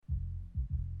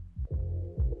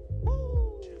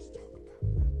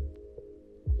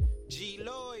G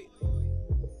Lloyd,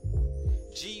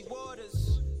 G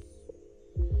Waters,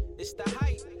 it's the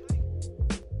hype.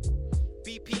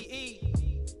 BPE,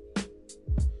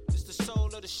 it's the soul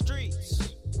of the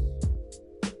streets.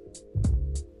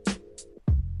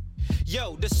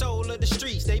 Yo, the soul of the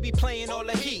streets, they be playing all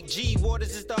the heat. G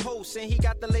Waters is the host and he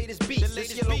got the latest beats.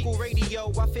 This your local radio,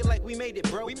 I feel like we made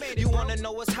it, bro. You wanna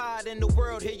know what's hot in the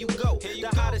world, here you go. The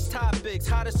hottest topics,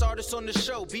 hottest artists on the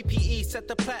show. BPE set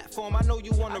the platform, I know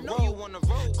you wanna roll.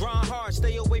 Grind hard,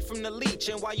 stay away from the leech.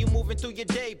 And while you moving through your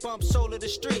day, bump soul of the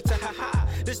streets.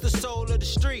 This the soul of the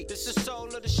street. This the soul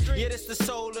of the street. Yeah, this the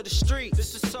soul of the street.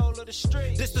 This the soul of the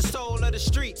street. This the soul of the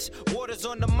streets. Waters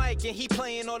on the mic and he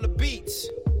playing all the beats.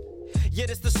 Yeah,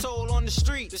 this the soul on the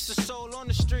street. This the soul on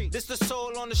the street. This the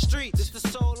soul on the street. This the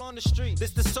soul on the street.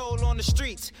 This the soul on the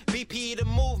streets. BPE the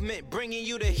movement, bringing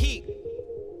you the heat.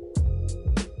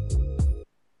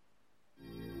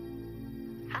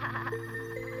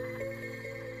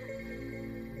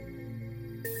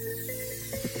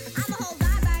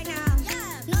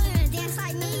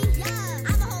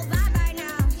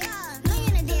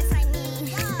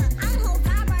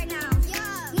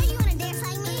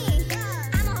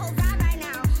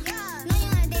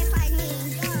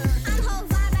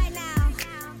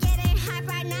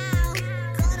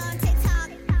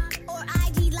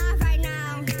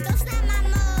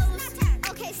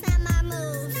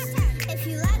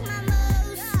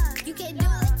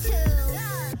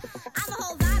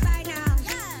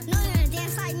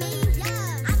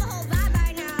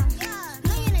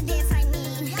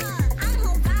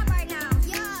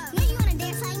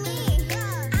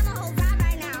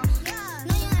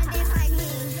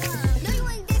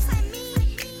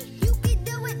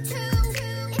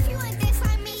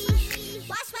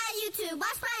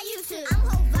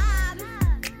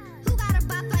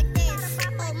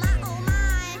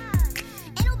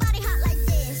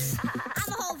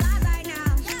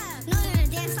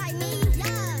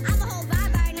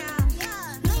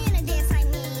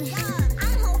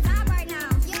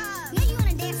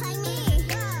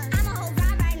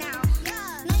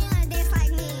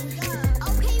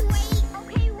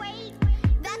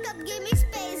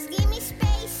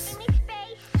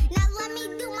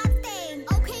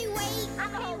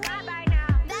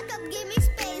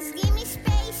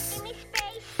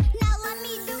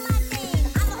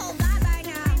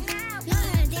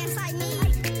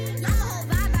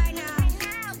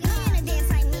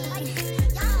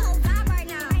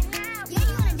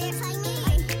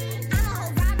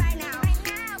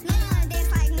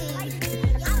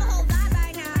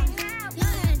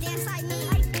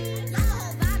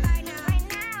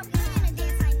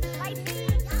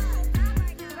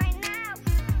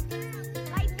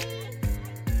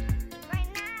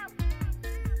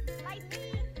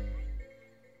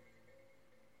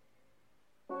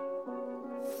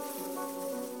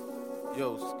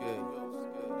 Yo,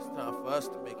 Skid, it's time for us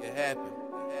to make it happen.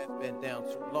 Been down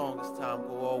too long, it's time to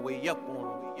go all the way up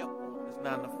on them. This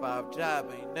 9 to 5 job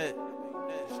ain't it.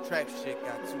 This trap shit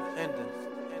got two endings.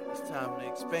 It's time to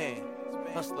expand.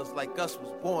 Hustlers like us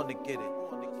was born to get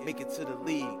it. Make it to the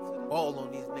league. Ball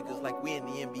on these niggas like we in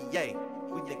the NBA.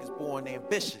 We niggas born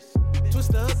ambitious.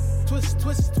 Twist up, twist,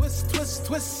 twist, twist, twist,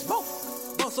 twist. Ball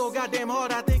so goddamn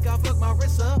hard, I think I fucked my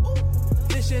wrist up.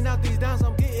 Dishing out these downs,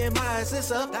 I'm getting my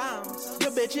assists up.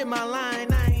 Your bitch in my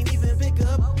line, I ain't even pick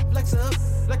up. Flex up,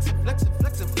 flexin', flexin',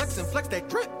 flexin', flexin', flex that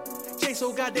drip. Chain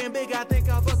so goddamn big, I think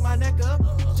I fucked my neck up.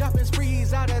 Shopping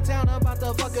sprees out of town, I'm about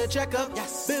to fuck a checkup.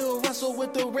 Yes. Bill Russell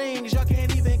with the rings, y'all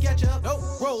can't even catch up. Nope.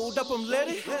 Rolled up, I'm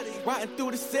litty, riding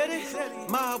through the city.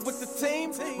 Mob with the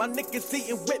team, my niggas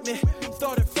eating with me.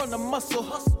 Started from the muscle,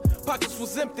 pockets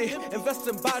was empty.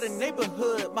 Investing by the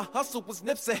neighborhood, my hustle was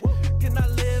Nipsey. Can I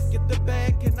live, get the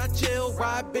bag, can I chill?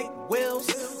 Ride big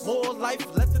wheels, more life,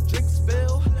 let the drink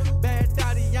spill. Bad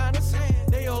Tatianas,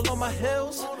 they all on my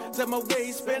heels. Tell my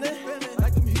way spinning,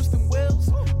 like them Houston Wheels.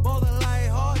 Ballin' like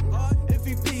Harden,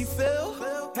 MVP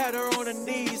Phil. Had her on her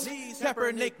knees,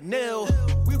 Kaepernick nil.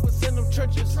 We was in them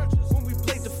trenches when we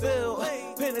played the field.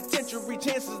 Penitentiary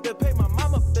chances to pay my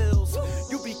mama bills.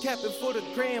 You be capping for the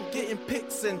gram, getting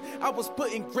pics, and I was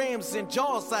putting grams in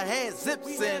jars I had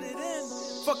zips in.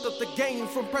 Fucked up the game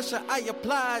from pressure I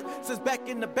applied. Since back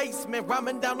in the basement,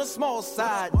 rhyming down the small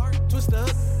side. Twist up,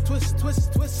 twist,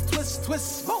 twist, twist, twist,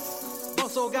 twist. Ball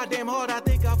so goddamn hard, I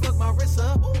think I fucked my wrist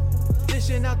up.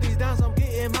 Dishing out these downs, I'm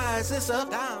getting my assists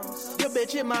up. Your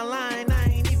bitch in my line, I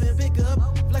ain't even pick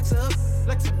up. Flex up,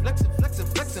 flexin', flexin', flexin',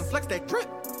 flexin', flex that drip.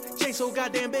 Chain so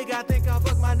goddamn big, I think I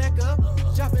fucked my neck up.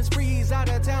 Shopping sprees out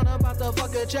of town, I'm about to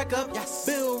fuck a checkup. Yes.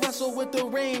 Bill Russell with the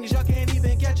rings, y'all can't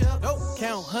even catch up. Nope.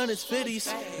 Count hundreds,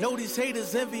 50s, know these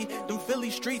haters envy. Them Philly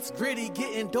streets gritty,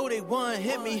 getting dough, they want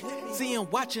hit me. See them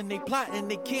watching, they plotting,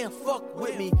 they can't fuck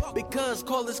with me. Because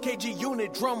call this KG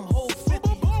unit, drum hole 50.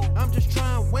 I'm just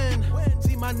trying to win.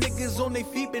 See my niggas on their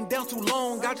feet, been down too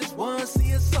long. I just wanna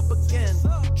see us up again.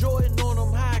 Jordan on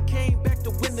them high, came back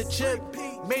to win the chip.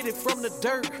 Made it from the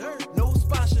dirt, no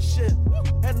sponsorship.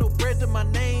 Had no bread to my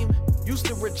name. Used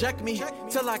to reject me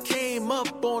till I came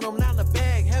up on them. Now the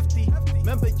bag hefty.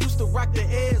 Remember, used to rock the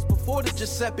airs before the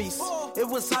Giuseppe's. It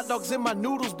was hot dogs in my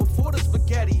noodles before the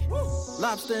spaghetti.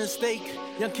 Lobster and steak,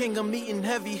 young king, I'm eating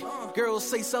heavy. Girls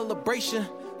say celebration.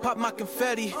 Pop my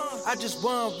confetti, I just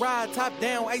wanna ride top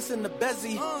down, ice in the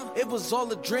bezzy. It was all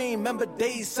a dream, remember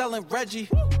days selling Reggie.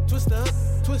 Twist up,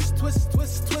 twist, twist,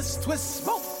 twist, twist, twist.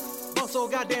 Bump so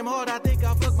goddamn hard, I think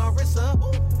I fucked my wrist up.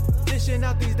 Dishing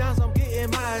out these downs, I'm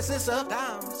getting my assists up.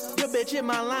 Your bitch in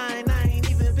my line, I ain't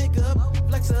even pick up.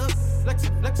 Flex up,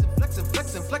 flexin', flexin', flexin',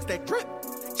 flexin', flex that drip.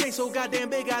 Chain so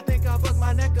goddamn big, I think I fucked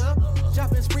my neck up.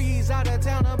 Shopping sprees out of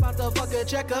town, I'm about to fuck a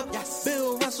checkup. Yes.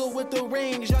 Bill Russell with the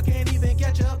rings, y'all can't even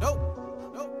catch up. Nope.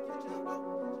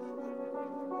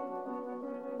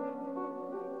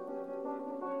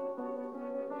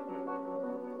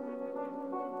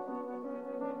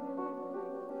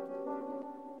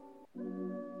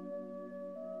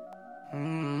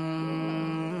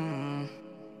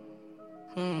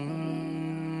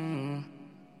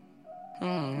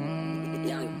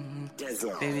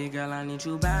 Baby girl, I need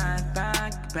you back,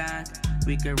 back, back.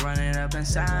 We could run it up in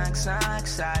sacks,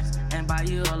 sacks, sacks. And buy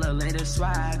you all the latest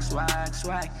swag, swag,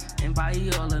 swag. And buy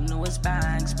you all the newest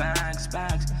bags, bags,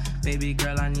 bags. Baby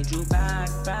girl, I need you back,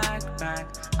 back, back.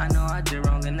 I know I did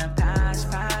wrong in the past,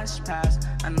 past, past.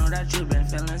 I know that you've been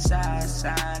feeling sad,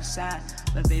 sad, sad.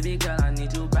 But baby girl, I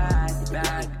need you back,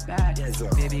 back, back.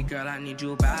 Baby girl, I need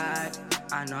you back.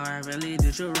 I know I really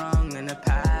did you wrong in the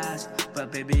past.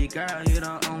 But baby girl, you're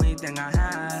the only thing I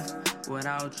have.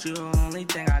 Without you, only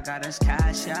thing I got is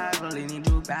cash. Yeah, I really need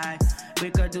you back. We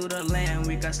could do the land,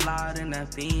 we could slide in the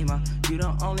Beamer. You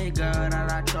the only girl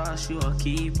that I trust, you a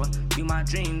keeper. You my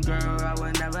dream girl, I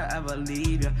would never ever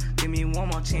leave you. Give me one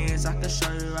more chance, I could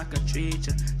show you, I could treat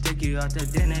you. Take you out to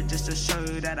dinner just to show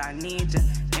you that I need you.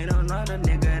 Ain't no other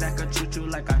nigga that could treat you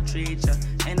like I treat you.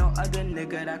 Ain't no other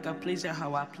nigga that could please you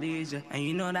how I please you. And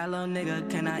you know that little nigga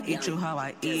cannot eat you how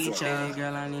I eat you. Baby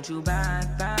girl, I need you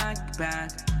back, back,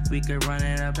 back. We could run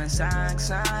it up in sacks,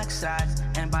 sacks, sacks.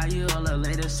 And buy you all the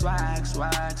latest swag,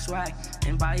 swag, swag.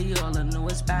 And buy you all the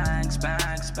newest bags,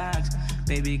 bags, bags.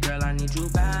 Baby girl, I need you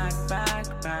back,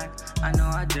 back, back. I know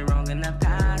I did wrong in the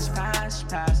past, past,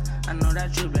 past. I know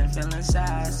that you've been feeling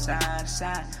sad, sad,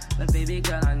 sad. But baby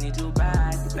girl, I need you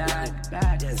back, back,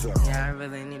 back. Yeah, I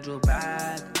really need you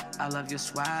back. I love your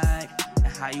swag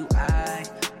and how you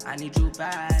act. I need you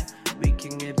back. We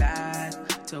can get back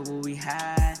to what we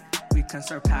had. We can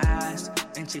surpass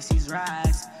and chase these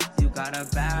rides. You got a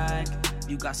bag,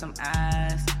 you got some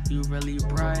ass. You really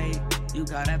bright, you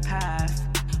got a path.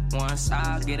 Once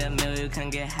I get a meal, you can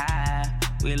get half.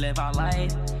 We live our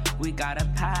life, we got a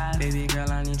path. Baby girl,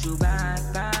 I need you back,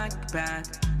 back, back.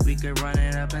 We could run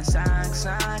it up in sacks,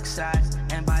 sacks, sacks.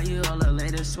 And buy you all the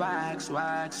latest swag,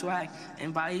 swag, swag.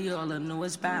 And buy you all the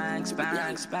newest bags,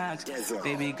 bags, bags.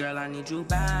 Baby girl, I need you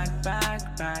back,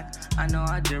 back, back. I know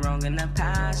I did wrong in the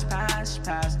past, past,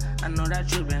 past. I know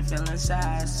that you've been feeling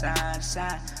sad, sad,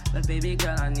 sad. But baby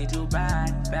girl, I need you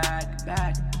back, back,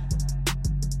 back.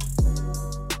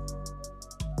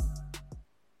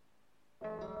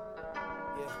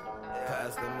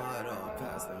 Pass the mud on,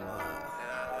 pass the mud.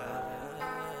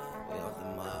 We off the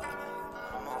mud.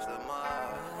 I'm off the mud.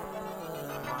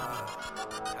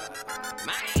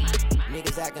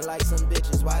 Niggas acting like some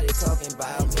bitches, why they talking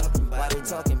about me? Why they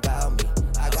talking about me?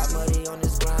 I got money on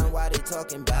this grind, why they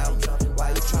talking about me? Why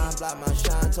you trying to block my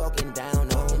shine, talking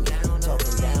down on me?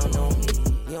 Talking down on me.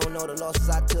 You don't know the losses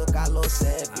I took, I lost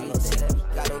everything.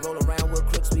 Gotta roll around with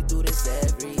crooks, we do this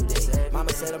every day.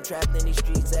 Mama said I'm trapped in these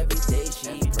streets every day,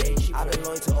 she pray. I've been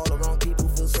loyal to all the wrong people,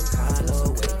 feel some kind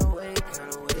of way.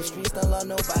 The streets don't love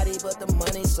nobody but the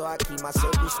money, so I keep my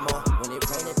circle small. When it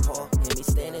rain, it pour, hear me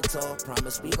standing tall.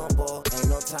 Promise we gon' ball, ain't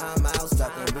no time out.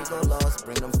 Stuck in Rico lost,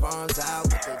 bring them farms out.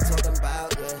 What they talking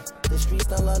about, yeah. The streets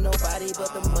don't love nobody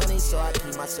but the money, so I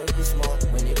keep my circle small.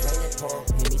 When it rain it pour,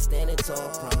 hear me standing tall.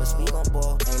 Promise we gon'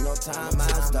 ball, ain't no time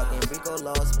out. Stuck in Rico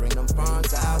laws, bring them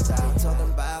farms out. They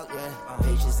talking about, yeah,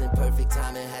 patience and perfect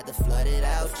timing, had to flood it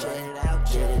out, yeah.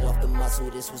 Get it off the muscle,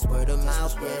 this was word of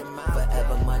mouth, yeah.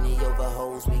 Forever money over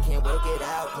hoes, we can't work it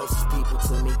out. Closest people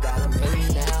to me got them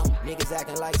hurry now. Niggas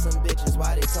acting like some bitches,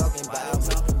 why they talking about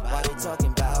me? Why they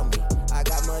talking about me? I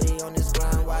got money on this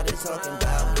grind, why they talking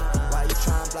about me? Why you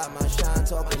trying to block my shine,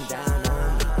 talking down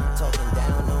on me? Talking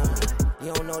down on me.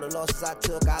 You don't know the losses I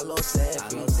took, I lost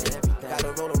everything.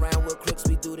 Gotta roll around with crooks,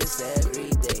 we do this every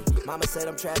day. Mama said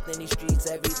I'm trapped in these streets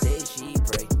every day, she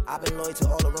pray. I've been loyal to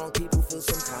all the wrong people, feel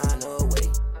some kind of way.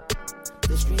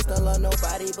 The streets don't love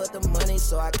nobody but the money,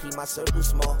 so I keep my circle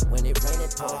small. When it rain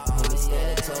it pour, hear me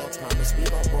standing tall. Promise we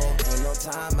gon' ball, ain't no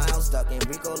time out. Stuck in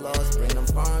Rico laws, bring them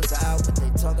farms out. What they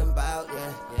talking about,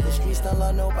 yeah. The streets don't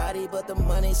love nobody but the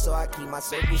money, so I keep my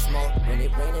circle small. When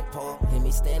it rain it pour, hear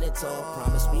me standing tall.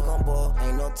 Promise we gon' ball,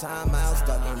 ain't no time out.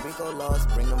 Stuck in Rico laws,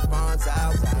 bring them farms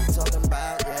out. What they talking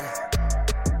about, yeah.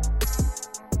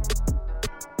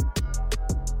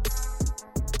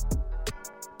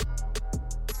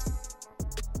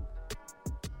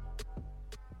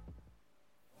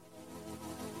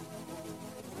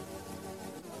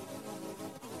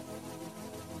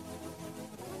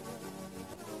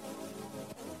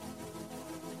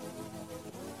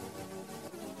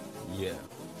 Yeah.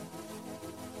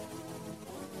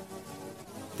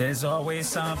 There's always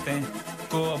something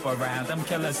up around them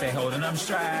killers, they holding them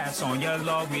straps. On your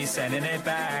log, we sending it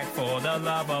back. For the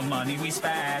love of money, we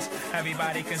spaz.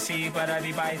 Everybody can see, but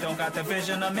everybody don't got the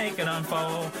vision of making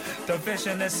unfold. The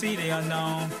vision to see the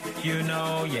unknown. You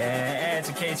know, yeah,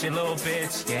 educate your little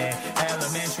bitch, yeah.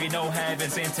 Elementary, no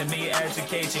heavens into me,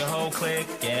 educate your whole clique,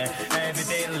 yeah. Every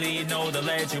day to lead, know the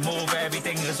ledge you move,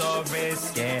 everything is all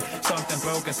risk, yeah. Something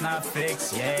broke, it's not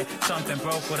fixed, yeah. Something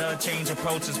broke with a change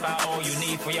approach is about all you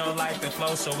need for your life to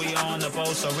flow. So we on the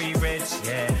boat, so we rich,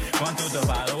 yeah. Run through the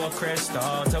bottle of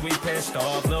crystal till we pissed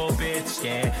off, little bitch,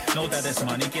 yeah. Know that this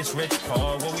money gets rich,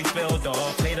 Paul. What we build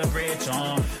off, play the bridge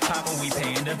on. Poppin', we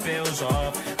paying the bills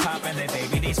off. Poppin' it,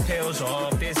 baby, these pills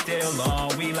off. This deal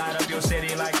long, we light up your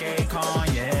city like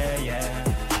Akon, yeah,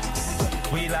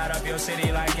 yeah. We light up your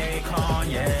city like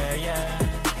Akon, yeah, yeah.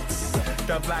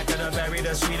 The blacker the berry,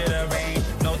 the sweeter the rain.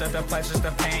 Know that the pleasure's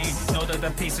the pain. Know that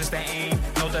the peace is the aim.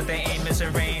 Know that the aim is a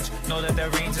range. Know that the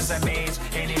range is a maze.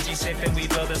 Energy sipping, we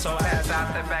build it so as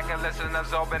I sit back and listen,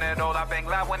 absorbing it all. I've been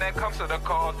glad when it comes to the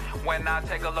cause. When I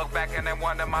take a look back and then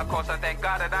wonder my course, I thank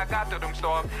God that I got through them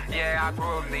storms. Yeah, I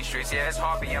grew up in these streets. Yeah, it's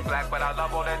hard being black, but I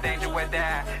love all the danger with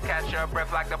that. Catch your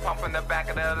breath like the pump in the back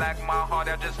of the lag. My heart,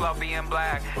 I just love being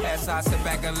black. As I sit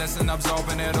back and listen,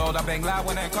 absorbing it all. I've been glad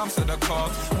when it comes to the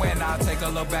cause. When I take a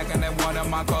look back and then wonder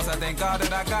my cause, I thank God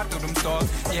that I got through them storms.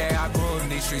 Yeah, I grew up in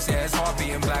these streets. Yeah, it's hard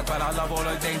being black, but I love all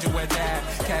the danger with that.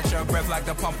 Catch your breath like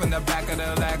the pump in the back of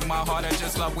the lag. My heart, I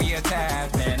just love we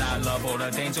attack. Man, I love all the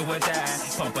danger with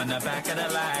that. Pump in the back of the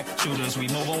lag. Shooters, we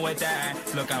moving with that.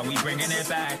 Look how we bringing it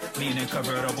back. Leaning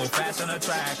convertible fast on the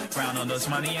track. Round on those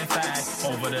money and fact.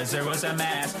 Over the zeros and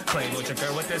mass. Play with your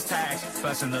girl with this tax.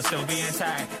 Blessing to still be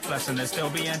intact. Blessing to still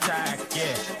be intact.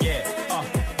 Yeah, yeah,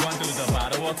 Run through the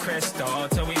bottle of crystal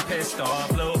till we pissed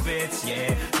off, little bits,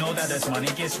 yeah. Know that this money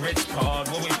gets rich, Paul.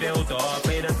 What we build off,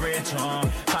 play the bridge on.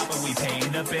 Poppin', we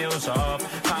paying the bills off.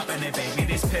 Poppin' it, baby,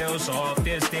 these pills off.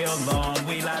 This deal long.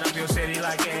 We light up your city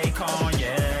like Akon,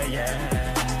 yeah,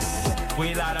 yeah.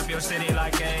 We light up your city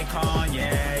like Akon,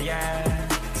 yeah, yeah.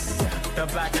 The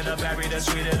blacker the berry, the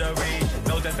sweeter the rain.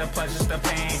 Know that the pleasure's the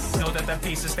pain. Know that the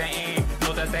peace is the aim.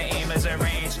 Know that the aim is a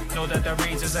range. Know that the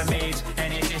range is a maze.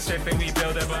 Energy sipping, we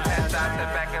build it. But as I sit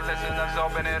back and listen,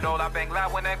 absorbing it all, I've been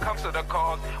glad when it comes to the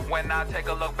cause. When I take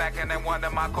a look back and then wonder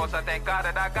my course, I thank God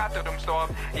that I got through them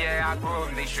storms. Yeah, I grew up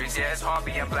in these streets. Yeah, it's hard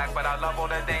being black, but I love all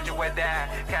the danger with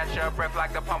that. Catch your breath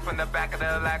like the pump in the back of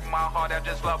the lag. My heart, I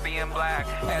just love being black.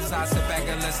 As I sit back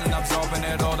and listen, absorbing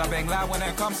it all, I've been glad when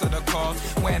it comes to the cause.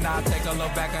 When I take a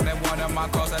look back and then wonder my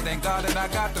cause, I thank God that I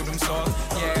got through them storms.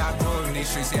 Yeah, I grew up in these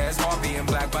streets. Yeah, it's hard being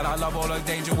black, but I love all the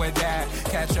danger with that.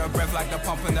 Catch your breath like the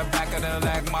pump in the back of the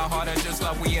lag. My heart is just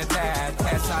love we attack.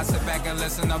 As I sit back and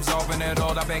listen, absorbing it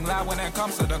all, I've been glad when it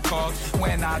comes to the cause.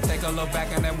 When I take a look back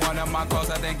and then wonder my cause,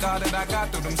 I thank God that I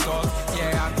got through them storms.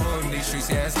 Yeah, I grew up in these streets.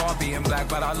 Yeah, it's hard being black,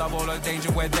 but I love all the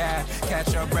danger with that.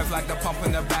 Catch your breath like the pump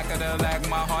in the back of the lag.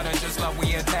 My heart is just love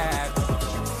we attack.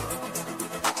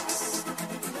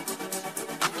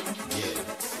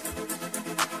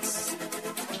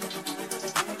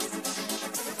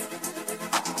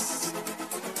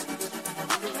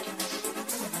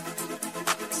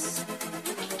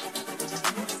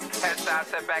 I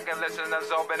sit back and listen to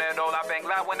Zobin and all. I've been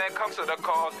glad when it comes to the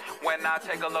cause. When I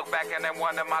take a look back and then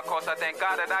wonder my course, I thank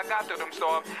God that I got through them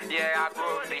storms. Yeah, I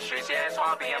grew up in these streets, yeah, it's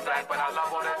hard being black, but I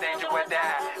love all the danger with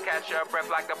that. Catch your breath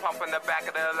like the pump in the back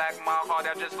of the leg. My heart,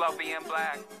 I just love being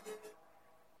black.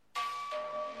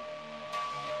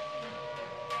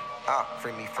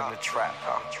 Free me from the trap.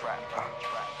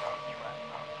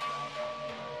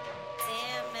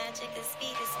 Damn, Magic, this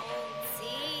beat is OD.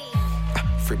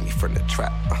 Free me from the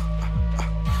trap.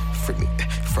 Free me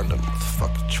from the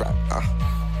motherfucking trap.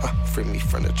 Free me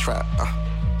from the trap.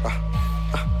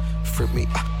 Free me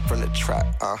from the trap.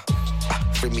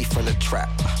 Free me from the trap.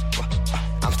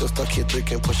 I'm still stuck here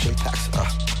drinking, pushing packs.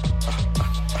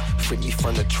 Free me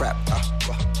from the trap.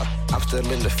 I'm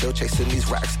still in the field chasing these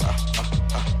racks.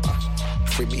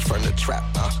 Free me from the trap.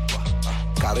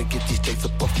 Gotta get these jakes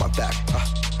up off my back.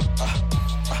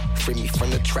 Free me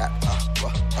from the trap.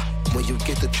 When you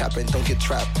get the trap and don't get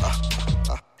trapped.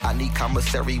 I need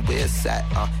commissary where it's at.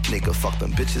 Nigga, fuck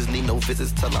them bitches, need no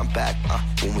visits till I'm back.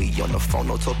 When we on the phone,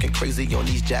 no talking crazy on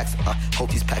these jacks. Hope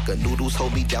these pack of noodles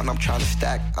hold me down, I'm trying to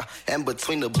stack. And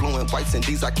between the blue and whites and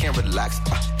these, I can't relax.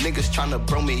 Niggas trying to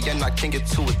bro me and I can't get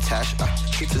too attached.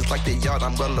 Streets is like the yard,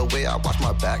 I'm well away, I watch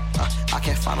my back. I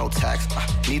can't find no tax,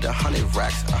 need 100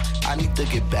 racks. I need to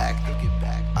get back.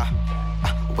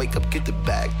 Wake up, get the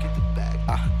bag.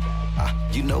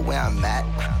 You know where I'm at.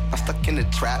 I'm stuck in the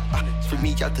trap. Free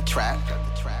me out the trap.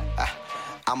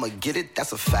 I'ma get it,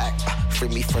 that's a fact. Free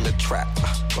me from the trap.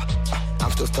 I'm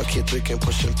still stuck here drinking,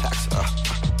 pushing packs.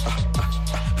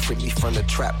 Free me from the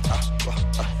trap.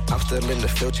 I'm still in the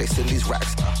field chasing these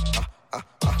racks.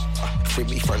 Free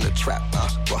me from the trap.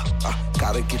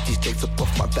 Gotta get these jakes up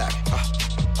off my back.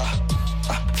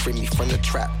 Free me from the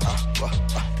trap.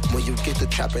 When you get the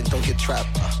trap and don't get trapped.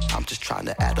 I'm just trying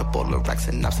to add up all the racks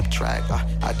and not subtract.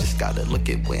 I just gotta look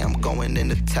at where I'm going and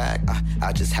attack.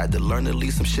 I just had to learn to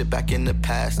leave some shit back in the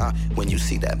past. When you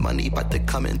see that money about to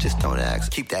come in, just don't ask.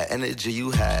 Keep that energy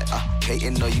you had.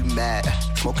 Hating or you mad.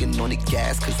 Smoking on the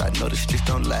gas, cause I know the streets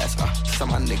don't last.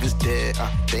 Some of my niggas dead,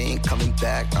 they ain't coming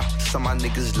back. Some of my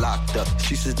niggas locked up,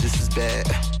 streets is just as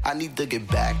bad. I need to get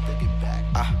back.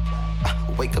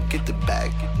 Wake up, get the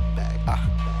bag.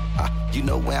 You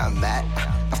know where I'm at.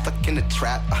 I'm stuck in the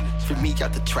trap. Free me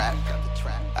out the trap.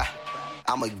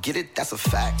 I'ma get it, that's a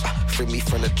fact. Free me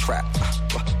from the trap.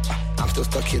 I'm still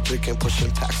stuck here drinking, pushing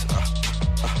packs.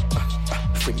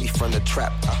 Free me from the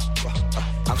trap.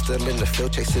 I'm still in the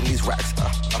field chasing these racks.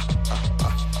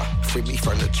 Free me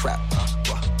from the trap.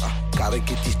 Gotta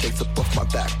get these jakes up off my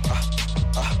back.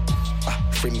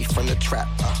 Free me from the trap.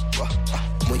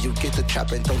 When you get the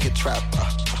trap and don't get trapped.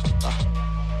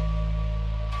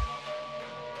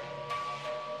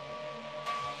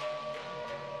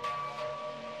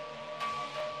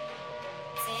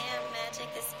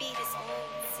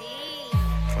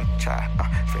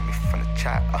 Free me from the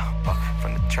trap,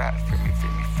 from the trap, free me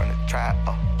from the trap,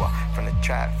 from the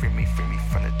trap, free me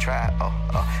from the trap,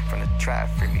 from the trap,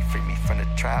 free me from the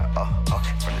trap, from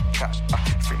the trap,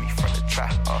 free me from the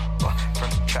trap,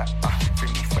 from the trap, free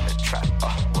me from the trap,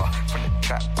 from the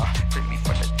trap, free me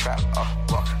from the trap,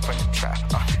 from the trap,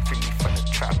 free me from the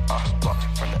trap,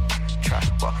 from the trap,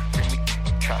 free me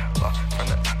trap, from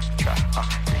the trap,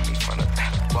 free me from the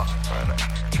trap,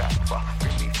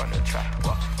 free me from the trap.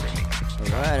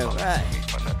 All right.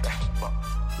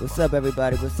 What's up,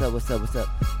 everybody? What's up?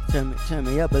 Turn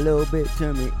me up a little bit.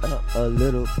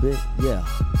 Yeah.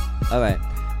 All right.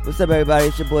 What's up, everybody?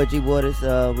 It's your boy G Waters.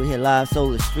 We're here live,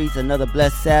 Solar Streets. Another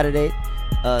blessed Saturday.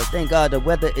 Thank God the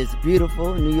weather is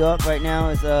beautiful in New York right now.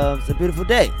 It's a beautiful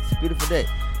day.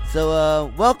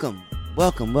 So welcome.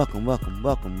 Hope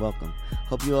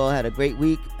you all had a great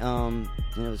week. It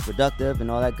was productive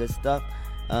and all that good stuff.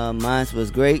 Mine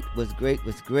was great.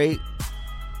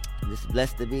 Just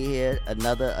blessed to be here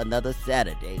another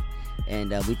Saturday,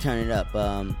 and we turn it up.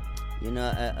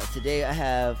 Today I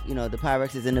have the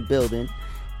Pyrex is in the building,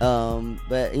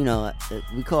 but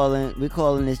we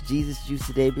calling this Jesus Juice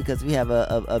today because we have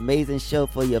a amazing show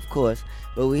for you, of course.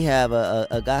 But we have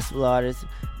a gospel artist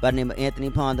by the name of Anthony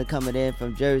Ponder coming in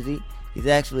from Jersey. He's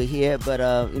actually here, but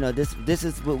this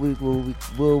is what we will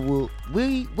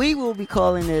be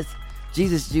calling this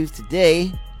Jesus Juice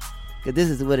today. Cause this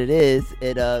is what it is,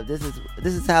 and this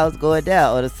is how it's going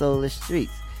down on the Solar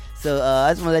Streets. So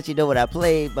I just want to let you know what I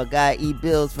played. My guy E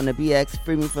Bills from the BX,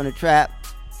 Free Me from the Trap.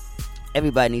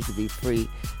 Everybody needs to be free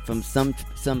from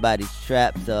somebody's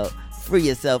trap. So free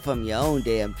yourself from your own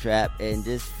damn trap, and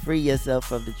just free yourself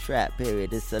from the trap.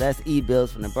 Period. So that's E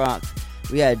Bills from the Bronx.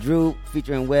 We had Drew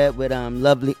featuring Webb with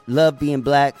Love Being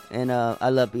Black, and I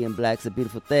Love Being Black. It's a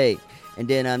beautiful thing. And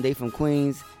then they from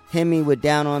Queens. Hemi with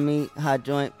Down on Me, Hot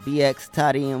Joint, BX,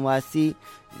 Toddy, NYC.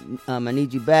 I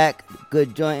Need You Back,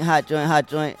 Good Joint, Hot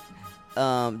Joint.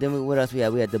 Then what else we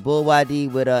had? We had the Bull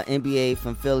YD with NBA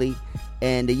from Philly,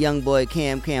 and the young boy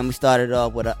Cam. We started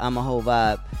off with I'm a Whole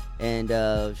Vibe, and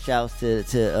shouts to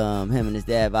him and his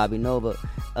dad Bobby Nova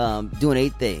doing their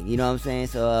thing. You know what I'm saying?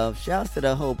 So shouts to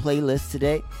the whole playlist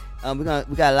today. We got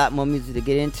a lot more music to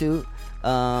get into.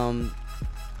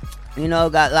 You know,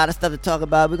 got a lot of stuff to talk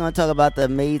about. We're gonna talk about the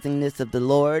amazingness of the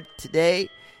Lord today.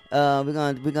 We're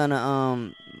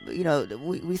gonna you know,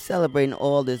 we celebrating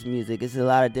all this music. It's a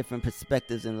lot of different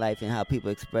perspectives in life and how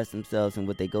people express themselves and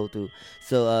what they go through.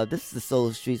 So this is the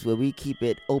Soul Streets, where we keep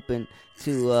it open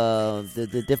to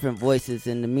the different voices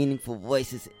and the meaningful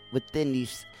voices within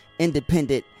these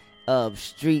independent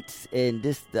streets and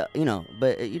this, you know.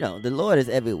 But you know, the Lord is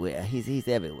everywhere. He's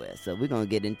everywhere. So we're gonna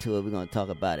get into it. We're gonna talk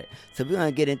about it. So we're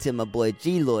gonna get into my boy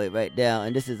G Lloyd right now,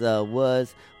 and this is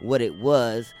Was What It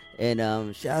Was. And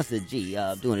shout out to G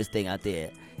doing this thing out there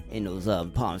in those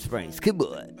Palm Springs. Good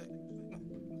boy.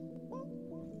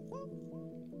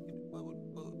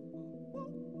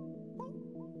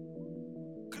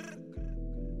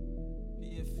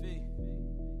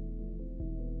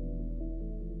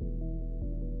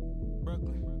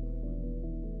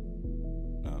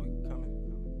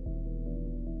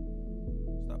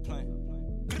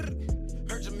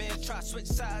 Switch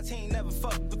sides, he ain't never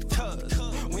fuck with the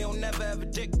cuz. We don't never ever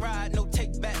dick ride, no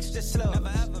take backs, just love. Never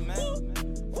ever, man.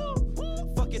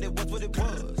 Fuck it, it was what it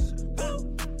was.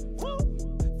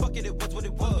 Fuck it, it was what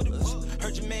it was.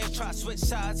 Heard your man try switch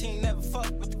sides, he ain't never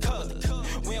fuck with the cuz.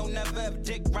 We don't never ever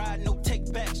dick ride, no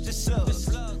take backs, just love.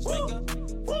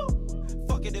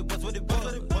 Fuck it, it was what it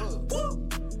was.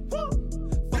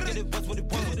 Fuck it, it was what it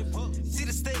was. See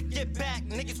the stick, get back,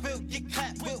 niggas will get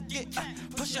clapped, will get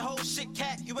push your whole shit,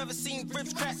 cat. You ever seen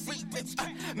ribs crack?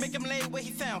 Make him lay where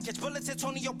he found. Catch bullets,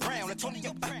 Antonio Brown.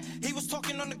 He was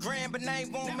talking on the gram, but now he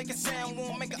won't make a sound.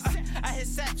 Won't make a. I hit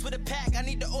sacks with a pack. I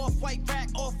need the off-white rack,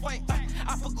 off-white.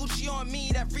 I put Gucci on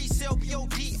me, that resale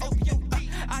POD.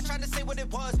 I tried to say what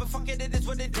it was, but fuck it, it is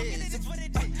what it is.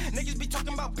 Niggas be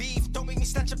talking about beef, don't make me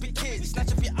snatch up your kids.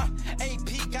 Snatch up your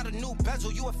AP, got a new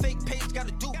bezel. You a fake page,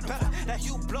 gotta do better. That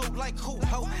Hugh blow like who,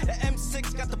 ho? The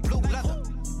M6 got the blue leather.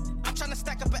 I'm tryna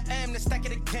stack up an M, then stack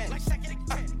it again.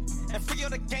 And free all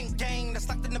the gang that's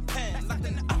locked in the pen.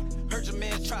 Heard your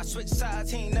man try switch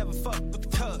sides, he ain't never fuck with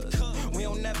the cuz. We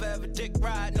don't never ever dick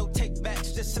ride, no take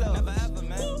backs, just love. Never ever,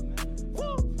 man.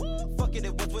 Fuck it,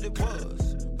 it was what it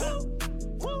was.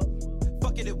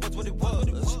 Fuck it, it was what it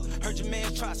was. Heard your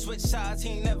man try switch sides, he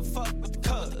ain't never fuck with the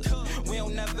cuz. We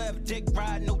don't never ever dick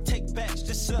ride, no take backs,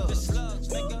 just love.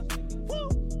 Nigga.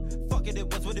 Fuck it,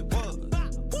 it was what it was.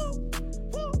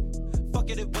 Fuck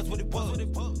it, it was what it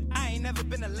was. I ain't never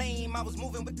been a lame, I was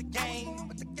moving with the gang.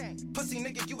 Pussy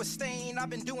nigga, you a stain, I've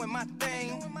been doing my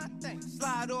thing.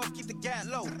 Slide off, keep the gat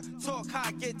low. Talk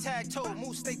high, get tagged toe.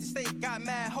 Move state to state, got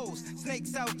mad hoes.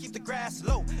 Snakes out, keep the grass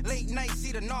low. Late night,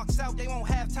 see the knocks out, they won't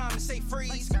have time to say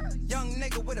freeze. Young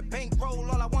nigga with a bankroll,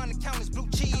 all I wanna count is blue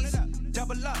cheese.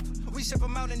 Double up, we ship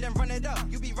them out and then run it up.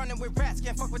 You be running with rats,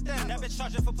 can't fuck with them. That bitch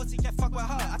charging for pussy, can't fuck with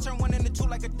her. I turn one into two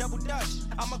like a double dutch.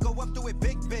 I'ma go up through it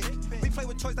big. We play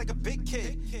with toys like a big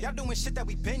kid. Y'all doing shit that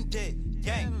we been did.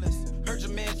 Gang. Heard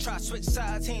your man try switch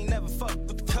sides, he ain't never fuck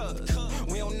with the cuz.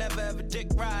 We don't never ever dick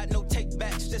ride, no take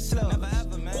backs, just love. Never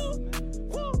ever, man.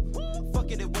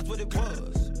 Fuck it, it was what it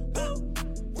was.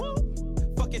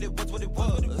 Fuck it, it was what it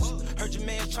was. Heard your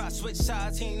man try switch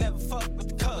sides, he ain't never fuck with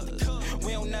the cuz.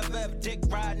 We don't never ever dick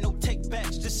ride, no take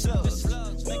backs, just love.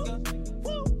 Nigga.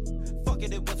 Fuck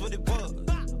it, it was what it was.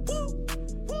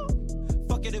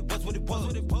 Fuck it, it was what it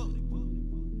was.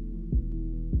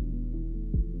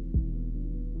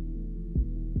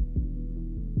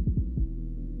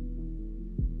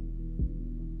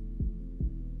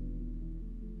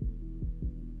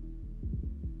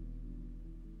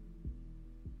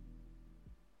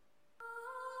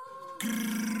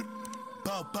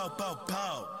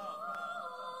 Bow.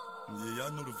 Yeah,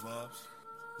 y'all know the vibes.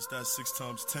 It's that 6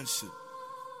 times 10 shit.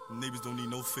 Them neighbors don't need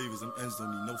no favors, them ends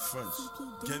don't need no friends.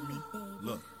 Get me?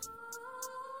 Look.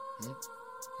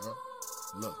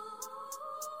 Look.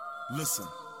 Listen.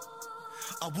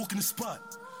 I walk in the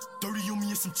spot. 30 on me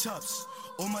and some chops.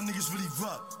 All my niggas really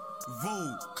rock.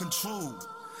 Roll, control.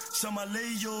 Shout my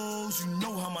layos, you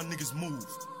know how my niggas move.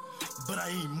 But I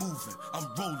ain't moving. I'm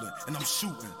rolling and I'm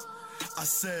shooting. I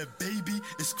said, baby,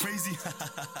 it's crazy.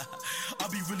 I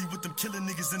be really with them killing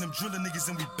niggas and them drilling niggas,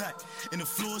 and we back. In the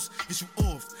floors, get you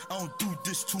off. I don't do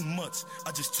this too much.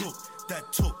 I just talk,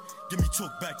 that talk. Give me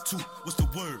talk back too. What's the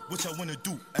word? What y'all wanna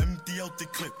do? Empty out the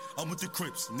clip. I'm with the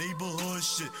Crips, neighborhood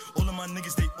shit. All of my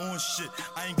niggas, they on shit.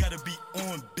 I ain't gotta be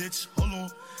on, bitch. Hold on,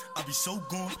 I be so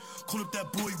gone. Call up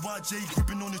that boy YJ,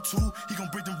 gripping on the tool. He gon'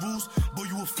 break the rules. Boy,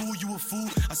 you a fool, you a fool.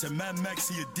 I said Mad Max,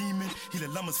 he a demon. He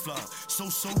let llamas fly. So,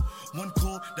 one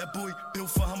call, that boy built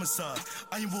for homicide.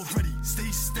 I ain't ready,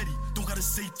 stay steady. Don't gotta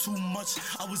say too much.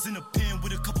 I was in a pen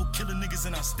with a couple killer niggas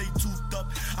and I stay toothed up.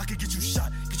 I could get you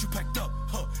shot, get you packed up,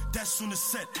 huh? That's on the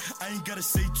set. I ain't gotta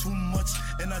say too much,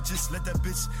 and I just let that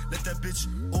bitch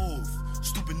off.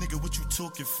 Stupid nigga, what you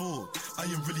talking for? I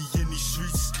ain't really in these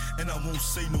streets, and I won't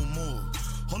say no more.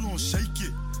 Hold on, shake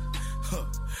it. Huh.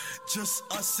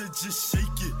 I said just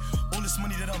shake it. All this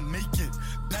money that I'm making,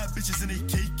 bad bitches and they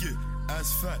cake it.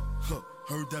 Ass fat, huh?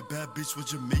 Heard that bad bitch was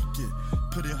Jamaican.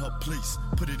 Put it in her place,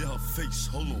 put it in her face.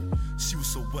 Hold on, she was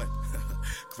so wet.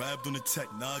 Grabbed on the tech,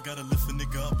 now I gotta lift a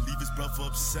nigga up, leave his brother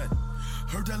upset.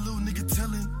 Heard that little nigga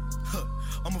telling,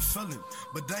 I'm a felon,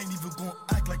 but I ain't even gonna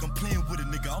act like I'm playing with a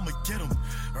nigga. I'ma get him.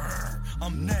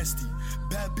 I'm nasty,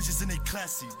 bad bitches and they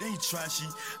classy, they ain't trashy.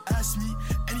 Ask me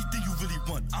anything you really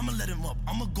want, I'ma let him up,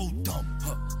 I'ma go dumb.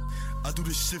 I do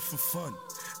this shit for fun.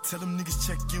 Tell them niggas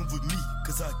check in with me,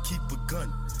 cause I keep a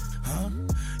gun.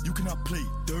 You cannot play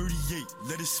 38,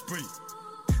 let it spray.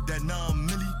 That 9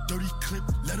 milli, dirty clip,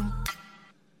 let him.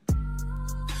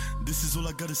 This is all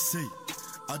I gotta say.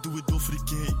 I do it all for the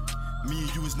game. Me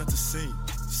and you is not the same.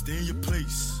 Stay in your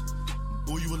place.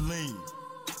 Boy, you a lame.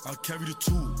 I'll carry the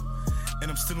 2,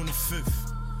 and I'm still on the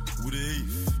 5th with the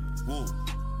 8th. Whoa,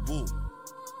 whoa,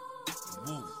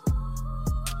 whoa.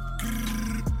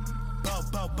 Grrr. Bow,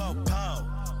 bow, bow, pow.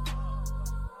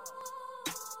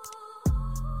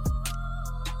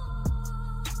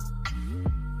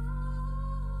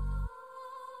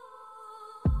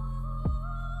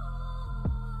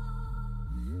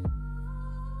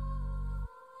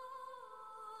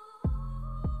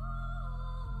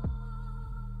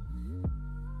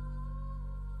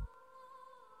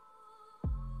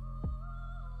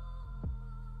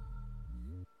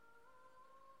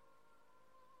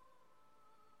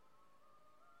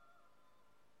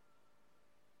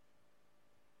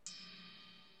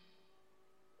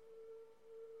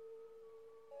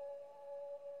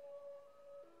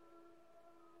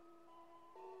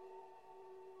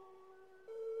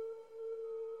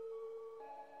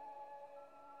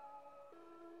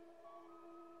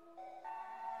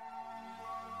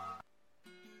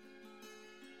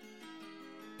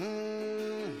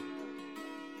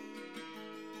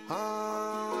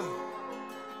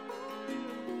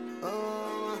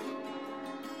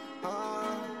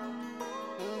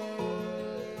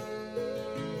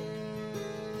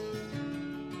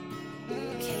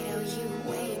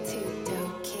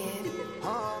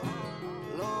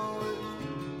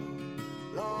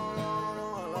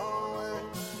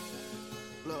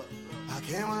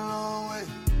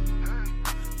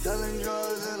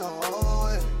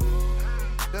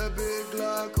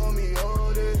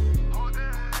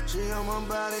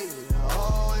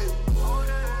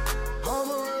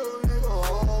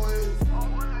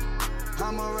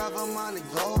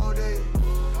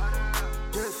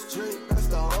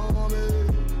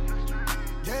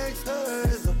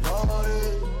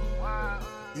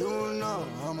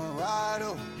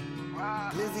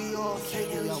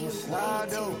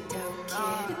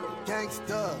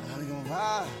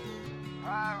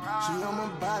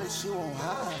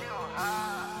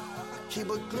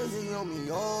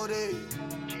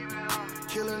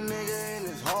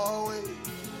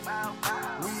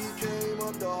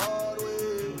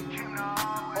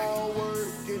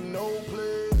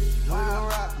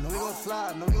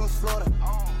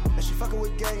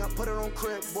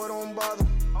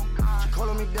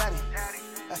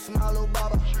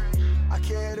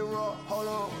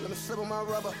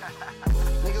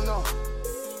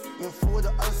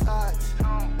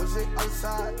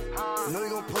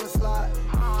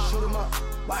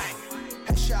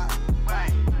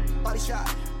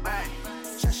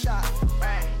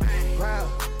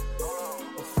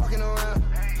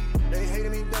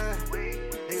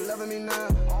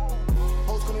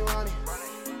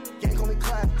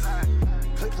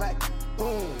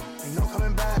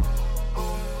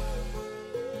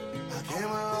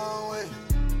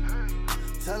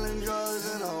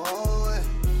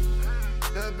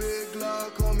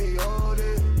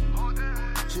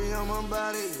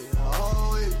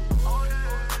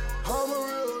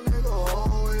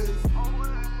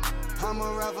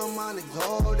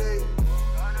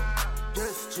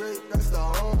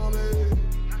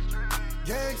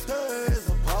 Gangsta is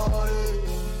a party.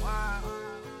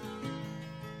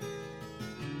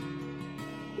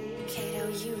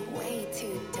 you way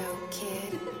too dope,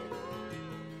 kid.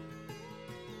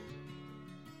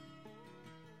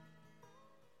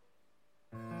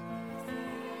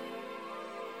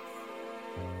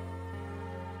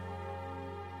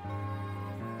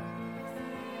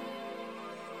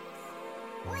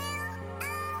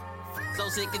 So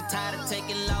sick and tired of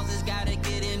taking losses, gotta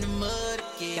get in the mud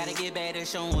again. Gotta get back to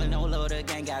showing no love, the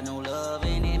gang got no love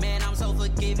in it. Man, I'm so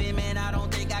forgiving, man, I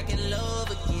don't think I can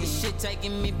love again. This shit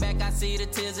taking me back, I see the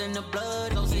tears in the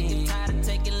blood. So sick and tired of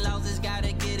taking losses,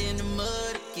 gotta get in the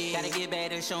mud again. Gotta get back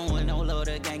to showing no love,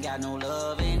 the gang got no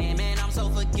love in it. Man, I'm so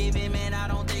forgiving, man, I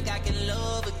don't think I can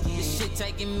love again. This shit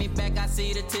taking me back, I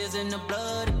see the tears in the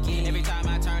blood again. Every time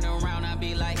I turn around, I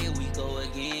be like, here we go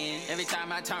again. Every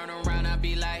time I turn around, I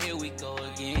be like, here we go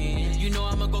again. You know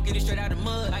I'ma go get it straight out the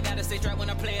mud. I gotta stay strapped when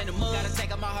I play in the mud. Gotta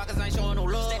take out my heart cause I ain't showing no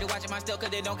love. Steady watching my stuff cause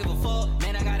they don't give a fuck.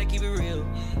 Man, I gotta keep it real.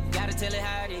 Gotta tell it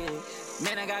how it is.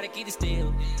 Man, I gotta keep it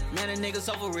still. Man, a nigga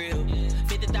so for real.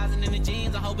 50,000 in the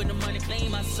jeans, I'm hoping the money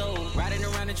clean my soul. Riding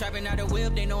around and trapping out the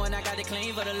whip, they knowin' I got it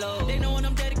clean for the low. They knowin'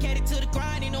 I'm dedicated to the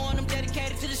grind, they knowin' I'm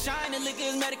dedicated to the shine. The liquor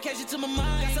is medication to my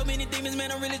mind. Got so many demons,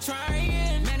 man, I'm really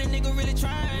trying. Man, a nigga really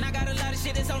trying. I got a lot of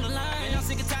shit that's on the line. And I'm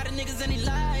sick and tired of niggas and they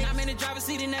lie. I'm in the driver's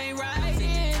seat and they ain't right. I'm sick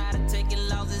and tired of taking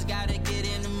losses, gotta get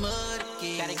in the mud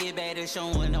again. Gotta get back to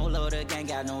showing no love, the gang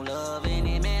got no love in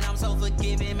it. Man, I'm so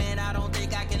forgiving, man, I don't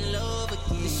think I can love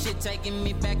again. This shit taking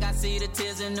me back, I see the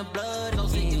tears in the blood. So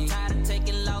sick and tired of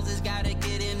taking losses, gotta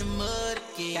get in the mud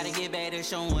again. Gotta get back to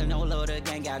showing no love, the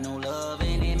gang got no love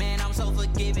in it. Man, I'm so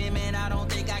forgiving, man, I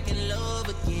don't think I can love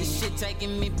again. This shit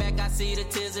taking me back, I see the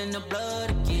tears in the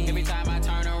blood again. Every time I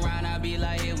turn around, I be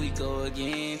like, here we go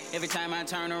again. Every time I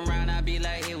turn around, I be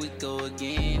like, here we go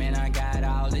again. Man, I got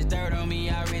all this dirt on me,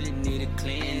 I really need a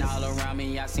cleanse. All around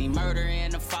me, I see murder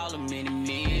and the fall of many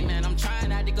men. Man, I'm trying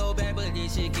not to go back, but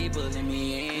this shit keep pulling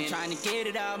me in. I'm trying to get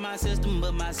it out my system,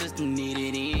 but my system need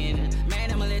it in.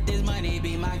 Man, I'ma let this money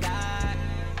be my guide.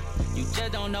 You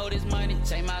just don't know this money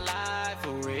change my life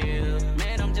for real.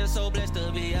 Man, I'm just so blessed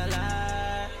to be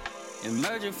alive.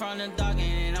 Emerging from the dark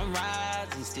and I'm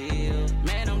rising still.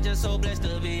 Man, I'm just so blessed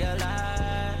to be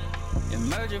alive.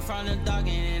 Emerging from the dark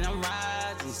and I'm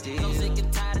rising still. So sick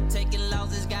and tired of taking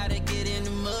losses, gotta get in the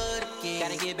mud again.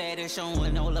 Gotta get back to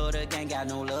showing no love, the gang got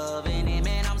no love in it.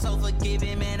 Man, I'm so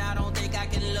forgiving, man, I don't think I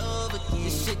can love again.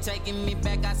 This shit taking me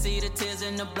back, I see the tears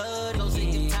in the blood. So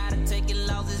sick and tired of taking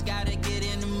losses, gotta get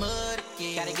in the mud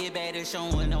again. Gotta get back to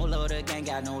showing no love, the gang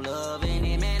got no love in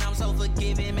it. Man, I'm so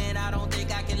forgiving, man, I don't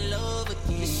think I can love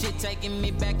again. This shit taking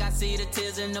me back, I see the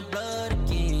tears in the blood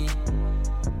again.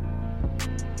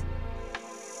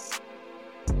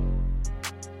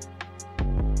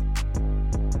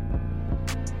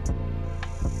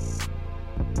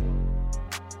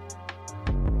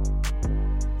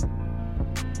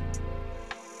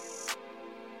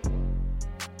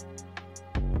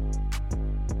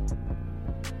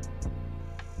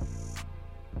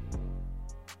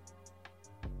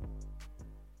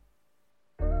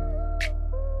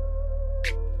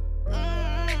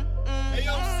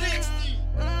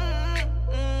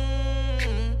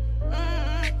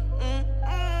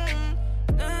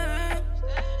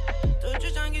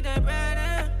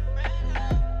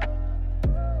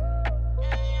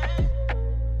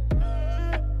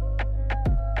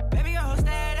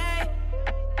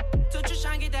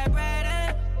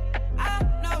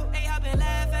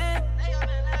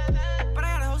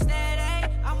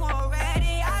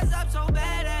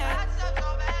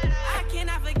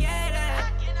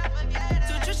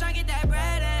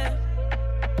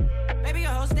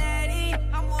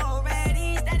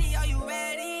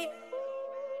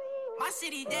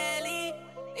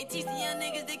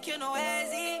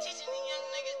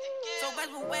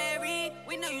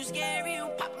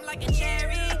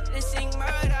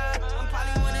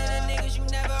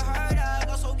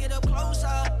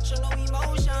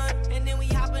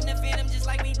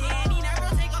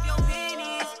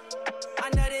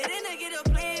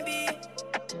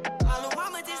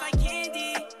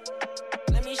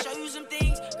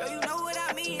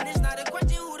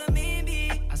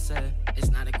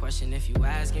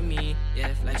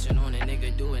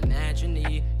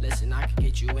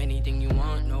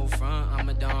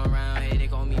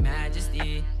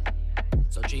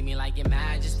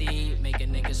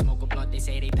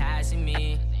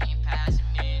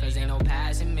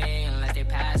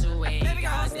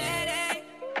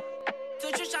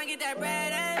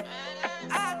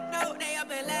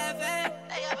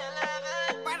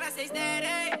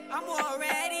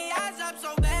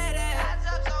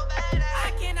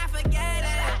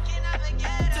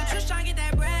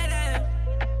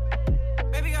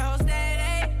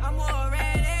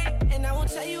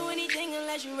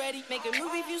 Make a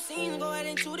movie if you seen, go ahead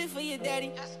and shoot it for your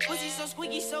daddy. Pussy so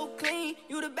squeaky, so clean,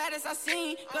 you the baddest I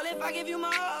seen. Girl, if I give you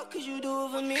my all, could you do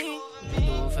it for me?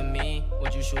 Do it for me,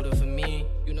 would you shoot it for me?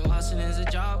 You know hustling is a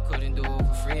job, couldn't do it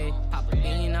for free. Pop a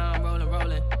billion, now I'm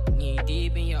rolling. Knee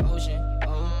deep in your ocean,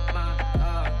 oh my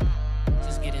God.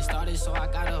 Just getting started, so I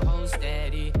gotta hold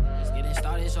steady. Just getting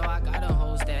started, so I gotta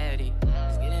hold steady.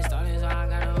 Just getting started, so I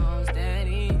gotta hold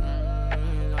steady.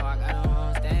 So I gotta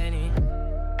hold steady.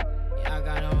 Yeah, I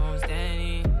gotta hold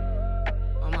steady.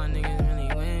 All my niggas really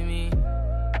with me.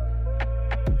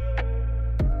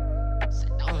 Say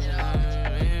throw it up,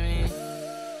 with me.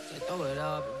 Say throw it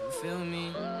up if you feel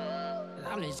me. 'Cause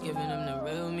I'm just giving them the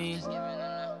real me.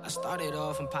 I started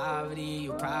off in poverty,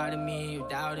 you proud of me, you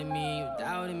doubted me, you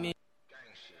doubted me.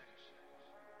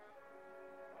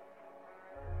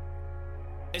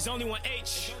 There's only one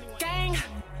H. Gang.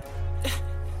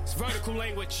 It's vertical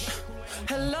language.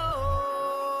 Hello.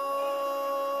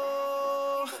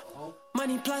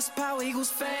 Money plus power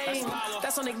equals fame.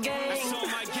 That's on the gang. That's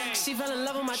on my gang. She fell in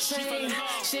love with my chain.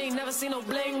 She ain't never seen no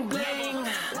bling bling.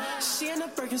 She in the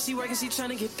Birkin, she working, she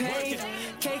tryna get paid.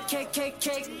 Cake, cake, cake,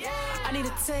 cake. I need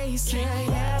a taste,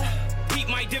 yeah. Peep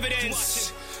my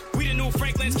dividends. We the new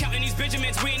Franklins, counting these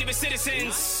Benjamins. We ain't even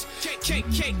citizens. Cake,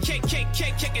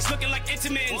 it's looking like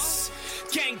intimates.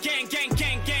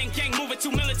 Gang, moving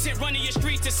too militant, running your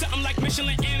streets to something like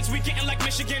Michelin ends. We getting like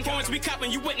Michigan points, we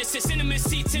copping you witnesses. Cinnamon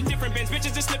seats in different bins,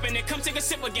 bitches are slipping it. Come take a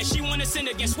sip again, she wanna sin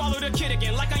again. Swallow the kid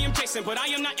again, like I am Jason, but I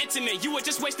am not intimate. You were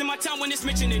just wasting my time when it's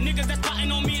mentioning. Niggas that's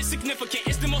plotting on me is significant,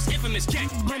 it's the most infamous gang.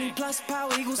 Money plus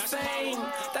power equals fame.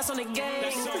 That's on the gang.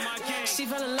 That's on my gang. She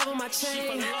fell in love with my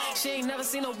chain. She ain't never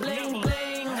seen no bling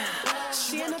bling.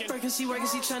 She in the Birkin, she working,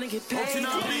 she tryna get paid.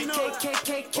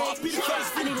 Cake.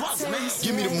 I need a taste.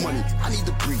 Give me the money, I need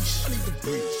the breeze.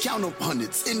 Count up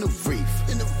hundreds in the reef.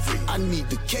 I need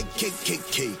the cake.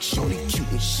 Shorty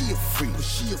cute and she a freak.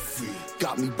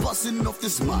 Got me bustin' off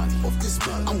this money.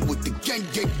 I'm with the gang.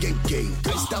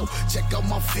 Iced out, check out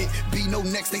my fit. Bino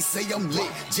next, they say I'm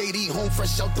lit. JD home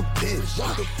fresh out the pen.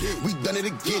 We done it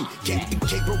again. Cake the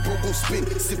cake, bro gon' spin.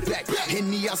 Sit back,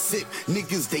 Henny I sip.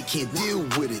 Niggas, they can't deal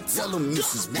with it. Tell them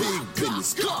this is big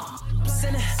business.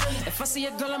 If I see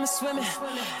a girl, I'm swimming.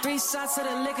 3 shots of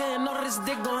the liquor and know that this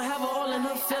dick gon' have her all in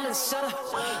her feelings. Shut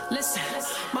up, listen,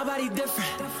 my body different.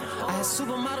 I had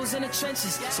supermodels in the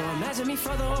trenches, so imagine me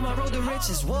further on my road to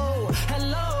riches. Whoa,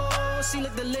 hello, she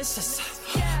look delicious,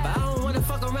 but I don't wanna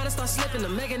fuck around and start slipping. The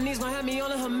Megan Nee's gon' have me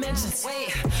on her mentions. Wait,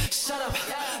 shut up,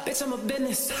 bitch, I'm a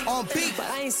business. On beat, but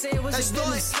I ain't say it was your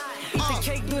business. Eat the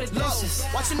cake, do the dishes.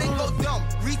 Watch your nigga go dumb,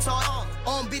 retard.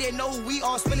 On beat, they know who we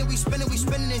are. Spinning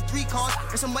in 3 cars.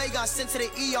 And somebody got sent to the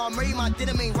ER. Murray my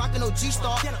denim, ain't rockin' no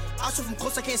G-Star. I shoot from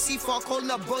close, I can't see far. Calling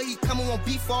up boy, he coming on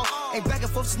B-Far. Ain't back and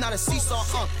forth, it's not a seesaw.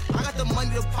 I got the money,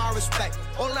 the power, respect.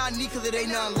 All I need, cause it ain't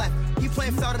nothing left. He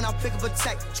playing foul, and I'll pick up a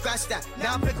tech. Scratch that,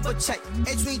 now I pick up a check.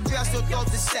 H23, I still throw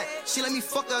the set. She let me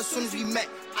fuck her as soon as we met.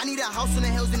 I need a house on the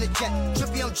hills in the jet.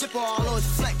 Drippy, I'm drippin' all on his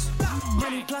flex.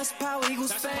 Money plus power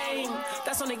equals fame.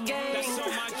 That's on the gang.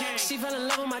 She fell in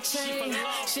love with my chain.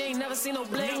 She ain't never seen no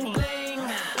bling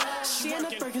bling. She in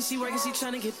the Birkin, she working, she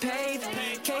tryna get paid.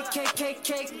 Cake.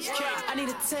 I need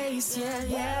a taste,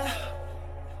 yeah.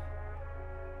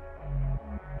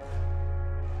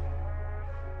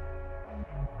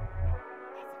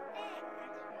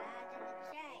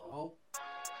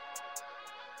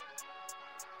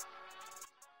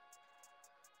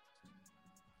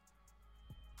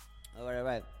 All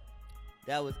right.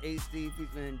 That was AC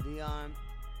featuring Dion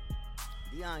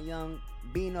Young,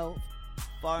 Bino,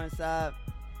 Far Inside,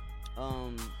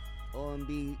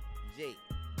 OMB, J,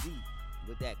 D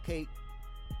with that cake.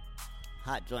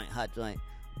 Hot joint.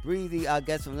 Breezy, our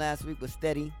guest from last week was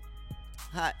Steady.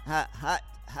 Hot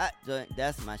joint.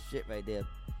 That's my shit right there.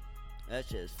 That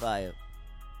shit is fire.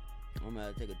 I'm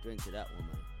gonna take a drink to that one,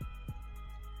 man.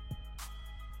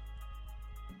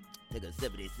 Take a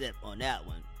sippity sip on that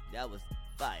one. That was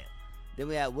fire. Then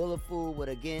we had Willa Fool with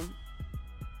Again.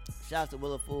 Shouts to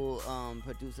Willa Fool,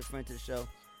 producer, friend to the show.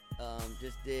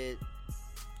 Just did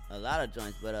a lot of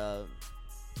joints, but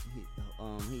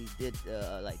he did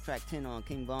like track 10 on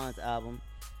King Von's album.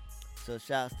 So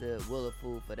shouts to Willa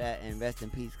Fool for that, and rest in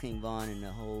peace King Von and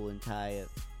the whole entire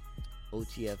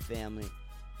OTF family,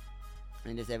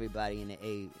 and just everybody in the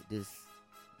A.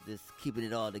 Just keeping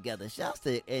it all together. Shouts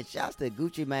to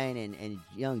Gucci Mane and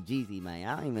Young Jeezy, man.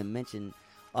 I don't even mention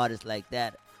artists like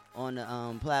that on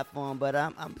the platform, but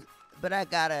I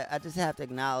just have to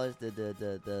acknowledge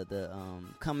the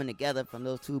coming together from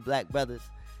those two black brothers.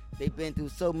 They've been through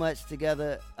so much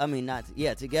together. I mean,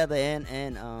 together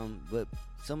and but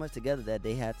so much together that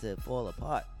they had to fall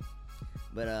apart.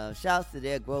 But shouts to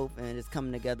their growth and just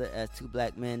coming together as two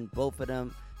black men. Both of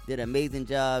them did amazing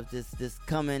jobs just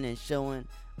coming and showing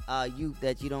our youth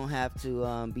that you don't have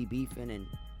to be beefing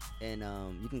and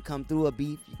you can come through a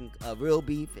beef, a real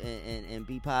beef and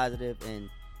be positive. And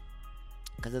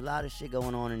because there's a lot of shit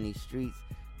going on in these streets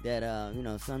that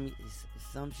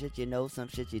some shit you know, some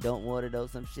shit you don't want to know,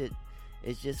 some shit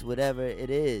it's just whatever it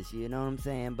is, you know what I'm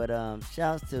saying? But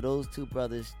shouts to those two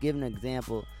brothers giving an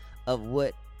example of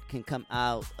what can come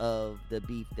out of the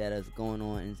beef that is going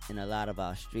on in a lot of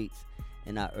our streets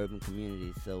in our urban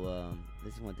communities. So I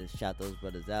just want to shout those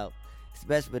brothers out,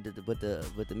 especially with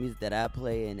the music that I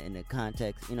play and the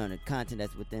context, and the content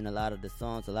that's within a lot of the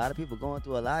songs. A lot of people going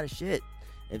through a lot of shit.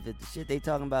 If the shit they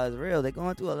talking about is real, they're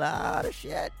going through a lot of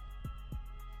shit.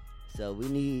 So we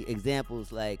need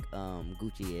examples like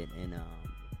Gucci and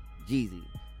Jeezy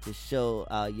to show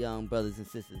our young brothers and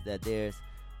sisters that there's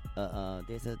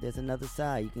another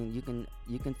side. You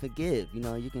can forgive.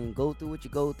 You can go through what you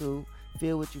go through,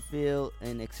 feel what you feel,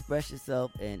 and express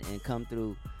yourself and come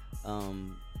through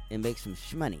and make some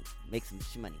shmoney.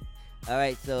 All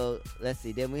right, so let's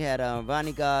see. Then we had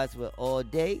Ronnie Gods with All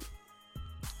Day.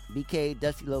 BK,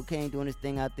 Dusty Locane doing his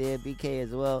thing out there. BK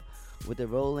as well with the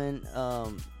rolling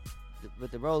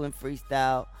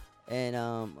freestyle. And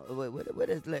what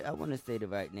is, I want to say the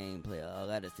right name, player. I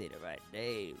gotta say the right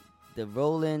name. The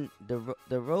rolling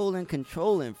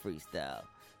controlling freestyle.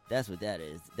 That's what that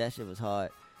is. That shit was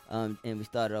hard. And we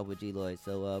started off with G Lloyd.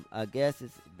 So I guess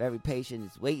it's very patient.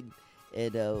 It's waiting,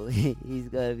 and he's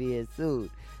gonna be here soon.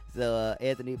 So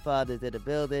Anthony Father's in the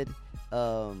building.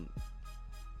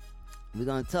 We're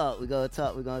gonna talk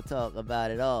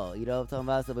about it all. You know what I'm talking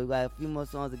about? So we got a few more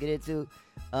songs to get into.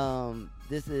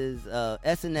 This is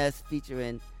SNS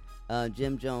featuring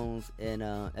Jim Jones, and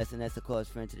SNS, of course,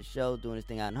 friend to the show, doing his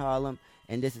thing out in Harlem.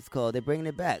 And this is called, they're bringing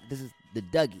it back. This is the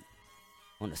Dougie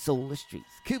on the Solar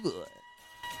Streets. Keep it.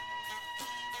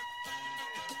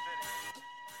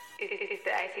 It's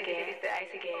the icy game. It's the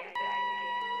icy game.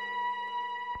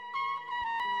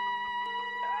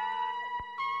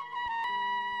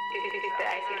 It's the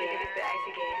icy game. It's the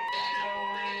icy game.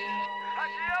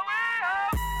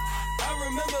 I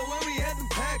remember when we had them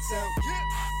packs out.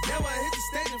 Now I hit the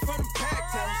stage in front of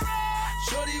packed house.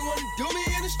 Shorty wanna do me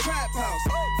in this trap house.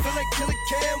 Feel like Killer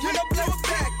Cam when I blow it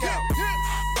back out.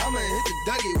 I'ma hit the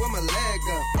Dougie with my leg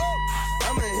up.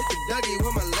 I'ma hit the Dougie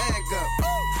with my leg up.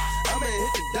 I'ma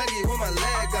hit the Dougie with my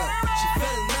leg up. She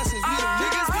feeling us as we the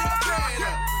niggas with our bread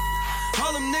up.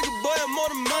 Harlem nigga boy, I'm more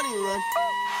than money run.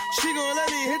 She gon' let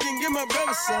me hit and give my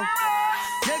brother some.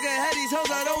 Nigga had these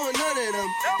hoes, I don't want none of them.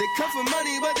 They come for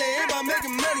money, but they ain't about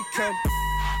making money come.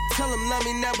 Tell them love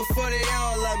me now before they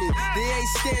all love me. They ain't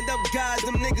stand-up guys,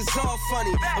 them niggas all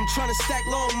funny. I'm tryna stack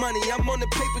long money, I'm on the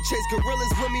paper chase.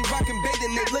 Gorillas with me rockin'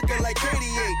 bathing, they looking like 88.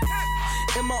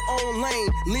 In my own lane,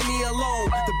 leave me alone.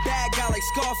 The bad guy like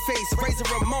Scarface, Razor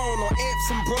Ramon. On amps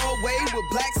and Broadway, with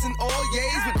blacks and all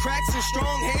yays. With cracks and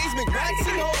strong haze, McRacks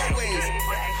and always.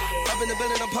 Up in the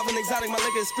building, I'm puffin' exotic, my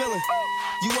liquor is spilling.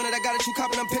 You want it, I got it, you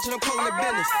coppin', I'm pitching, I'm calling it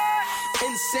business.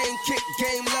 Insane kick,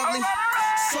 game lovely.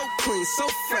 So clean, so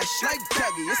fresh, like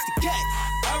Dougie, it's the gang.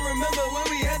 I remember when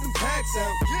we had them packs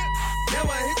out.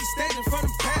 Now I hit the stage in front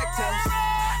of packed house.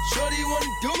 Shorty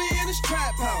wanna do me in this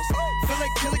trap house. Feel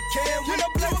like Killer Cam when I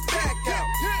blow it back out.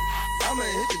 I'ma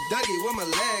hit the Dougie with my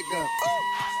leg up.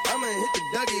 I'ma hit the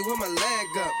Dougie with my leg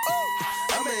up.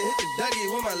 I'ma hit the Dougie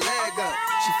with my leg up.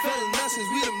 She feeling us as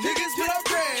we them niggas with our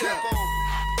bread up.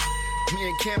 Me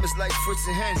and Cam is like Fritz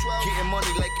and Hen, getting money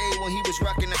like A when he was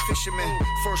rocking that fisherman.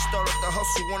 First started the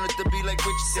hustle, wanted to be like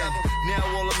Richardson. Now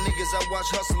all them niggas I watch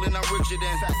hustling, I'm richer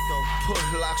than. Put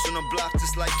locks on the block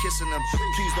just like kissing them.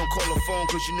 Please don't call a phone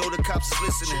cause you know the cops is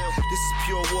listening. This is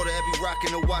pure water, every rock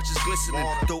in the watch is glistening.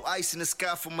 Throw ice in the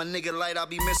sky for my nigga Light,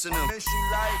 I'll be missing him.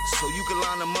 So you can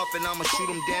line them up and I'ma shoot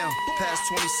them down.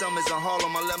 Past 20 summers in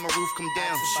Harlem, I let my roof come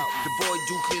down. The boy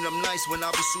do clean up nice when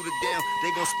I be suited down.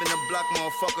 They gon' spin a block,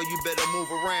 motherfucker, you better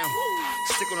move around.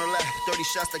 Stick on the lap, 30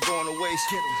 shots that go on the waist.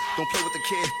 Don't play with the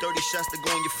kid, 30 shots that go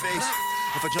in your face.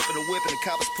 If I jump in the whip and the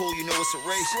cops pull, you know it's a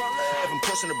race. If I'm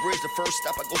crossing the bridge, the first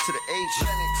stop I go to the H.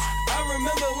 I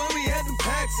remember when we had them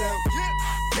packs out.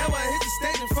 Now I hit the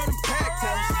stage in front of packed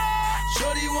house.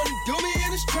 Shorty wanna do me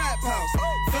in this trap house.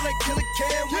 Feel like Killer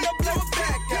Cam when I blow it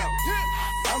back out.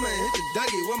 I'ma hit the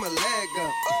Dougie with my leg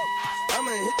up. I'ma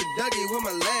hit the Dougie with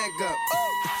my leg up.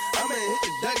 I'ma hit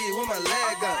the Dougie with my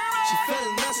leg up. She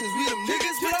feeling us as we them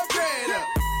niggas with our bread up.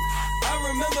 I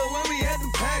remember when we had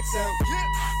them packs out.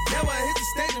 Now I hit the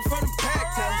stage in front of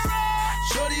packed house.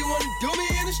 Shorty wanna do me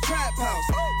in this trap house.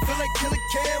 Feel like Killer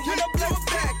Cam when I blow it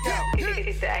back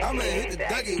out. I'ma hit the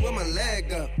Dougie with my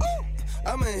leg up.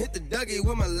 I'ma hit the Dougie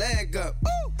with my leg up.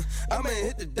 I'ma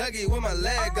hit the Dougie with my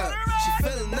leg up. She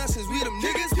feeling us since we them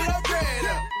niggas with our bread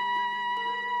up.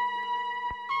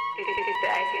 It's the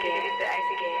ice again, it's the ice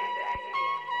again, it's the ice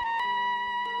again.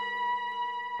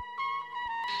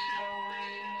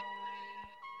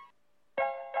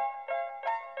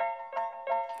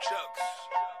 Chucks.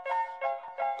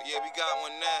 Well, yeah, we got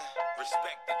one now.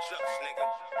 Respect the Chucks, nigga.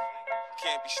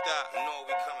 Can't be stopped. Know what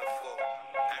we coming for.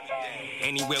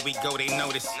 Anywhere we go, they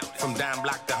notice. From Dime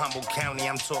Block to Humboldt County,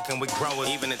 I'm talking with growers.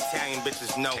 Even Italian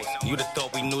bitches know us. You'd have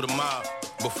thought we knew the mob.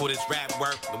 Before this rap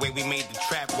work, the way we made the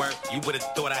trap work, you would have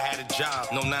thought I had a job.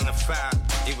 No 9 to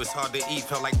 5. It was hard to eat,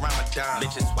 felt like Ramadan.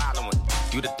 Bitches swallowing.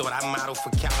 You'd have thought I modeled for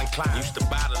Calvin Klein. Used to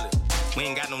bottle it. We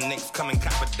ain't got no nicks coming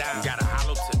cop a dime. Got a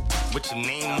hollow tip with your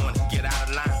name on it. Get out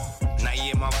of line. Now you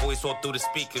hear my voice all through the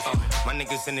speakers. My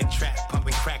niggas in the trap,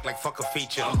 pumping crack like fuck a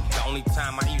feature. The only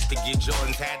time I used to get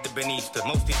Jordans had to been Easter.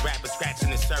 Most these rappers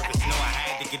scratching the surface, know I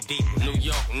had to get deep. New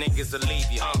York niggas will leave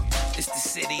you. It's the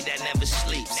city that never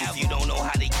sleeps. If you don't know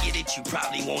how to get it, you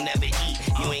probably won't ever eat.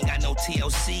 You ain't got no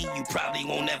TLC, you probably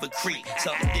won't ever creep.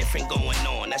 Something different going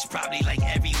on, that's probably like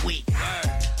every week.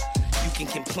 You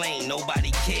can complain,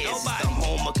 nobody cares. It's the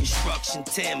home of construction,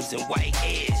 Timbs and white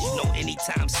airs. You know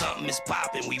anytime something is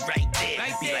popping, we right there.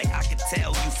 Be like, I can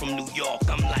tell you from New York,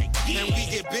 I'm like, yeah. And we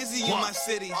get busy in my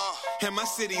city. And my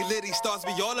city litty stars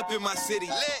be all up in my city.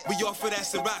 We offer that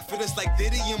Ciroc for us like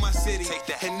Diddy in my city.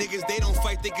 And niggas, they don't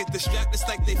fight, they get the strap, it's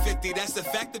like they 50. That's a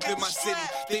fact up in my city.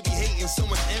 They be hating, so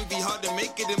much envy, hard to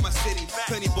make it in my city.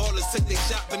 Plenty ballers took they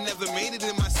shot but never made it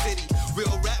in my city.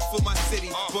 Real rap for my city,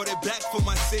 brought it back for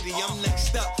my city. I'm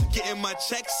next up, getting my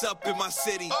checks up in my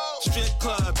city. Strip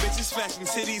club, bitches fashion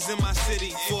titties in my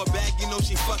city. For a bag, you know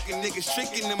she fucking niggas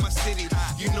tricking in my city.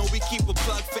 You know we keep a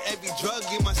plug for every drug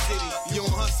in my city. You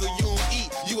don't hustle, you don't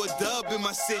eat, you a dub in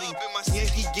my city.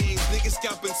 Yankee games, niggas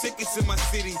scalping tickets in my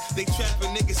city. They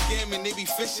trapping, niggas scamming, they be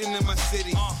fishing in my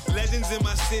city. Legends in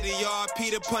my city,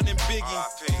 R.I.P. to Pun and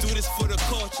Biggie. Do this for the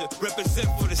culture,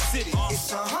 represent for the city.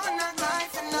 It's a hard knock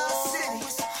life in our city,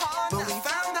 but we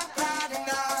found our pride in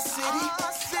our city.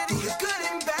 Through the good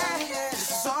and bad, yeah, this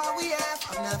is all we have.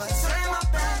 I'll never turn my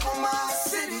back on my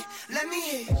city. Let me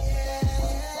hear you.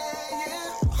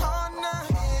 Hard knock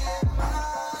in my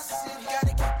city.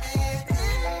 Gotta keep it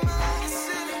in my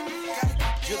city.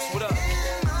 Jukes, what up?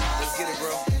 Let's get it,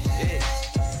 bro. Yeah.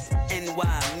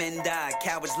 NY, men die,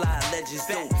 cowards lie, legends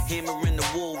don't. Hammer in the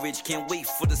Woolridge, can't wait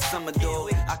for the summer,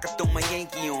 dog. I could throw my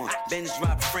Yankee on, Benz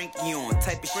drop Frankie on.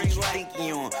 Type of shit you think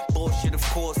you on. Bullshit, of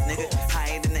course, nigga.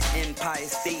 Higher than the Empire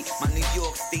State. My New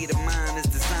York state of mind is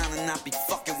designed to not be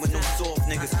fucking with no soft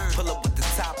niggas. Pull up with the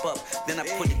top up, then I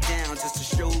put it down just to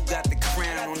show who got the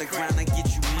crown. On the ground, I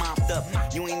get you mopped up.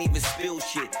 You ain't even spill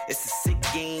shit. It's a sick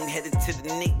game, headed to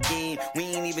the Nick game. We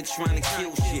ain't even trying to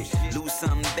kill shit. Lose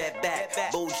something, bet back.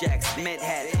 Bojack's Met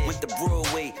hat, went to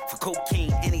Broadway for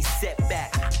cocaine, any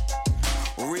setback.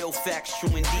 Real facts, true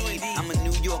indeed. I'm a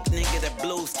New York nigga that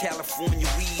blows California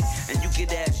weed. And you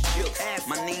could ask Jukes.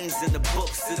 My name's in the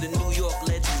books of the New York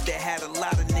legends that had a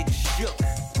lot of niggas shook.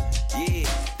 Yeah,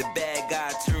 the bad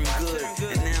guy turned good.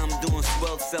 And now I'm doing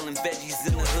swell selling veggies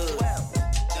in the hood.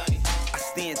 I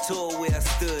stand tall where I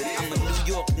stood. I'm a New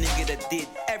York nigga that did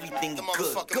everything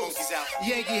good.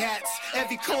 Yankee hats,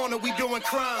 every corner we doing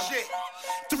crime.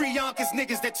 Three Yonkers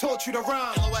niggas that taught you to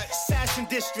rhyme. Sashin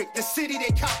District, the city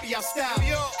they copy our style.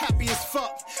 Happy as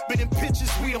fuck, but in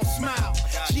pictures we don't smile.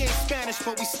 She ain't Spanish,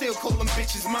 but we still call them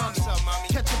bitches mommy.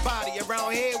 Catch a body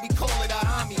around here, we call it a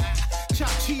homie. Chop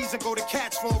cheese and go to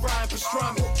Cats for a rhyme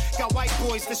pastrami. Got white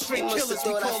boys that straight killers,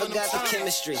 we call them I forgot the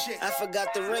chemistry, I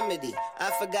forgot the remedy,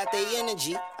 I forgot their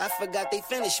energy, I forgot they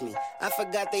finished me, I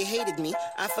forgot they hated me,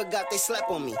 I forgot they slept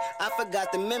on me, I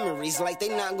forgot the memories like they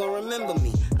not gonna remember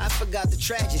me, I forgot the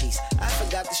tragedies, I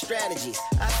forgot the strategies,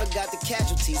 I forgot the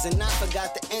casualties, and I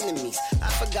forgot the enemies, I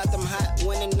forgot them hot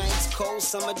winter nights, cold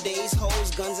summer days,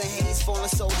 hoes, guns and haze, fallen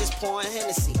soldiers pouring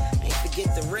Hennessy, ain't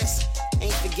forget the risk,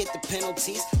 ain't forget the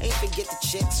penalties, ain't forget the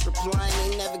chicks replying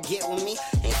they never get with me,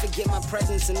 ain't forget my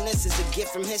presence and this is a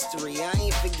gift from history, I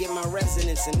ain't forget my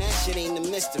residence and that shit ain't a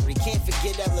mystery, can't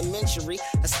forget elementary,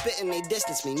 I spit and they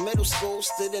distance me, middle school,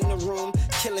 stood in the room,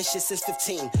 killing shit since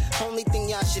 15, only thing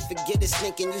y'all should forget is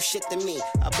thinking you shit to me,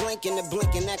 I blink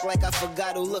and act like I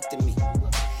forgot who looked at me.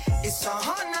 It's a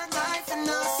hard knock life in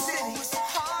our city,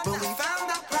 but we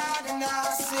found our pride in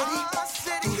our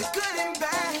city, through the good and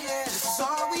bad, yeah, this is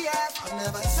all we have, I'll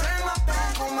never turn my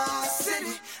back on my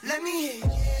city, let me hear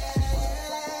you.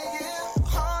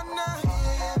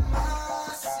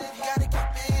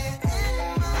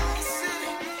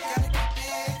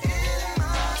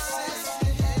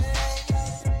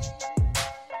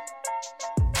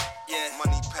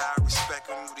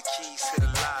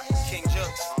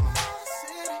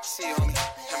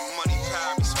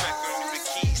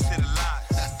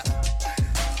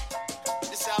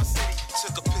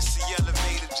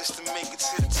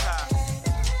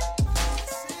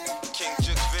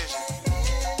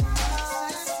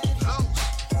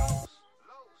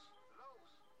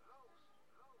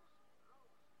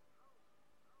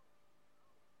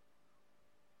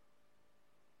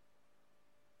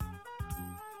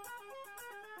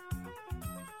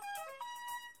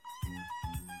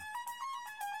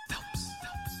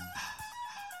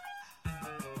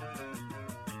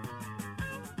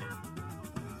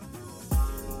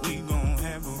 We gon'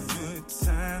 have a good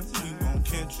time. We gon'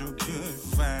 catch a good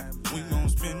vibe. We gon'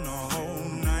 spend the whole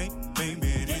night.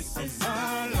 Baby, this is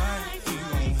our life. We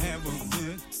gon' have a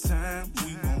good time.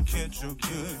 We gon' catch a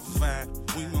good vibe.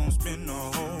 We gon' spend the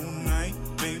whole night.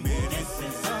 Baby, this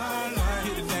is our life.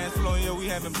 Hit the dance floor, yeah, we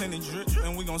having plenty drip.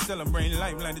 And we gon' celebrate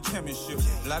life like the championship.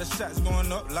 A lot of shots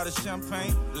going up, a lot of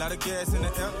champagne. A lot of gas in the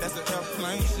air, that's an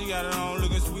airplane. She got it on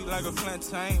looking sweet like a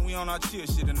plantain. We on our chill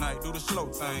shit tonight, do the slow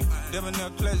thing. Debonair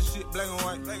classic shit, black and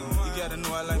white. You gotta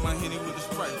know I like my Henny with the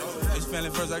Sprite. It's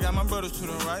feeling first, I got my brothers to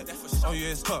the right. Oh yeah,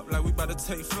 it's up, like we about to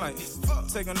take flight.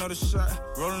 Take another shot,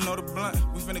 roll another blunt.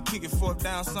 We finna kick it fork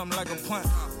down, something like a punt.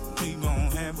 We gon'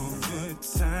 have a good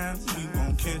time. We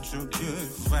gon' catch a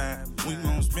good vibe. We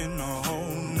gon' spend the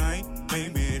whole night.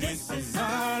 Baby, this is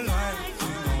our life. We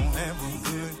gon' have a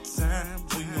good time.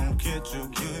 We gon' catch a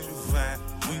good vibe.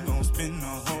 We gon' spend the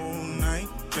whole night.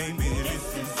 Baby,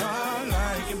 this is our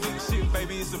life. Kicking big shit,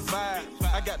 baby, it's a vibe.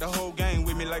 I got the whole gang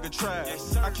with me like a tribe.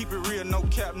 I keep it real, no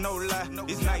cap, no lie.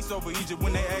 It's nice over Egypt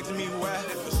when they ask me why.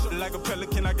 Like a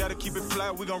pelican, I gotta keep it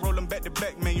fly. We gon' roll them back to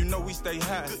back, man, you know we stay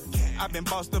high. I've been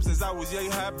bossed up since I was yay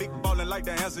high. Big ballin' like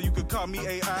the answer, you could call me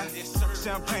AI.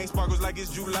 Champagne sparkles like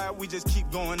it's July. We just keep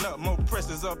going up, more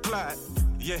pressures applied.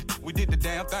 Yeah, we did the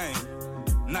damn thing.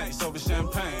 Nice over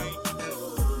champagne.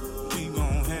 We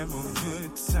gon' have a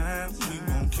good time. We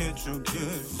gon' catch a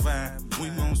good vibe. We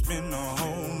gon' spend the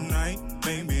whole night.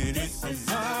 Baby, this is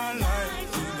our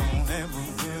life. We gon' have a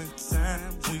good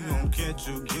time. We gon' catch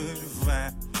a good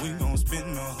vibe. We gon'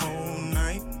 spend the whole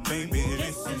night. Baby,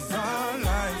 this is our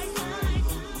life.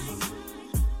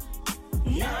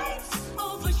 Nights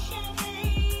over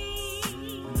champagne.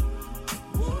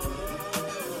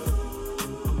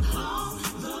 All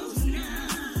those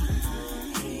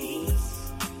nights.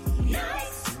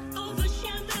 Nights over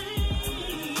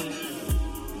champagne.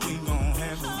 We gon'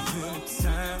 have a good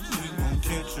time. We gon'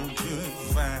 catch a good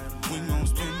vibe. We gon'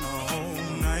 spend the whole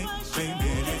night.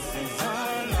 Baby, this is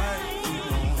our life. We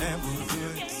gon' have a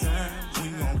good time. We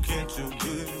gon' catch a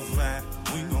good vibe.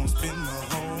 We gon' spend the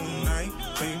whole night.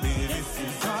 Baby, this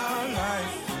is our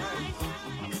life.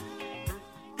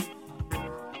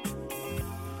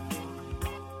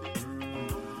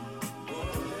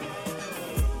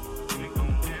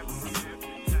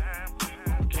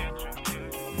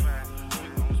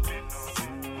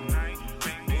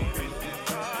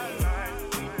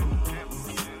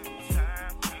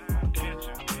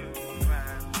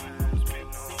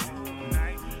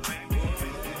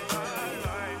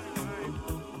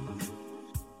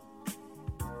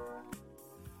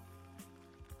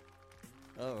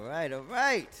 All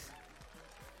right.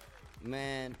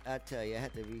 Man, I tell you, I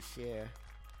had to reshare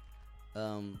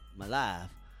my live.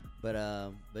 But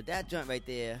that joint right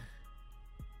there,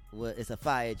 it's a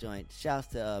fire joint. Shouts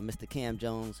to Mr. Cam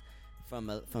Jones from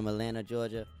Atlanta,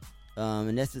 Georgia.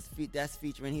 And that's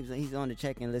featuring, he's on the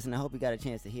check-in list, and I hope you got a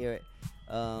chance to hear it.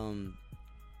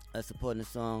 Supporting the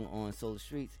song on Solar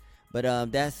Streets.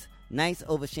 But that's Nights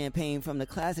Over Champagne from the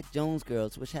classic Jones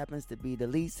Girls, which happens to be, the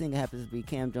lead singer happens to be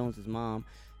Cam Jones' mom,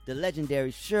 the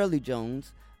legendary Shirley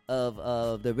Jones of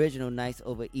the original Nights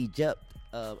Over Egypt,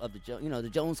 of the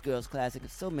Jones Girls classic.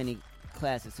 So many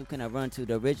classics. Who can I run to?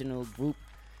 The original group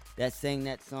that sang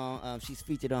that song. She's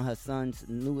featured on her son's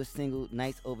newest single,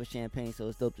 Nights Over Champagne. So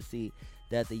it's dope to see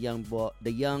that the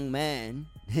young man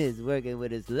is working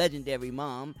with his legendary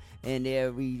mom, and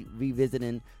they're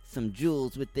revisiting some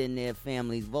jewels within their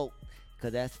family's vault.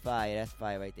 Cause that's fire. That's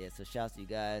fire right there. So shouts to you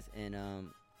guys, and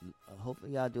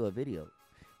hopefully y'all do a video.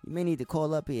 You may need to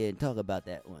call up here and talk about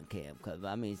that one, Cam. Cause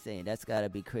saying that's gotta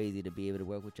be crazy to be able to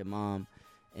work with your mom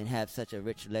and have such a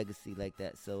rich legacy like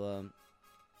that. So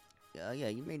yeah,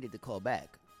 you may need to call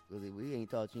back. Really, we ain't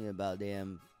talked to you about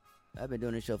damn. I've been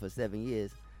doing this show for 7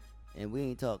 years, and we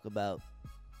ain't talked about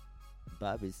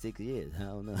probably 6 years. I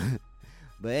don't know.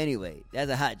 But anyway,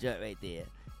 that's a hot joint right there.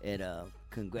 And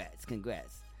congrats.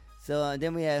 So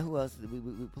then we had, who else? We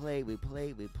played.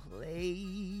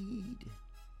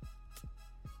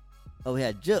 Oh, we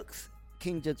had Jux,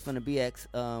 King Jux from the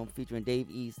BX, featuring Dave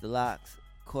East, The Locks,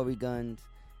 Corey Guns,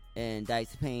 and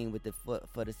Dice Payne with the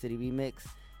for the City remix,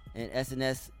 and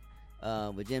SNS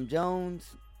with Jim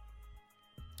Jones.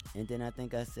 And then I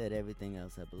think I said everything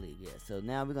else, I believe. Yeah. So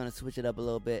now we're gonna switch it up a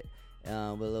little bit with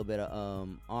a little bit of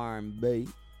R&B,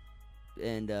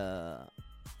 and we're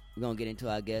gonna get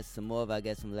into some more of our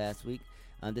guests from last week.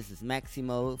 This is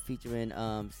Maximo featuring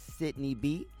Sydney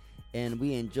B, and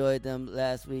we enjoyed them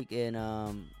last week, and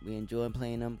we enjoyed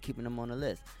playing them, keeping them on the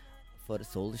list for the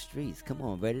Solar Streets. Come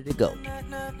on, ready to go.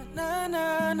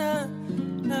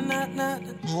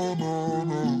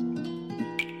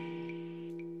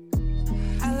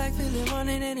 I like feeling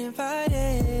wanted and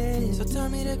invited. So tell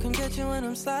me to come get you when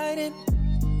I'm sliding.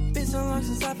 Been so long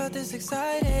since I felt this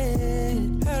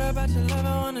excited. Heard about your love,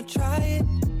 I wanna try it.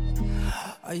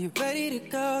 Are you ready to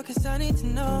go? Cause I need to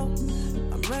know.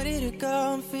 I'm ready to go,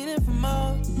 I'm feeling for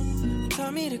more. You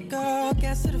told me to go,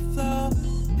 gas to the flow.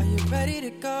 Are you ready to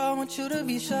go? I want you to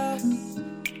be sure.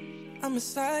 I'ma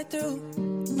slide through.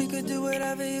 We could do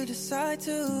whatever you decide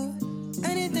to.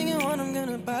 Anything you want, I'm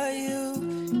gonna buy you.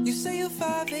 You say you're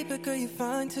 5'8", but girl, you're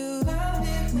fine too. Love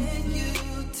it when you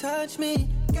touch me.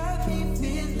 Got me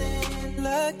feeling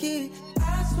lucky.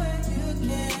 I swear you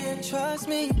can trust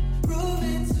me. Prove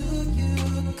it to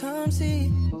you. Come see.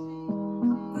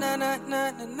 Na na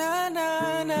na na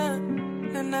na na na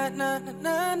na na na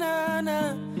na na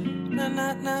na na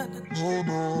na na.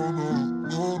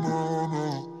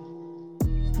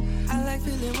 I like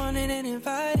feeling wanted and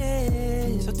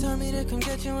invited. So tell me to come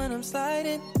get you when I'm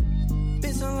sliding.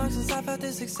 Been so long since I felt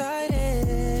this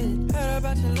excited. Heard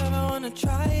about your love, I wanna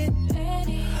try it.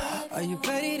 Are you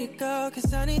ready to go?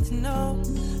 Cause I need to know.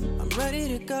 I'm ready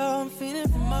to go, I'm feeling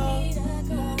for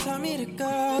more. Tell me to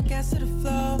go, gas to the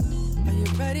flow. Are you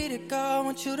ready to go? I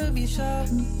want you to be sure.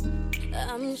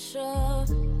 I'm sure.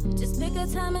 Just pick a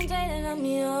time and date and I'm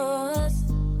yours.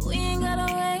 We ain't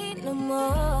gotta wait no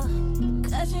more.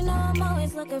 Cause you know I'm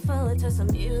always looking forward to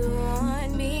some you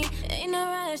on me. Ain't no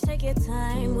rush, take your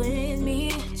time with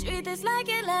me. Treat this like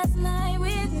it last night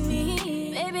with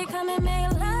me. Baby, come and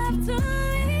make love to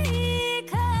me.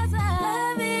 Cause I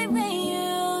love it when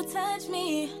you touch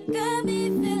me. Got me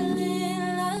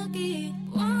feeling lucky.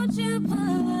 Won't you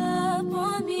pull up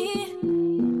on me?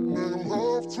 Make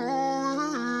love to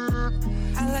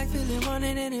me. I like feeling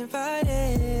wanted and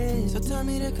invited. So tell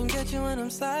me to come get you when I'm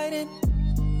sliding.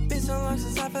 Been so long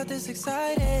since I felt this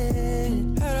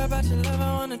excited. Heard about your love,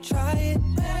 I wanna try it.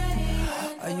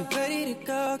 Are you ready to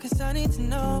go? Cause I need to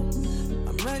know.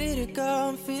 I'm ready to go,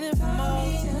 I'm feeling for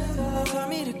more. Tell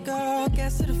me to go,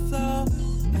 gas to the flow.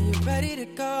 Are you ready to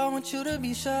go? I want you to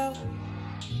be sure.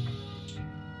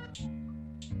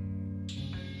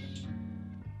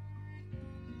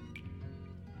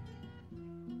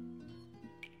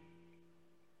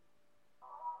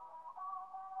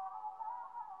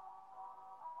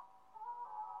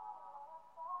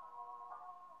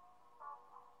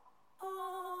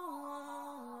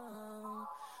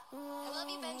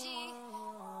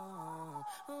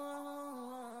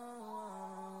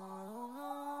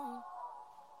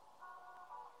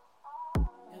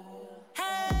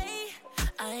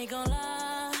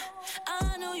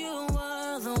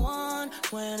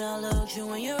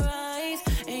 You in your eyes,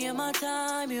 and you're my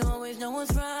time, you always know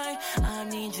what's right. I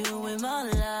need you in my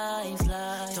life.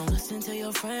 Don't listen to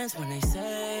your friends when they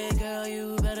say, girl,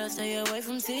 you better stay away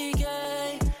from TK.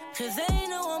 Cause they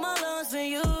know all my love's for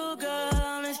you,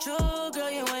 girl. It's true,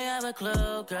 girl, you ain't have a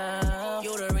clue, girl.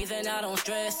 You the reason I don't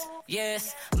stress,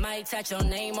 yes. Might touch your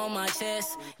name on my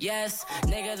chest, yes.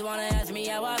 Niggas wanna ask me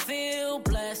how I feel,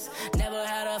 blessed. Never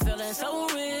had a feeling so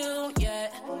real,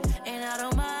 yet. And I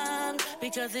don't mind,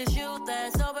 because it's you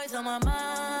that's always on my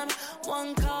mind.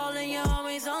 One call and you're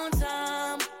always on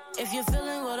time. If you're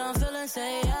feeling what I'm feeling,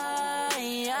 say aye.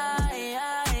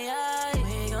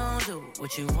 We gon' do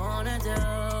what you wanna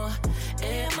do.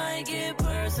 It might get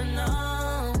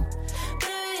personal.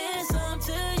 Baby, it's up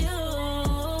to you.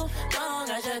 Long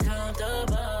as you're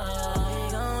comfortable.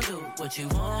 We gon' do what you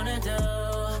wanna do.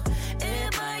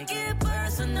 It might get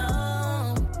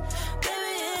personal.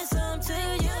 Baby, it's up to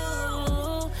you.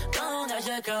 Long as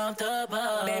you're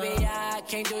comfortable. Baby, I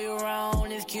can't do you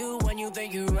wrong. It's cute when you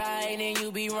think you're right and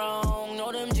you be wrong.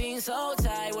 Know them jeans so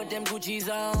tight with them Gucci's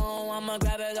on. I'ma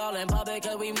grab it all in public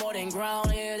cause we more than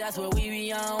grown. Yeah, that's what we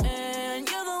be on. And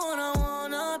you're the one I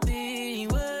wanna be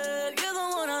with. You're the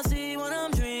one I see when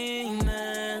I'm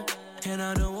dreaming. And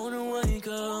I don't wanna wake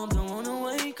up, don't wanna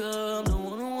wake up, don't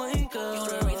wanna wake up.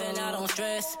 You're the reason I don't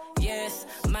stress, yes.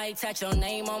 Might touch your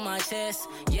name on my chest,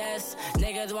 yes.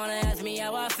 Niggas wanna ask me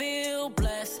how I feel,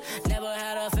 blessed. Never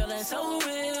had a feeling so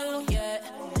real, yet.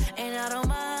 And I don't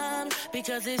mind,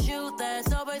 because it's you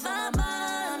that's always on my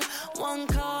mind. One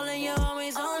call and you're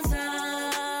always on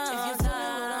time. If you're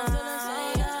feeling what I'm feeling,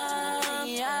 say aye.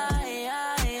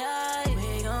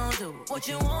 We gon' do what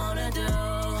you wanna do.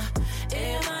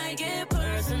 It might get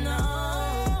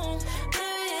personal.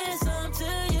 Baby, it's up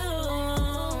to you.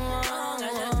 Long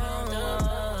as you're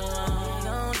comfortable. We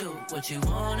gon' do what you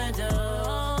wanna do.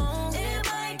 It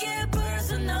might get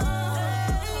personal.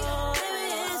 Baby,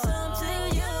 it's up to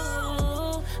you.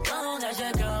 Long as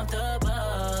you're comfortable.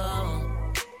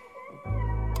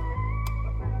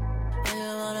 What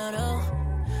you wanna do?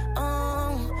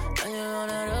 What you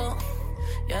wanna do?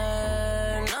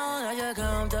 Yeah, long as you're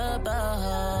comfortable.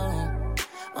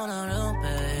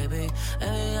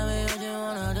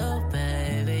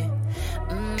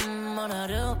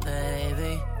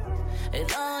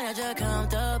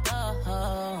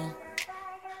 Oh,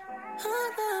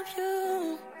 I love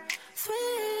you,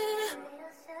 sweet.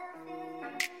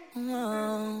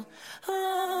 Oh, oh,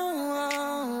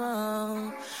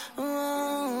 oh, oh, oh,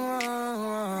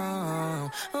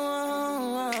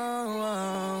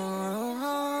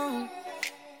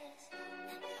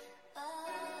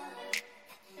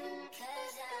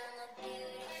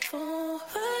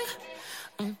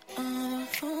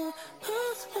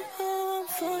 oh, oh,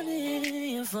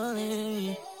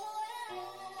 funny.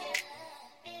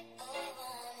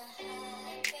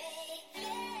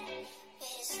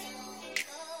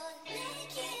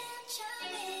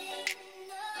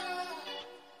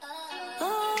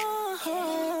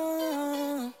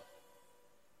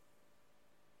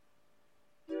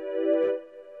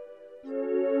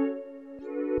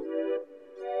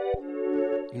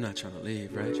 You're not trying to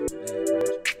leave, right?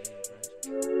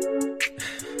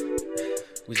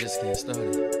 We just getting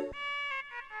started.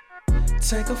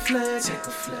 Take a flick, take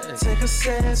a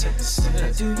sip,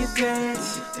 do your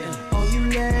dance, oh you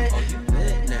lit, oh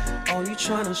you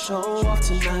tryna show off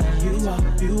tonight,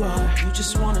 you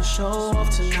just wanna show off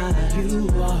tonight, you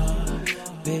are,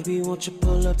 baby won't you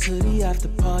pull up to the after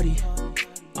party,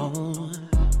 oh,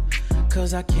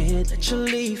 cause I can't let you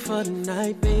leave for the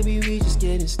night, baby we just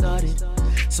getting started,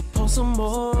 so pour some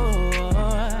more.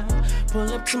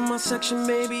 Pull up to my section,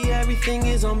 baby, everything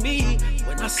is on me.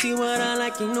 When I see what I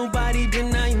like, ain't nobody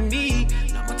denying me.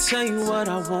 Now I'ma tell you what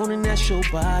I want, and that's your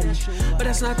body. But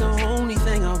that's not the only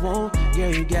thing I want, yeah,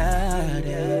 you got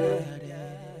it.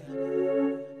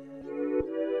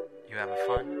 You having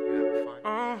fun?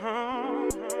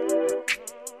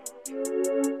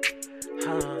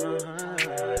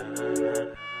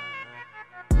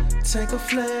 Take a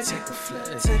flick, take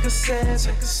a sip,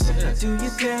 do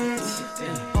your dance,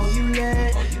 oh you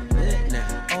lit, oh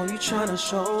you tryna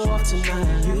show off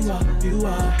tonight, you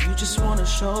are, you just wanna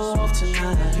show off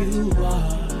tonight, you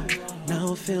are, now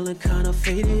I'm feeling kinda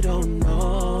faded, oh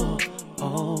no,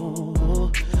 oh,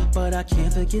 but I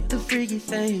can't forget the freaky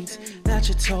things that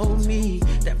you told me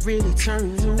that really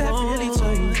turns you on.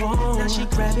 Now she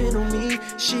grabbing on me,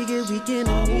 she get weak in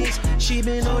her knees. She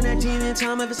been on that demon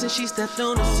time ever since she stepped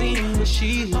on the scene. But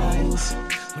she likes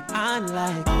when I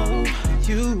like, oh,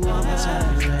 you are my type,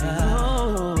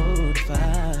 oh, the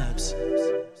vibes.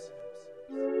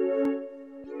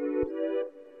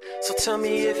 So tell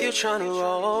me if you're tryna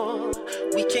roll,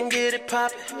 we can get it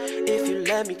poppin'. If you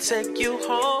let me take you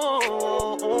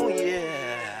home, oh yeah.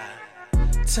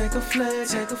 Take a flick,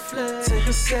 take a sip,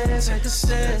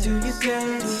 do your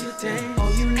dance, oh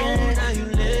you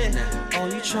lit, oh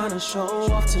you tryna show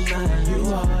off tonight, you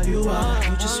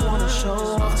just wanna show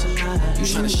off tonight. You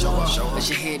tryna show off, let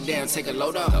your head down, take a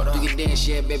load off. Do your dance,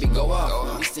 yeah, baby, go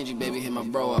off. You stingy, baby, hit my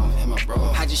bro off.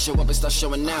 I just show up and start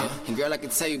showing out. And girl, I can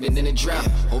tell you been in a drought.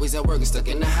 Always at work and stuck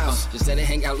in the house. Just let it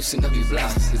hang out, loosen up your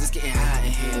blouse. Cause it's getting hot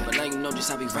in here, but now you know just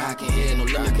how we rockin' here. No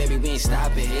limit, baby, we ain't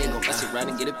stopping here. Gon' bust it right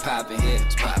and get it poppin' here.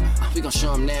 We gon'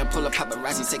 show them now, pull up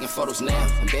paparazzi, taking photos now.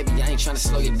 And baby, I ain't tryna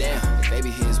slow you down. But baby,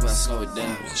 here's where I slow it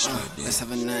down. Let's have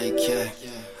a nightcap.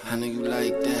 I know you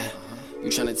like that. You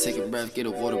tryna take a breath, get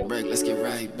a water break, let's get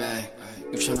right back.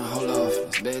 You tryna hold off,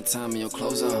 it's bedtime and your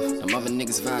clothes off. Them other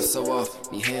niggas vibe so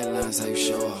off, need headlines how you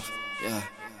show off, yeah.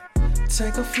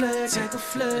 Take a flick, take a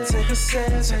sip,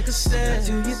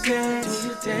 do your dance,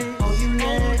 oh you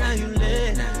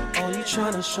lit, oh you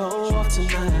tryna show off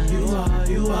tonight, you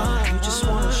just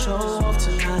wanna show off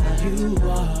tonight, you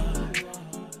are.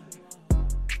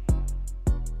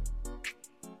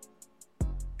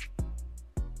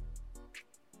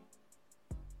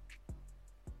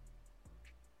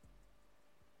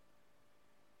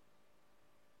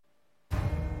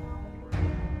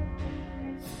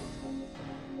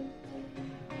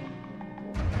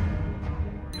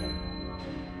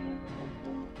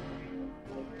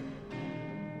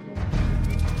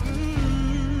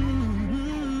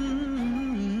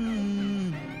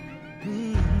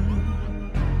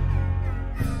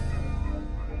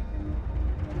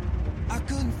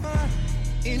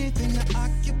 Anything to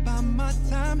occupy my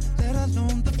time, let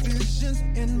alone the visions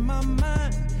in my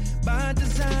mind. By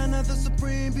design of the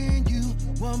supreme being, you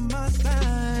were my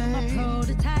sign. You're my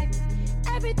prototype.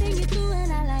 Everything you do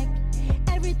and I like.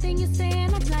 Everything you say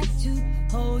and I'd like to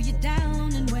hold you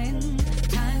down. And when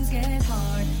times get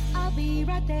hard, I'll be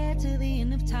right there till the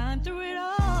end of time through it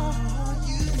all. Oh,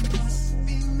 you must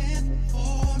be meant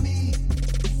for me.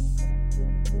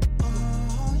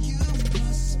 Oh, you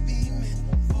must be meant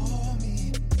for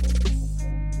me.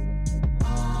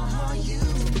 Oh, you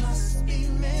must be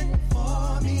meant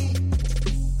for me.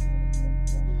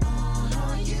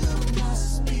 Oh, you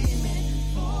must be meant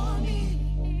for me.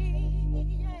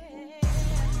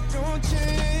 Don't Don't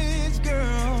change,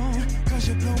 girl, cause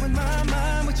you're blowing my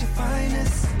mind with your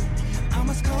finest. I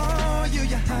must call you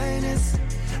your highness.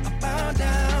 I bow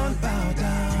down, bow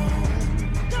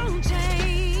down. Don't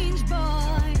change,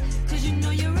 boy, cause you know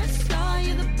you're a star,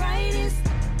 you're the brightest.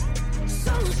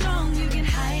 So strong you can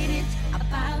hide it. I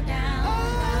bow down,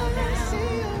 bow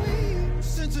down.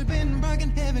 Since we've been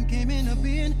rocking, heaven came into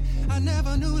being. I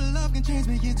never knew love can change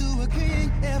me into a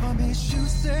king. Ever miss you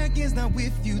seconds, not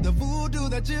with you. The voodoo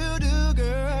that you do,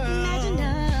 girl. Imagine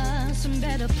us in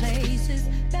better places,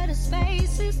 better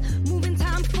spaces, moving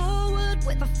time forward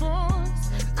with a force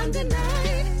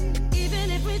undenied. Even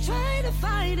if we try to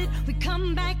fight it, we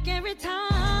come back every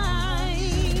time.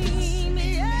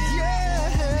 Yeah.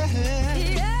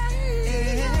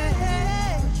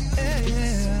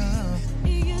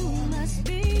 You must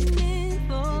be meant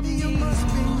for me. You must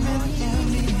be meant for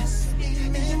me.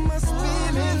 You must be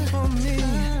meant for me.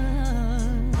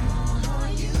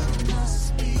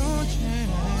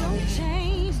 Don't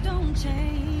change, don't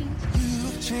change.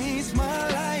 You've changed my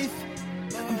life.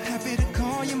 I'm happy to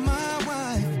call you my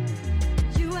wife.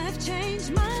 You have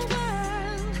changed my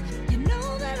world. You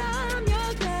know that I'm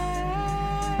your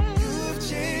girl. You've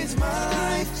changed my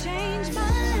life. Changed my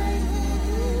life.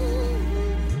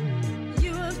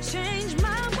 You have changed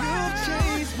my world.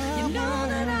 You know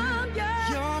that I'm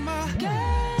You're my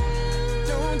girl.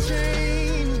 Don't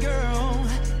change, girl,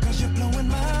 cause you're blowing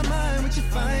my mind with your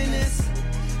finest.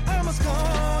 I must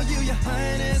call you your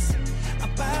highness. I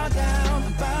bow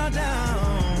down, bow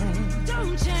down.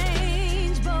 Don't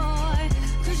change, boy,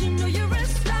 cause you know you're a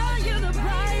star, you're the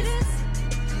brightest.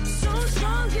 So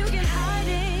strong you can hide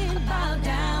it. Bow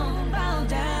down, bow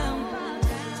down.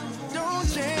 Don't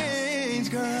change,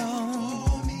 girl.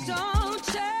 Don't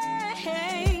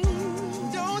change.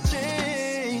 Don't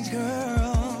change,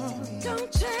 girl.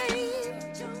 Don't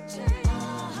change. Don't change.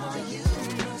 You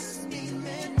must be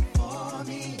meant for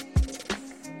me.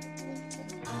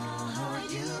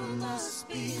 You must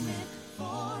be meant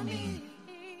for me.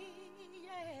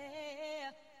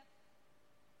 Yeah.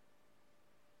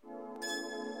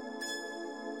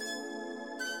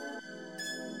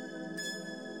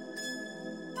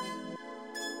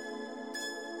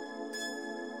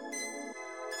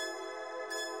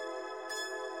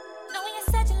 Know when you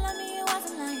said you love me, you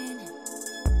wasn't lying.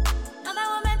 Know that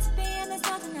we're meant to be and there's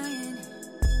no denying.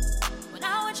 When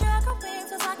I'm with you, I go wings,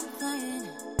 feels like I'm flying.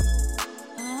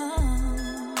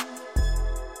 Oh,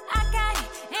 I got it,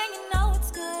 and you know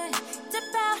it's good.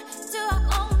 Dip out, do our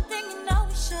own thing, you know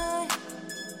we should.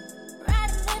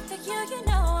 Ride and live for you, you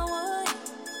know I would.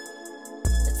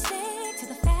 But stick to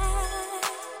the facts.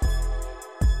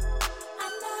 I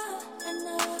know, I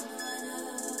know, I know.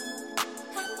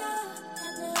 I know, I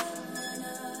know, I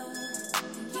know.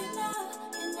 You know,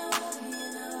 you know, you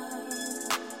know.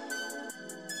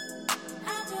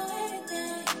 I'll do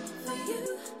anything for you,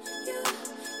 you,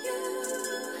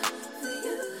 for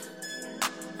you.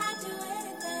 I'll do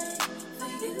anything for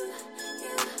you,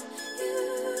 you.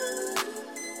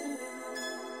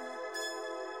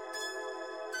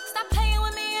 Stop playing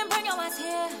with me and bring your ass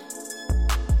here.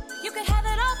 You could have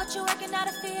it all, but you're working out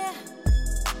of fear.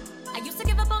 I used to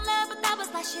give up on love, but that was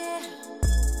last year.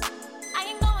 I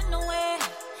ain't going nowhere.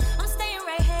 I'm staying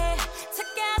right here.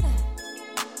 Together,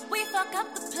 we fuck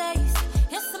up the place.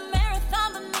 It's a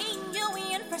marathon, but me and you,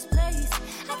 we in first place.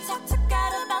 I talk to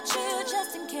God about you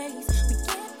just in case we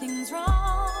get things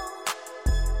wrong.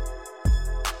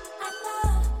 I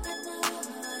know, I know,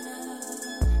 I know.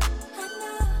 I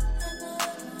know, I know,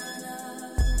 I know.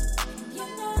 You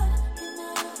know, you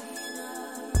know, you know.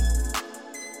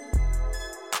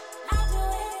 I'll do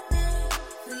anything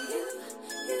for you,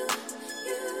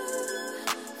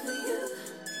 for you.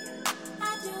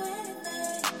 I'll do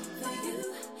anything for you,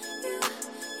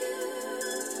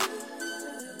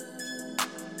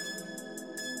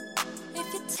 If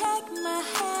you take my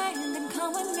hand and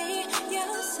come with me,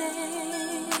 you'll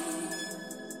see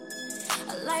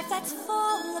a life that's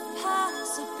full of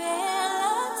possibilities.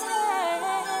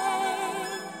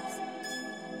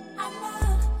 I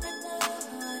know, I know,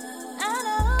 I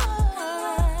know.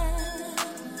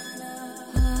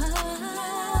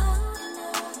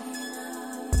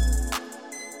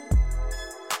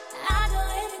 I'll do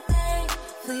anything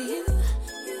for you,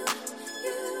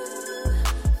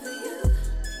 for you.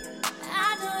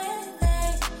 I'll do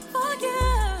anything for you.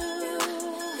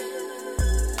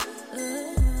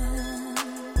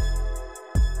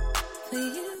 For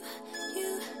you,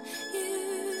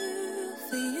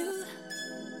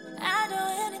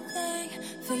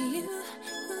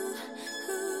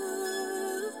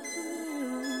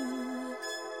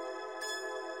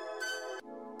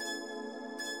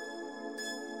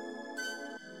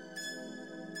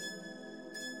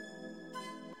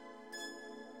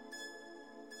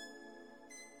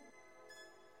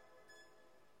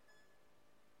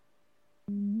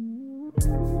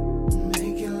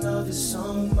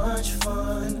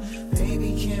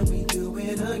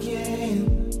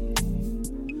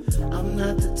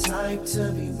 type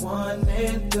to be one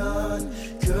and done.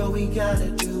 Girl, we gotta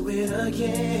do it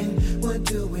again. We'll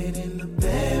do it in the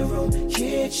bedroom,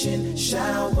 kitchen,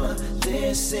 shower.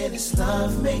 Listen, it's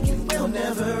love making, will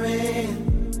never end.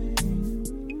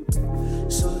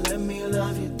 So let me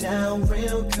love you down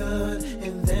real good,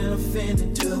 and then I'm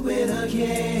finna do it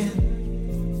again.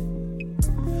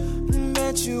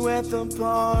 Met you at the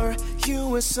bar, you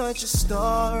were such a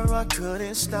star. I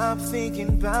couldn't stop thinking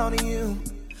about you.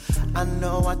 I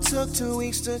know I took 2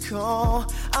 weeks to call.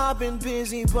 I've been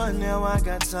busy, but now I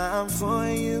got time for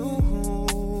you.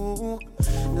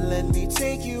 Let me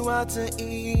take you out to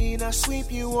eat. I'll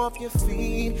sweep you off your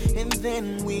feet, and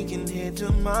then we can head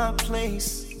to my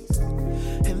place.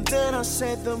 And then I'll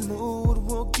set the mood.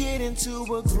 We'll get into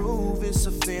a groove. It's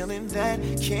a feeling that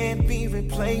can't be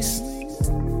replaced.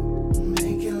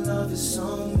 Making love is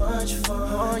so much fun.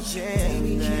 Oh yeah,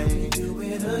 baby, can we do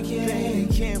it again?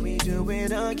 Baby, can we do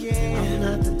it again? I'm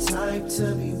not the type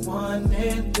to be one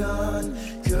and done.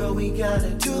 Girl, we gotta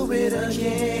do it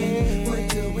again. We'll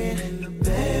do it in the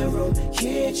bedroom,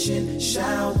 kitchen,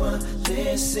 shower.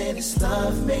 Listen, it's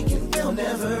love making, will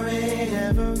never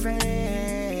end. Never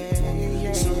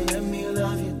end. So let me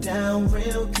love you down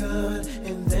real good,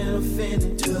 and then I'm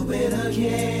finna do it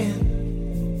again.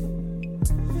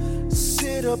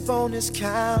 Sit up on this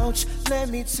couch, let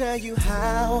me tell you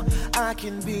how I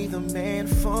can be the man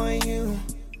for you.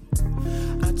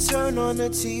 I turn on the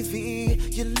TV,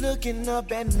 you're looking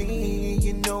up at me.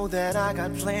 You know that I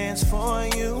got plans for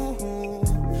you.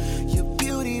 Your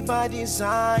beauty by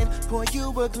design, pour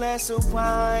you a glass of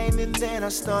wine, and then I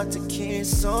start to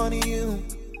kiss on you.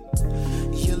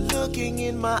 You're looking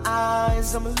in my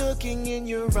eyes, I'm looking in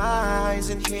your eyes,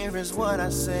 and here is what I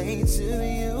say to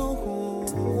you.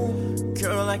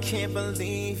 Girl, I can't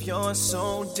believe you're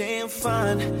so damn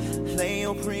fine. Lay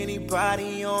your pretty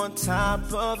body on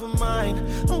top of mine.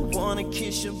 I wanna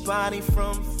kiss your body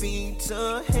from feet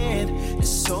to head. There's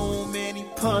so many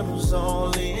puddles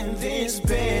all in this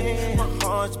bed. My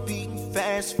heart's beating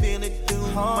fast, feel it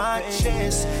through my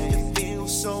chest. It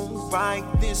feels so right,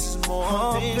 this is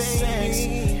more than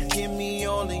sex. Give me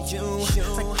all of you,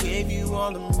 I gave you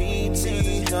all of me,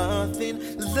 till nothing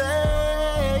left.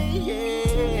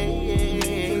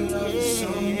 So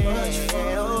much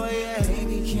fun. Oh, yeah.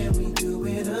 Baby, can we do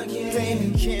it again?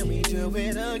 Baby, can we do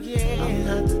it again? I'm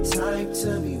not the type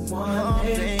to be one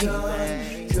and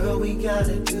done. Girl, we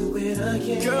gotta do it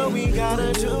again. Girl, we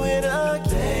gotta do it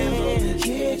again. Bedroom,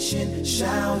 kitchen,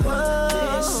 shower.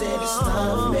 Listen, it's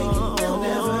love making, will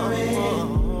never end.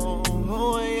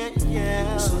 Oh, yeah,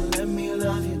 yeah. So let me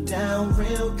love you down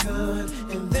real good,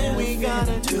 and then we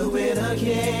gotta do it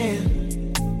again.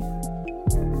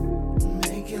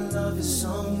 Love is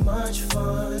so much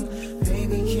fun.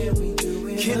 Baby, can we do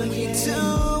it again? Can we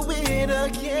do it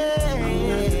again? I'm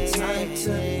not the type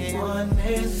to be one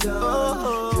and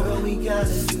done. Girl, we gotta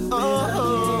do it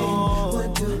again.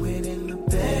 We'll do it in the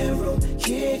bedroom,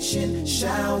 kitchen,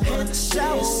 shower. Listen,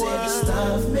 it's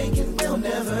love making, will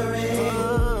never end.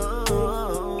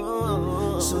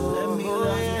 So let me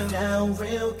love you down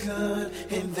real good,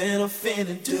 and then I'm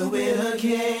finna do it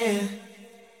again.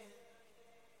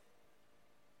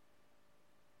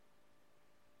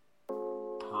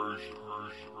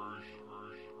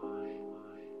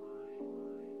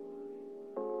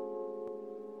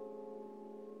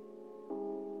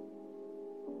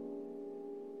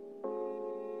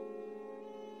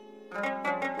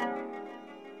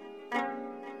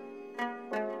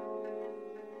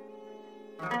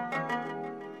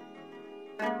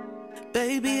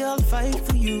 Baby, I'll fight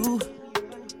for you.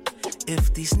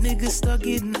 If these niggas start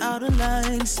getting out of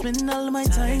line, spend all my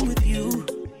time with you.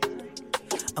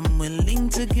 I'm willing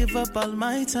to give up all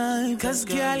my time. Cause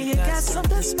girl, you got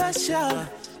something special.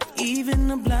 Even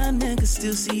a blind nigga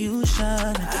still see you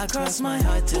shine. I cross my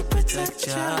heart to protect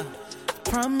ya.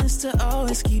 Promise to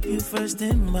always keep you first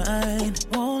in mind.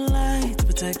 Won't lie to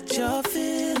protect your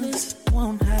feelings.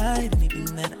 Won't hide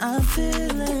anything that I'm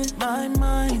feeling. My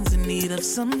mind's in need of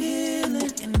some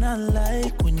healing, and I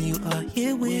like when you are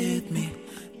here with me.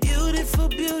 Beautiful,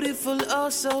 beautiful, oh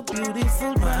so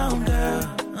beautiful, brown girl.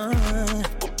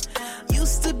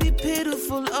 Used to be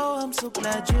pitiful, oh I'm so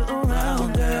glad you're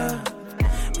around, girl.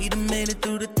 We done made it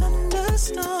through the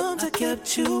thunderstorms. I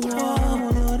kept you warm,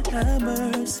 oh Lord have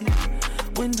mercy.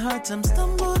 When hard times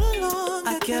stumbled along,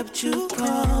 I kept you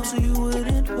calm so you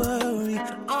wouldn't worry.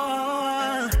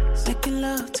 Oh, making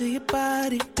love to your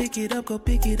body, pick it up, go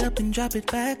pick it up and drop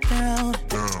it back down.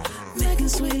 Making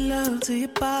sweet love to your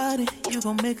body, you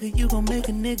gon' make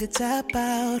a nigga tap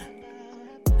out.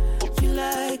 You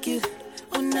like it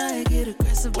When I get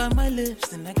aggressive by my lips,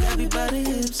 then I grab you by the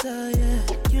hips, oh yeah.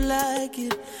 You like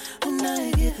it when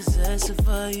I get possessive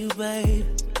for you, babe.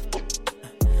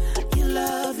 You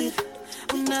love it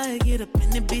when I get up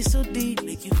and it be so deep,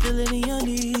 make you feel it in your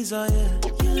knees, oh yeah.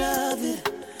 You love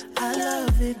it, I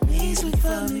love it, knees weak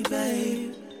for me,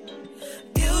 babe.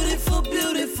 Beautiful,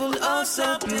 beautiful, oh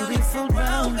so beautiful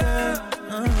brown girl.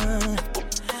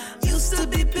 Used to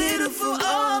be pitiful,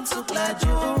 oh I'm so glad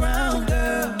you're around,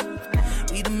 girl.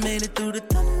 We done made it through the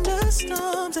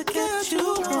thunderstorms, I kept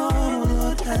you warm,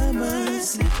 Lord have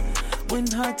mercy. When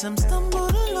hard times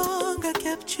stumbled along, I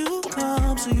kept you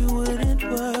calm so you wouldn't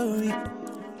worry.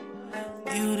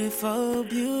 Beautiful,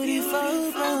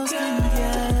 beautiful brown skin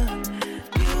girl.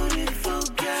 Beautiful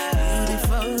girl.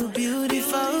 Beautiful,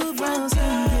 beautiful brown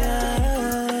skin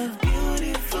girl.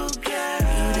 Beautiful girl.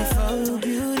 Beautiful,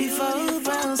 beautiful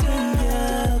brown skin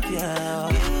girl.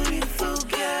 Beautiful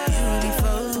girl.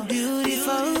 Beautiful,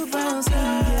 beautiful brown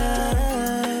skin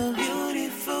girl.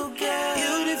 Beautiful girl.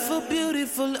 Beautiful,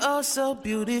 beautiful, oh so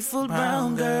beautiful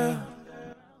brown girl.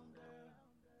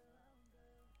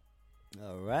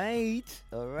 All right.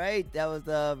 That was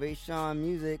Ray Sean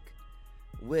music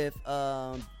with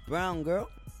Brown Girl.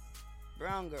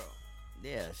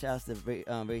 Yeah, shouts to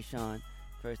Ray Sean.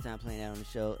 First time playing that on the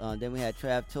show. Then we had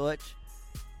Trav Torch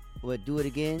with Do It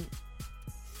Again.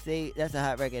 That's a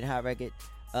hot record.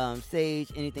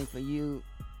 Sage, Anything for You.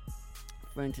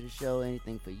 Friend to the show,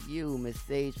 Anything for You. Miss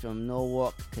Sage from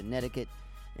Norwalk, Connecticut.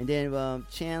 And then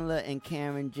Chandler and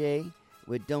Karen J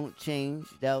with Don't Change.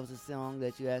 That was the song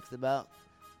that you asked about.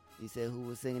 You said who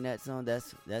was singing that song?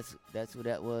 That's who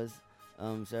that was,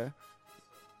 sir.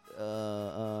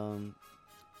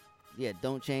 Yeah,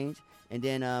 Don't Change. And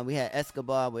then we had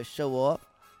Escobar with Show Off.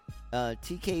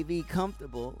 TKV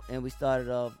Comfortable, and we started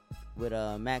off with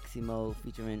Maximo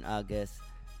featuring our guest,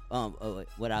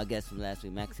 with our guest from last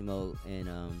week, Maximo, and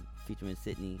featuring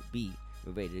Sydney B.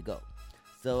 We're ready to go.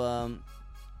 So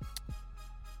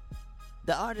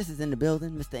the artist is in the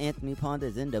building. Mr. Anthony Ponder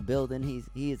is in the building.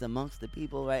 He is amongst the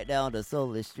people right now on the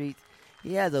solar streets.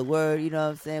 He has a word, you know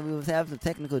what I'm saying? We was having some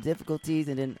technical difficulties,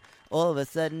 and then all of a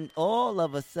sudden,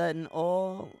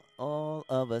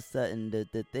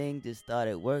 the thing just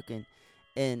started working.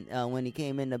 And when he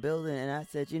came in the building, and I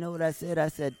said, you know what I said? I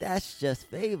said, that's just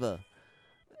favor.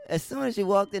 As soon as you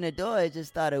walked in the door, it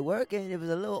just started working. It was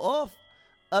a little off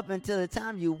up until the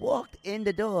time you walked in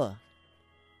the door.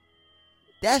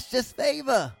 That's just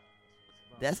favor.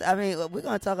 We're going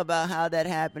to talk about how that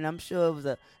happened. I'm sure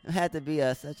it had to be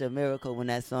such a miracle when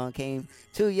that song came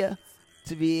to you,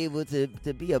 to be able to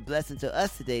be a blessing to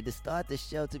us today, to start the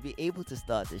show, to be able to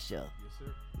start the show. Yes,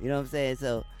 sir. You know what I'm saying?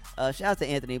 So, shout out to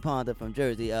Anthony Ponder from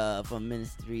Jersey, from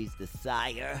Ministries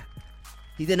Desire.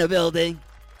 He's in the building.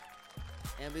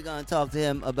 And we're going to talk to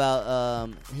him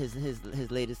about his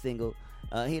latest single.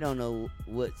 He don't know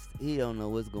what's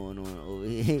going on over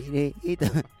here.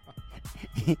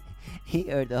 He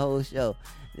heard the whole show.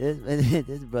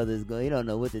 This brother's going. He don't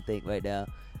know what to think right now.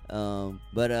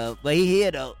 But he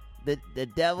here though. The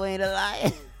devil ain't a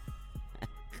liar.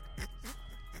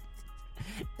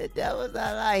 The devil's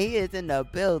not lying. He is in the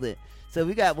building. So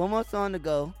we got one more song to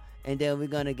go, and then we're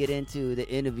gonna get into the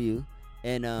interview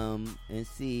and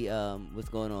see what's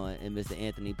going on in Mr.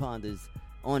 Anthony Ponder's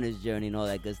on his journey and all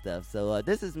that good stuff. So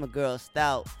this is my girl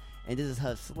Stout, and this is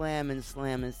her slamming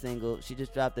single. She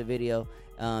just dropped a video.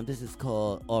 This is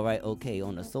called Alright Okay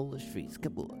on the Solar Streets.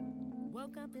 Come on.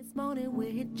 Woke up this morning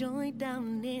with a joint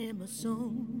down in my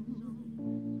soul.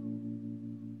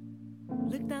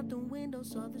 Looked out the window,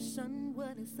 saw the sun,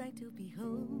 what a sight to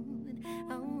behold.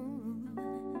 Oh,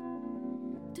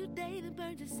 today the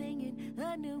birds are singing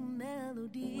a new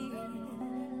melody.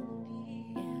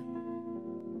 Yeah.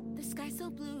 The sky's so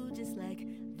blue, just like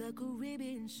the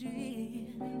Caribbean Sea.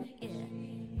 Yeah,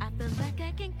 I feel like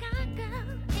I can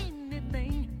conquer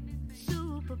anything.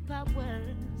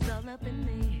 Superpowers all up in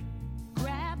me.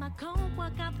 Grab my coat,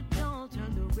 walk out the door,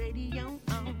 turn the radio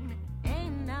on,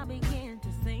 and I begin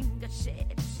to sing. I said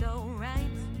it's alright,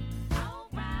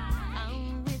 alright.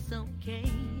 Oh, it's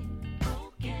okay,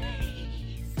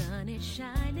 okay. Sun is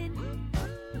shining,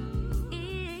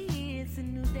 it's a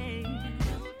new day.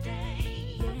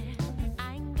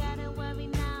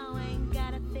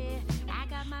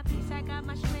 I got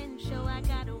my strength, so I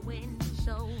gotta win.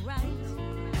 So right,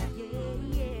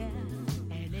 yeah,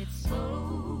 and it's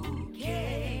okay.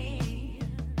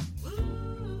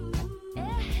 Ooh, hey,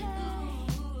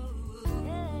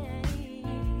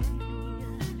 hey.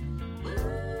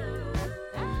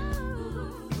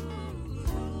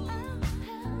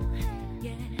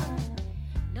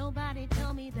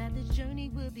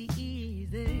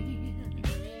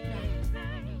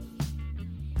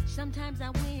 Sometimes I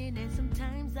win and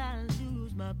sometimes I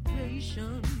lose my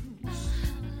patience.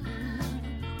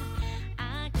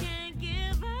 I can't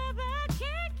give up, I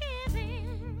can't give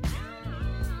in.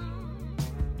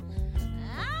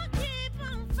 I'll keep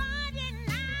on fighting,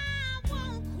 I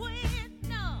won't quit,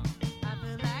 no. I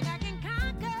feel like I can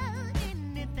conquer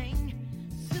anything.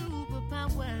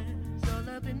 Superpowers all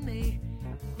up in me.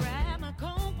 Grab my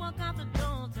coat, walk out the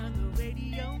door, turn the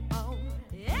radio on.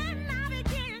 And I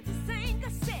begin to sing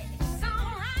a set. It's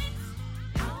alright,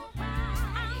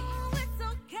 alright. Oh, it's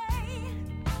okay,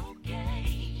 okay.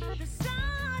 The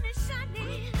sun is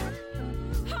shining.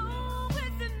 Oh,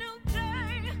 it's a new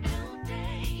day, new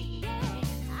day.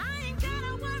 I ain't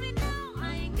gotta worry, no, I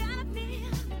ain't gotta fear.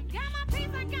 Got my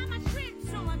peace, I got my strength,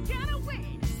 so I gotta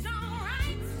win. It's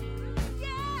alright,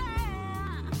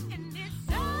 yeah, and it's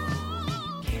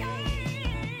okay.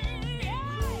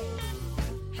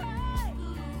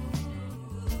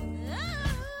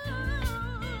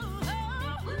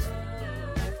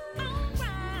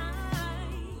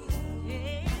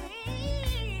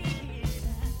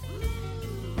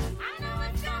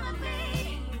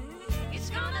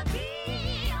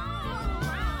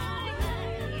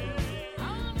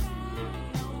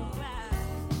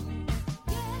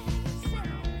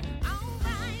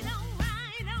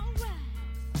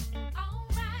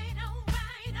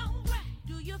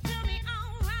 Do you feel me?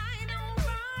 Alright,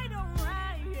 alright,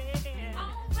 alright, yeah.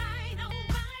 Alright,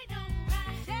 alright, alright. I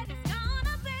said it's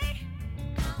gonna be.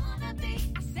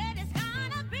 I said it's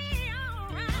gonna be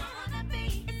alright.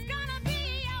 It's gonna be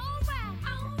alright.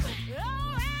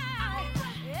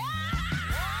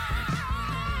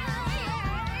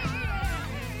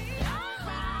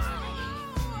 Alright,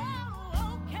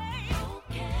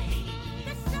 okay.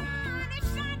 The sun is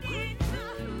shining.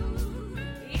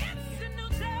 It's a new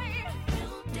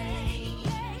day.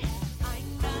 I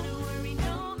ain't gotta worry,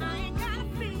 no, I ain't gotta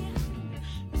fear.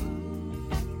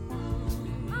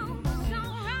 Oh, it's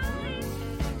alright,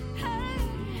 hey,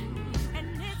 and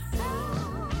it's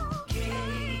okay.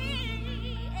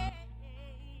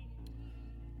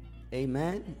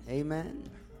 Amen. Amen.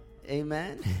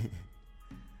 Amen.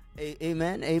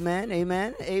 Amen. Amen.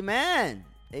 Amen. Amen.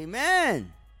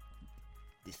 Amen.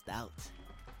 The stout.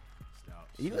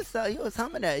 You was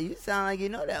humming that. You sound like you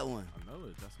know that one. I know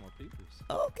it. That's my people's.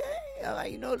 Okay. All right.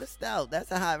 You know the stout.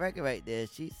 That's a hot record right there.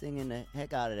 She's singing the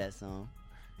heck out of that song.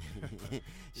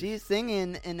 She's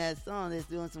singing in that song. It's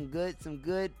doing some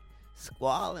good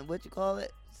squalling. What you call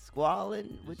it?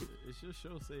 Squalling. It's your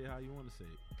show. Say it how you want to say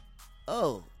it.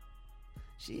 Oh,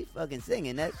 she's fucking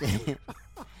singing that shit.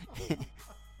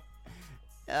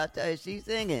 I'll tell you, she's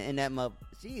singing in that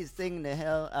she is singing the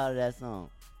hell out of that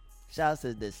song. Shouts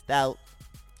to the stout.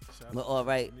 But all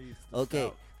right, okay.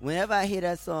 Stout. Whenever I hear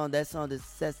that song just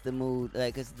sets the mood.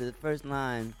 Like, it's the first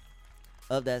line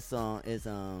of that song is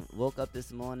woke up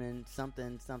this morning,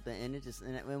 something, and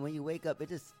when you wake up, it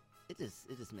just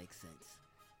makes sense.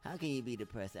 How can you be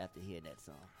depressed after hearing that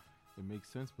song? It makes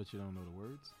sense, but you don't know the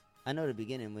words. I know the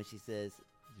beginning when she says,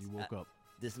 "You woke up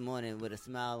this morning with a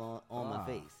smile on my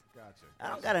face." Gotcha. I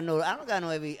don't gotta know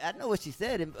every. I know what she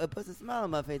said. It puts a smile on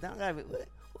my face. I don't gotta.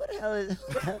 What the hell is?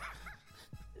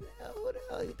 Who the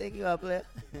hell you think you are, player?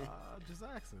 Just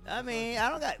asking. I mean, I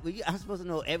don't got. I'm supposed to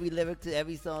know every lyric to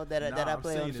every song that I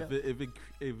play on the show.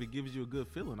 If it gives you a good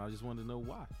feeling, I just want to know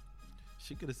why.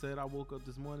 She could have said, "I woke up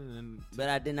this morning," but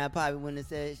I did not probably when it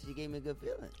said she gave me a good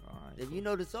feeling. All right, if you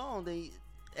know the song, then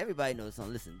everybody knows the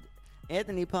song. Listen,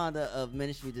 Anthony Ponder of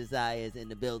Ministry Desires in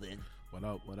the building. What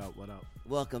up?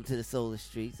 Welcome to the Solar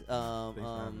Streets. Thanks for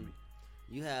having me.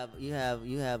 You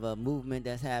have a movement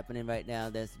that's happening right now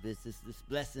that's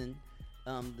blessing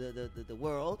the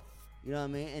world. You know what I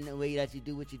mean? And the way that you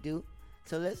do what you do.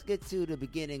 So let's get to the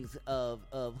beginnings of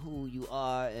who you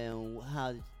are and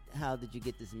how did you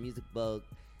get this music bug?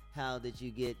 How did you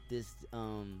get this?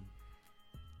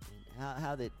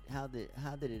 How did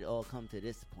it all come to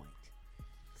this point?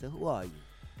 So who are you,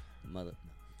 mother?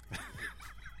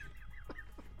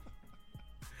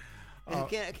 It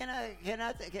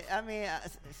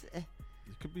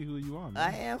could be who you are, man.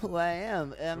 I am who I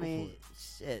am.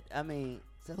 Shit.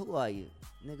 So who are you,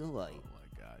 nigga? Who are you? Oh my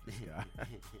God, this guy.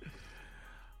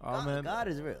 Man, God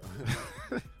is real.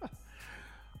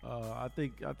 I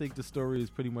think the story is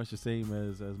pretty much the same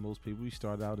as most people. You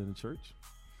start out in the church,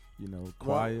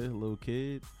 choir, little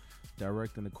kid,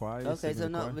 directing the choir. Okay, so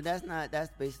no, but that's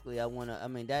basically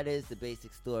that is the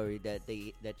basic story that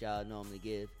y'all normally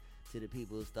give to the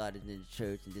people who started in the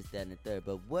church and this, that, and the third.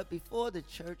 But what before the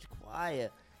church choir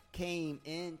came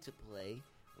into play,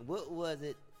 what was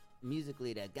it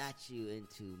musically that got you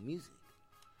into music?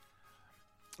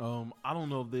 I don't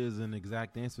know if there's an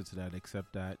exact answer to that,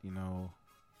 except that, you know,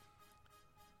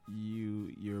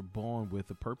 you're born with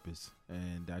a purpose,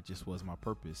 and that just was my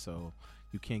purpose. So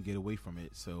you can't get away from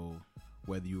it. So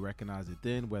whether you recognize it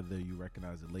then, whether you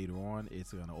recognize it later on,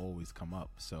 it's gonna always come up.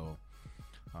 So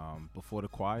before the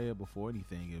choir, before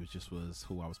anything, it was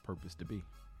who I was purposed to be.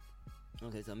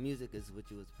 Okay, so music is what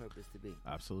you was purposed to be.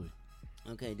 Absolutely.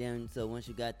 Okay, then so once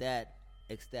you got that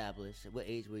established, what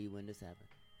age were you when this happened?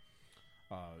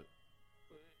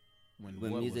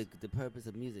 When music, the purpose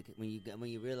of music, when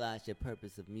you realized your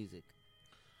purpose of music.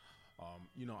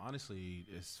 You know, honestly,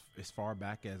 as far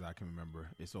back as I can remember,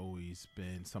 it's always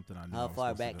been something I knew. How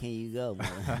far back can you go,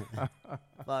 man?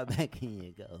 Far back can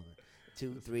you go?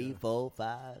 2, 3, 4,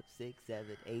 5, 6, 7,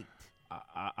 8.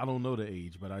 I don't know the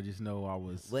age, but I just know I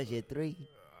was. Was you 3?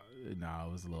 No,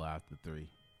 it was a little after 3.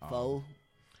 4.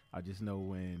 I just know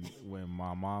when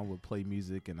my mom would play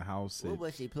music in the house. What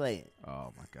was she playing?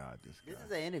 Oh my God, this guy. This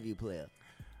is an interview player.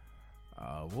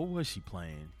 What was she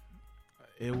playing?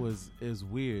 It was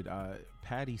weird.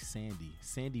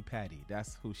 Sandy Patty.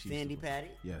 That's who she. Sandy Patty.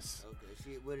 Yes.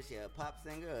 Okay. What is she? A pop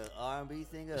singer, or R&B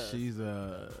singer? She's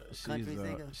a country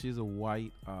singer. She's a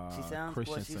white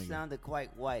Christian singer. She sounded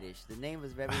quite whitish. The name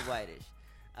was very whitish.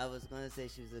 I was gonna say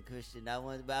she was a Christian. That's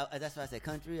why I said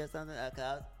country or something.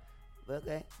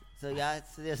 Okay. So y'all,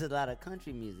 there's a lot of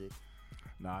country music.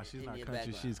 Nah, she's not country.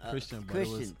 Background. She's Christian, but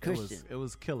Christian. It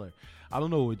was killer. I don't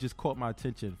know. It just caught my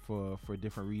attention for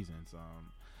different reasons.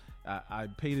 I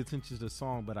paid attention to the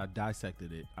song, but I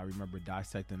dissected it. I remember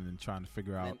dissecting it and trying to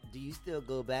figure out. Do you still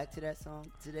go back to that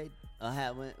song today?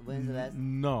 When's the last?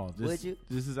 No. Would you?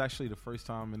 This is actually the first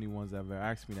time anyone's ever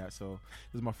asked me that. So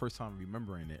this is my first time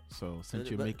remembering it. So since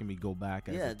you're making me go back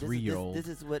as a 3-year-old. This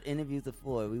is what interviews are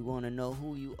for. We want to know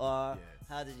who you are. Yes.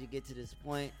 How did you get to this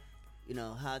point? You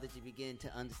know, how did you begin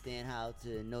to understand how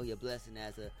to know your blessing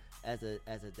as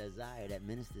a desire that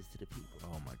ministers to the people?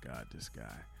 Oh my God, this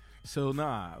guy. So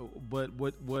but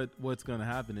what's gonna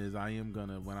happen is I am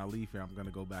gonna, when I leave here, I'm gonna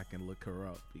go back and look her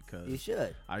up, because you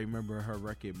should. I remember her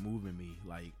record moving me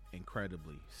like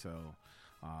incredibly. So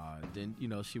then, you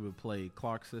know, she would play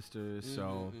Clark Sisters.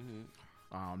 So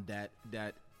that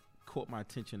caught my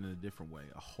attention in a different way,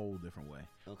 a whole different way.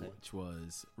 Okay. Which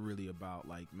was really about,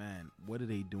 like, man, what are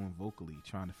they doing vocally?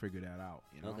 Trying to figure that out,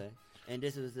 you know? Okay. And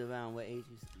this was around what age?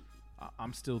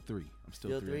 I'm still 3. I'm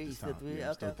still 3 at this time. Still 3? Yeah,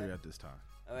 okay, still 3 at this time.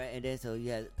 All right, and then so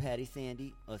you had Patty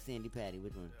Sandy or Sandy Patty,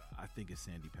 which one? I think it's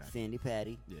Sandy Patty. Sandy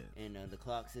Patty. Yeah. And the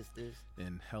Clark Sisters.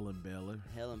 And Helen Baylor.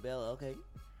 Helen Baylor, okay.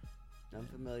 I'm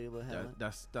familiar with Helen.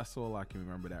 That's all I can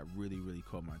remember that really, really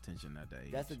caught my attention at that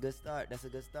age. That's a good start. I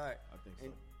think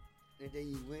so.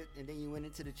 And then you went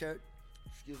into the church.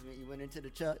 Excuse me, you went into the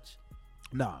church.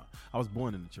 Nah, I was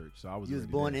born in the church, so I was. You was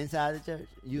born inside the church.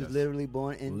 You was literally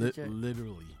born in the church.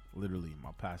 Literally,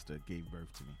 my pastor gave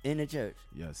birth to me in the church.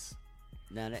 Yes.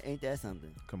 Now, ain't that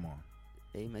something? Come on.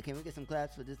 Hey, man, can we get some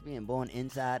claps for this being born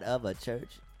inside of a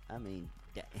church? I mean,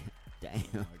 damn. Oh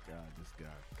my God, this guy.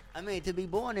 I mean, to be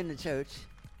born in the church,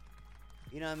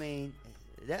 you know what I mean?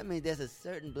 That means there's a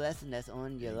certain blessing that's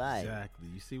on your life. Exactly.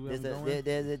 You see where I'm going?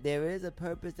 There is a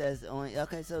purpose that's on.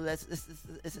 Okay, so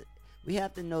we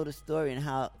have to know the story and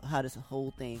how this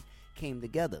whole thing came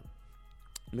together,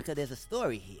 because there's a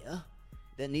story here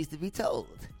that needs to be told.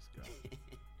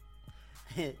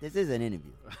 This is an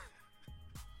interview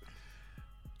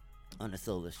on the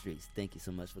Solar Streets. Thank you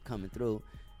so much for coming through.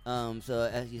 So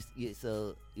as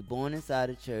you're born inside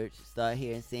the church, start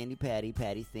hearing Sandy Patty,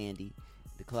 Patty Sandy,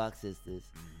 the Clark Sisters.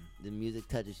 Mm-hmm. The music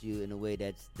touches you in a way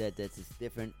that's just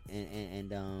different, and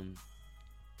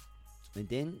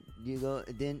then you go.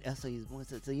 Then so you was born.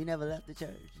 So you never left the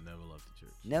church. Never left the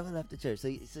church. Never left the church.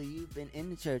 So you've been in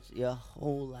the church your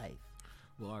whole life.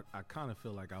 Well, I kind of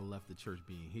feel like I left the church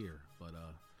being here, but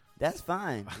that's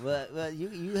fine. well,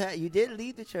 you did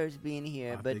leave the church being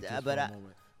here, but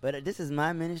this is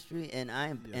my ministry, and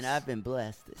I've been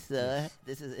blessed. So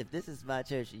this is my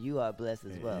church. You are blessed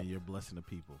as well. And you're blessing the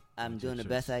people. I'm doing the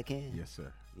best I can. Yes,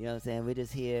 sir. You know what I'm saying? We're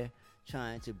just here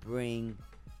trying to bring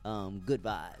good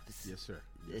vibes. Yes, sir.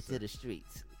 To the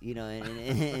streets. You know,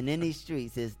 and in these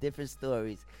streets, there's different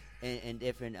stories and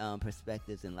different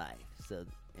perspectives in life. So.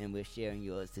 And we're sharing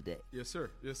yours today. Yes, sir.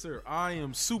 Yes, sir. I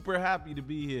am super happy to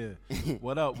be here.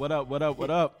 What up? What up? What up? What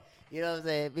up? You know what I'm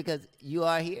saying? Because you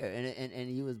are here, and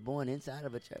you was born inside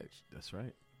of a church. That's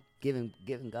right. Giving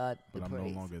God the praise. But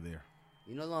I'm no longer there.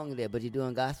 You're no longer there, but you're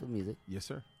doing gospel music. Yes,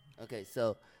 sir. Okay,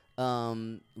 so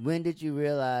when did you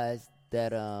realize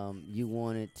that you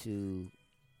wanted to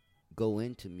go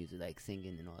into music, like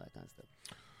singing and all that kind of stuff?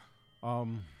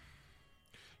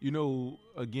 You know,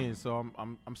 again, so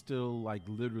I'm still like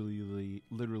literally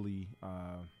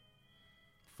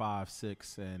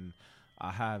 5'6", and I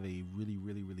have a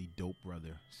really dope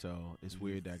brother. So it's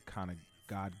weird that kind of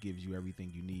God gives you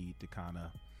everything you need to kind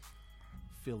of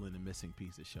fill in the missing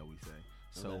pieces, shall we say.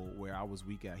 So where I was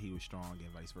weak at, he was strong,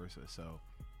 and vice versa. So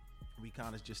we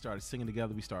kind of just started singing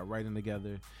together. We started writing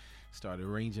together, started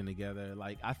arranging together.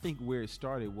 Like, I think where it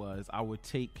started was I would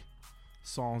take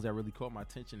songs that really caught my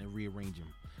attention and rearrange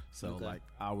them. So like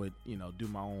I would, do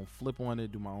my own flip on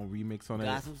it, do my own remix on it.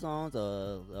 Gospel songs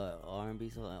or R&B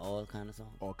songs, all kind of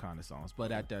songs? All kind of songs.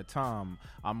 But at that time,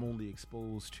 I'm only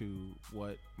exposed to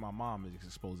what my mom is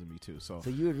exposing me to. So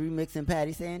you were remixing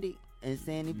Patty Sandy and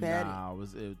Sandy Patty?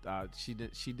 Nah,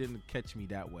 she didn't catch me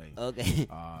that way. Okay.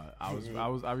 I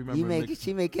remember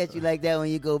she may catch you like that when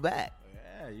you go back.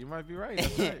 Yeah, you might be right.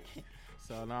 That's right.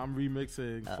 So now I'm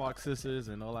remixing Fox Sisters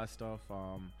and all that stuff.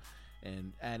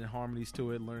 And adding harmonies to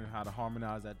it, learning how to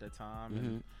harmonize at that time,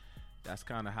 and that's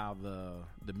kind of how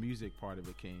the music part of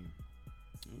it came.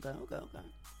 Okay.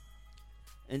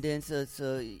 And then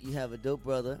so you have a dope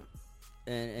brother,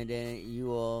 and then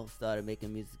you all started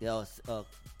making music,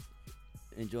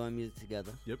 enjoying music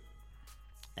together. Yep.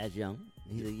 As young,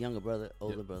 he's a younger brother,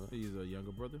 older brother. He's a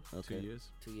younger brother. Okay. 2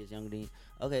 years. 2 years younger than you.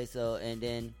 Okay, so and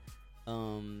then,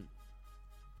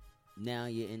 now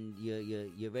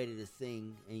you're ready to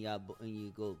sing, and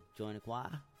you go join a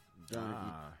choir.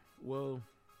 Well,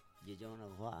 you join a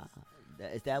choir.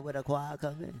 Is that where the choir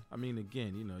comes in? I mean,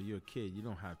 again, you're a kid. You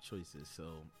don't have choices, so.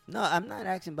 No, I'm not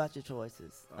asking about your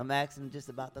choices. I'm asking just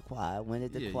about the choir. When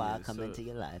did the choir come into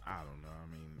your life? I don't know. I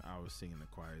mean, I was singing the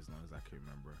choir as long as I can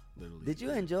remember. Literally. Did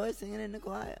you enjoy singing in the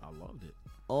choir? I loved it.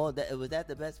 Oh, was that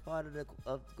the best part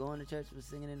of going to church, was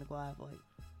singing in the choir for you?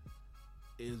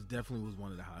 It definitely was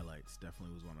one of the highlights.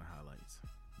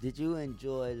 Did you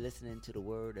enjoy listening to the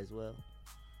word as well?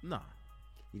 No.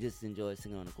 You just enjoyed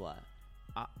singing on the choir?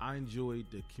 I enjoyed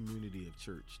the community of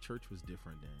church. Church was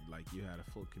different then. Like, you had a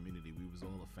full community. We was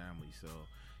all a family. So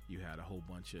you had a whole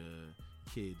bunch of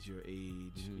kids your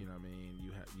age. You know what I mean?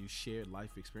 You shared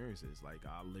life experiences. Like,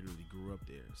 I literally grew up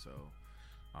there. So,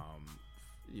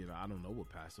 I don't know what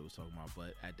Pastor was talking about,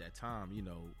 but at that time,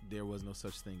 there was no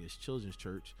such thing as children's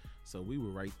church. So we were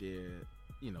right there,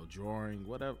 drawing,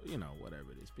 whatever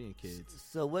it is, being kids.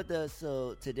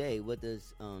 So today, what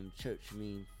does church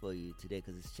mean for you today?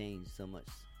 Because it's changed so much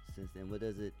since then. What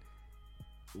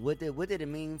did it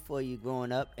mean for you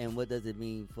growing up, and what does it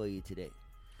mean for you today?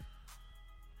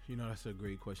 That's a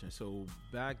great question. So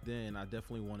back then, I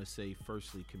definitely want to say,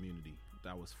 firstly, community.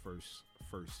 That was first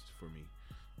for me.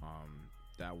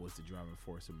 That was the driving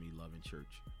force of me loving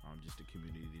church. Just the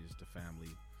community, just the family,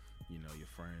 your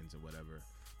friends or whatever.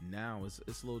 Now it's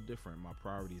a little different. My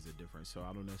priorities are different, so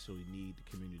I don't necessarily need the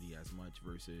community as much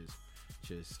versus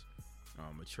just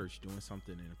a church doing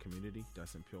something in a community.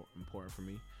 That's important for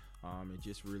me. And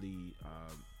just really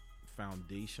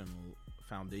foundational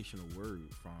word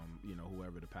from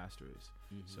whoever the pastor is.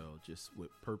 So just with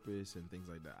purpose and things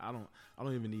like that. I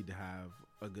don't even need to have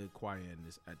a good choir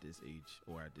at this age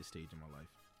or at this stage in my life.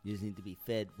 You just need to be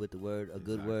fed with the word,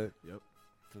 good word. Yep.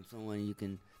 From someone you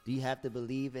can. Do you have to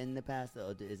believe in the pastor,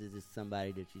 or is it just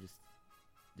somebody that you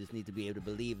just need to be able to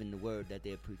believe in the word that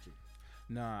they're preaching?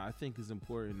 Nah, I think it's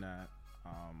important that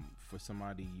for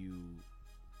somebody you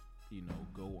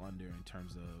go under in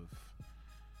terms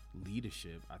of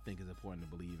leadership, I think it's important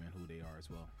to believe in who they are as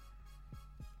well.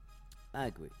 I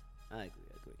agree.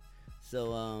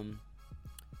 So,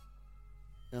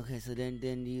 okay, so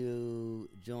then you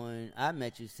join. I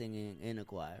met you singing in a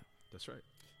choir. That's right.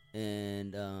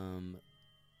 And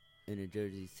in the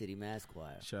Jersey City Mass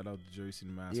Choir. Shout out to Jersey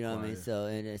City Mass Choir. You know what I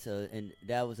mean? So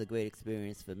that was a great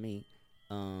experience for me.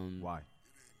 Why?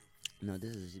 No,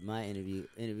 this is my interviewing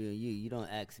you. You don't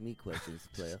ask me questions,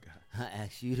 player. I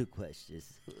ask you the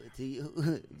questions.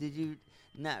 Did you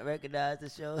not recognize the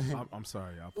show? I'm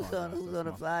sorry. I apologize. Who's on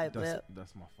the fly, player?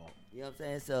 That's my fault. You know what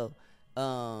I'm saying? So,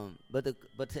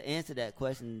 but to answer that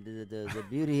question, the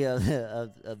beauty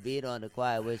of being on the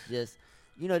choir was just,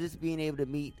 just being able to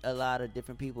meet a lot of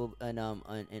different people and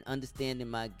understanding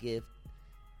my gift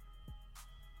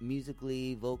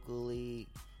musically, vocally,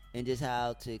 and just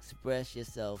how to express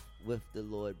yourself with the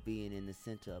Lord being in the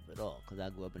center of it all, because I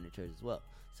grew up in the church as well.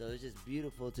 So it's just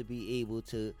beautiful to be able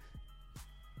to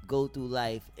go through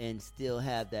life and still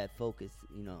have that focus,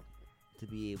 to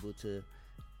be able to,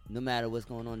 no matter what's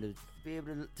going on, to be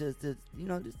able to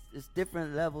it's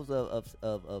different levels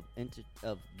of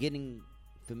getting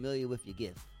familiar with your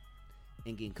gift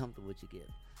and getting comfortable with your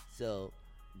gift. So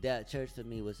that church for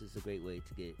me was just a great way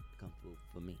to get comfortable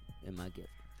for me in my gift.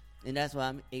 And that's why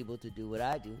I'm able to do what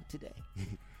I do today.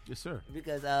 Yes, sir.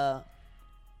 Because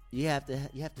you have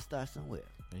to start somewhere.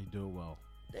 And you do it well.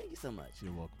 Thank you so much.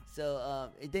 You're welcome. So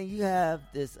then you have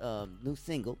this new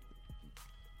single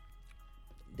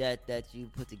that you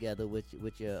put together with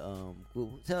your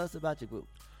group. Tell us about your group.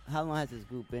 How long has this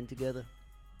group been together?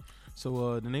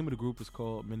 So the name of the group is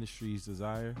called Ministries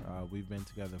Desire. We've been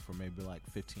together for maybe like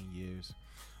 15 years.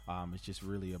 It's just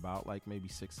really about like maybe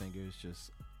 6 singers,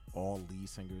 just all lead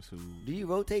singers who. Do you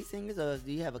rotate singers, or do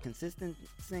you have a consistent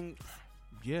sing?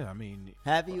 Yeah, I mean,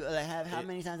 have you how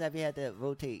many times have you had to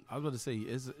rotate? I was about to say,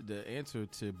 is the answer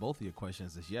to both of your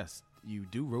questions is yes. You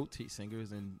do rotate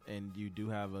singers, and you do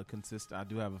have a consistent. I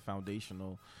do have a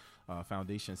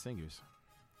foundation singers.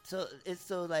 So it's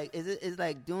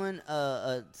like doing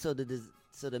so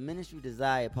the Ministry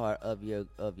Desire part of your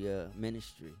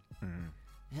ministry. Mm-hmm.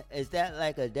 Is that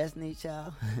like a Destiny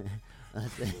Child?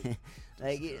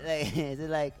 like is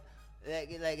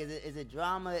it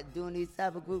drama doing these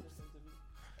type of groups?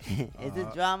 Is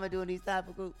it drama doing these type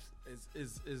of groups?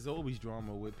 It's always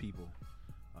drama with people.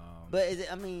 But is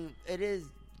it? I mean, it is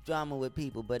drama with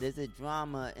people, but is it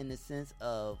drama in the sense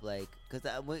of like, because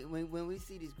when we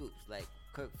see these groups like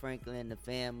Kirk Franklin, the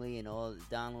Family, and all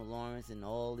Donald Lawrence, and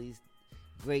all these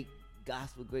great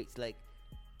gospel greats, like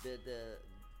the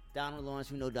Donald Lawrence,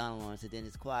 we know Donald Lawrence, and then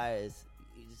his choir is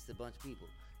just a bunch of people.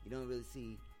 You don't really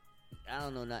see. I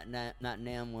don't know, not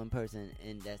name one person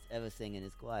that's ever singing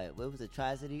his choir. What was it,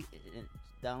 Tri-City?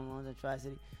 Donald Lawrence and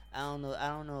Tri-City? I don't know.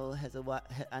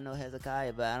 I know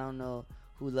Hezekiah, but I don't know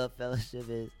who Love Fellowship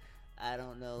is. I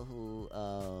don't know who.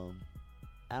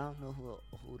 I don't know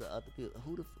who the other people.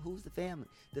 Who's the Family?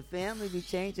 The Family be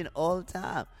changing all the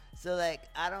time. So like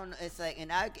I don't know. It's like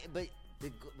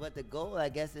but the goal I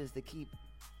guess is to keep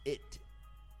it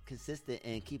consistent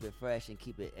and keep it fresh and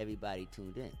keep everybody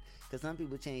tuned in. Because some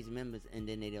people change members and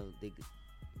then they just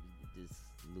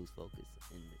lose focus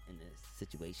in the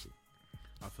situation.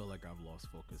 I feel like I've lost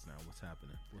focus now. What's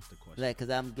happening? What's the question? Like, because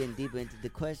I'm getting deeper into the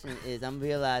question is I'm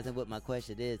realizing what my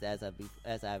question is as I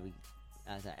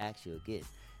ask you again.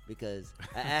 Because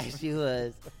I asked you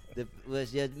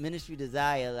was your ministry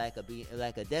desire like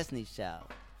a Destiny's Child,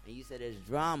 and you said there's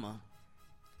drama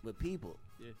with people.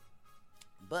 Yeah.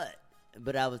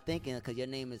 But I was thinking because your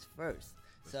name is first,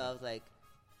 so I was like,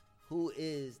 who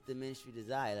is the ministry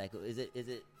desire? Like, is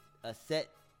it a set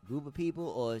group of people,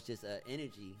 or it's just an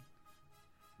energy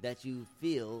that you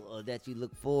feel or that you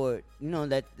look forward? You know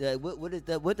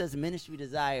what does ministry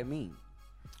desire mean?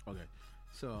 Okay,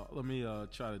 so let me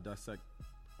try to dissect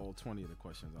all 20 of the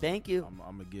questions. Thank you. I'm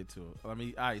gonna get to it. All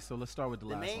right. So let's start with the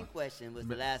last one. The main question was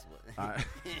the last one. All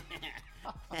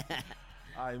right.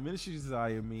 All right, ministry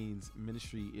desire means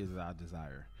ministry is our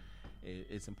desire.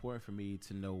 It's important for me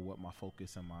to know what my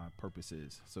focus and my purpose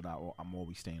is, so that I'm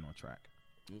always staying on track.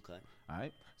 Okay. All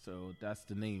right. So that's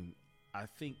the name. I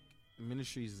think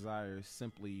ministry's desire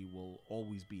simply will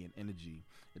always be an energy.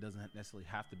 It doesn't necessarily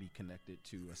have to be connected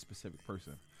to a specific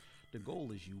person. The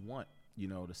goal is you want,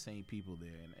 the same people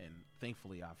there, and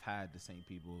thankfully I've had the same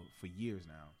people for years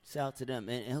now. Shout out to them,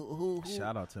 and who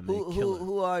shout out to them.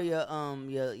 Who are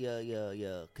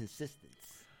your consistents?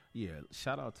 Yeah,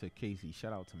 shout out to Casey.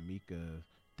 Shout out to Mika,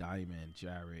 Diamond,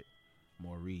 Jarrett,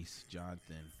 Maurice,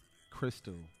 Jonathan,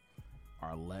 Crystal,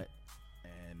 Arlette,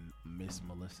 and Miss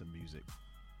Melissa Music.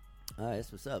 All right,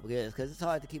 that's what's up. Yeah, because it's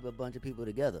hard to keep a bunch of people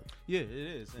together. Yeah, it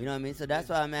is. You know what I mean? So that's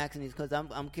why I'm asking these, because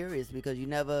I'm curious, because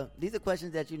these are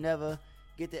questions that you never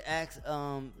get to ask.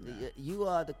 You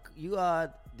are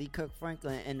the Kirk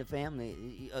Franklin and the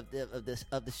Family of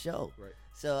the show. Right.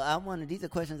 So these are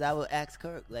questions I would ask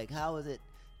Kirk. Like, how is it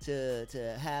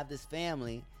to have this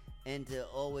family and to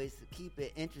always keep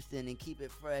it interesting and keep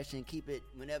it fresh and keep it,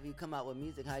 whenever you come out with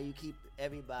music, how you keep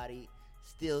everybody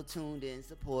still tuned in,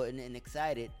 supporting, and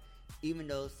excited, even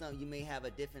though you may have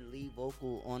a different lead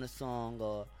vocal on a song,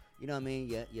 or you know what I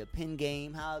mean, your pen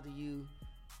game. How do you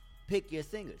pick your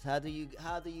singers? How do you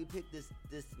pick this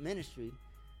ministry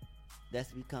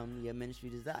that's become your ministry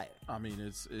desire? I mean,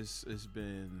 it's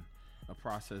been a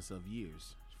process of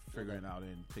years figuring out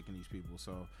and picking these people.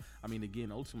 So I mean, again,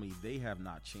 ultimately they have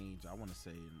not changed. I want to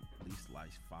say in at least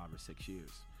like 5 or 6 years.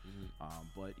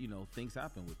 Mm-hmm. But things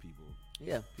happen with people.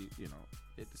 Yeah.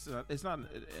 It's not,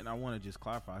 and I want to just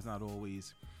clarify, it's not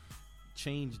always,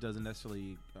 change doesn't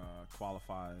necessarily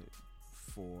qualify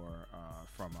from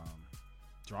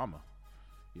drama.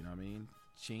 You know what I mean?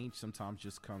 Change sometimes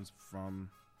just comes from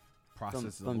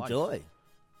processes of life. From joy.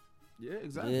 Yeah,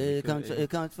 exactly. Yeah, it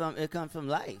comes from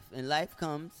life, and life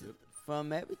comes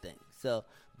from everything. So,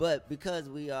 but because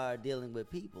we are dealing with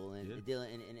people and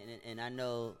dealing, and I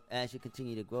know as you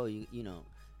continue to grow, you know,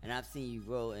 and I've seen you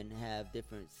grow and have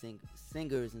different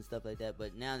singers and stuff like that.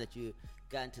 But now that you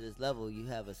gotten to this level, you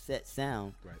have a set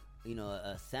sound. Right. You know,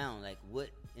 a sound. Like, what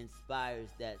inspires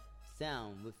that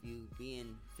sound with you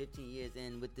being 15 years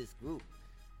in with this group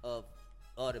of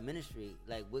all the ministry?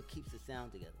 Like, what keeps the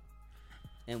sound together?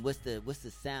 And what's the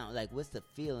sound? Like, what's the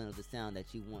feeling of the sound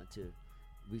that you want to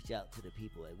reach out to the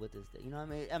people? Like, what does the, you know what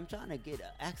I mean? I'm trying to get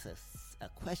access a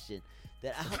question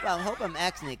that I hope I'm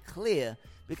asking it clear,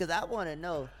 because I want to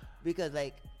know, because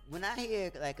like when I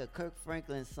hear like a Kirk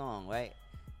Franklin song, right?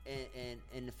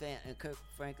 And the fan and Kirk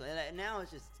Franklin, like, now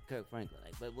it's just Kirk Franklin,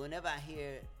 like, but whenever I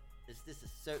hear, it's just a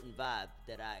certain vibe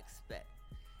that I expect,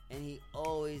 and he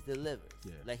always delivers.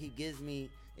 Yeah. Like, he gives me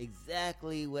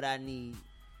exactly what I need,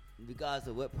 regardless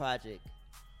of what project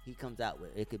he comes out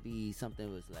with. It could be something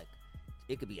that was like,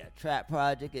 it could be a trap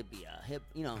project, it could be a hip,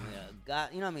 you know, a God,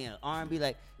 you know what I mean, an R&B.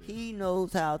 Like, he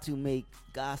knows how to make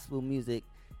gospel music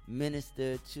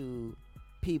minister to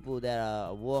people that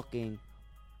are walking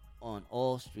on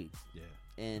all streets.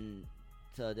 Yeah. And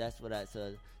so that's why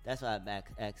I'm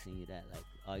asking you that. Like,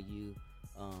 are you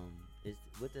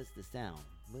what does the sound?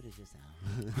 What is your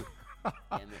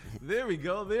sound? There we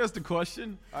go. There's the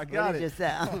question. I got it. What is your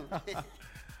sound?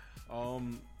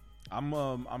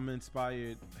 I'm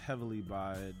inspired heavily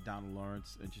by Donald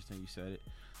Lawrence. Interesting you said it.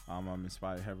 I'm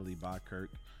inspired heavily by Kirk.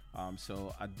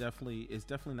 So it's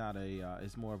definitely not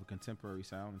it's more of a contemporary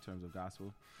sound in terms of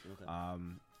gospel. Okay.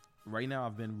 Right now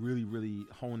I've been really, really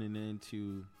honing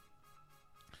into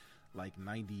like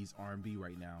 90s R&B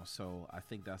right now. So I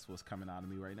think that's what's coming out of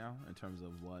me right now in terms of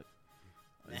what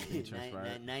 90s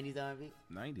R&B? 90s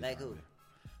like R&B. who?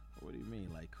 What do you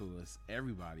mean? Like who? It's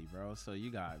everybody, bro. So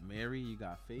you got Mary, you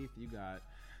got Faith, you got,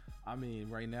 I mean,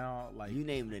 right now, like, you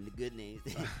naming the good names.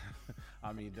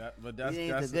 I mean, that's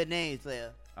the good names,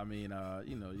 player. I mean,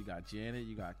 you know, you got Janet,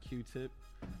 you got Q-Tip.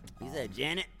 You said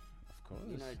Janet? Of course.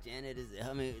 You know, Janet is,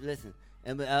 I mean, listen,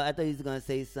 and I thought he was gonna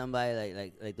say somebody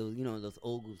like those, you know, those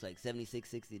old groups like 76,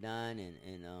 69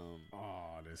 and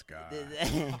oh, this guy.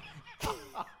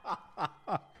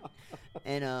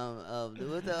 And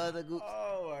what's the other group?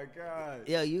 Oh my God!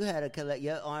 Yo, you had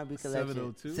your R&B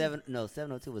collection. 702.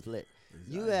 702 was lit.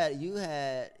 Exactly.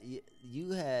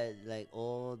 You had like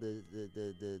all the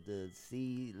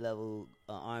C level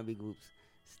R&B groups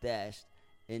stashed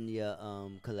in your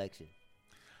collection.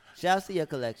 Shout out to your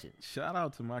collection. Shout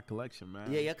out to my collection, man.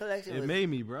 Yeah, your collection. It made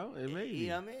me, bro. It made me. You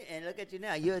know what I mean? And look at you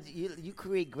now. You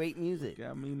create great music.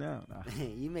 Got me now.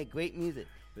 You make great music.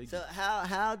 So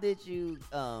how did you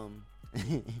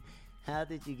how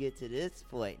did you get to this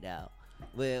point now,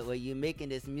 where you're making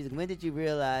this music? When did you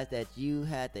realize that you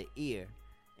had the ear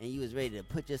and you was ready to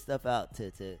put your stuff out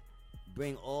to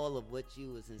bring all of what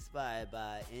you was inspired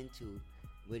by into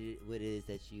what it is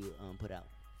that you put out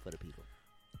for the people?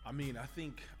 I mean, I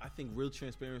think real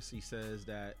transparency says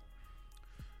that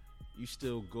you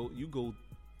go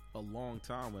a long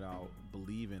time without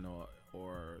believing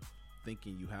or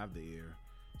thinking you have the ear.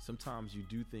 Sometimes you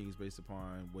do things based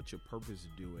upon what your purpose is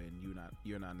to do, and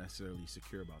you're not necessarily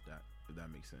secure about that, if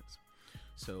that makes sense.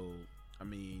 So, I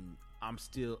mean,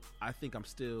 I think I'm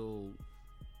still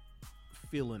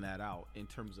feeling that out in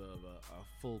terms of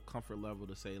a full comfort level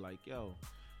to say like, yo,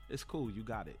 it's cool, you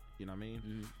got it. You know what I mean?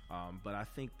 Mm-hmm. But I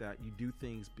think that you do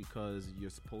things because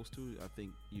you're supposed to. I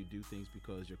think you do things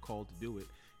because you're called to do it,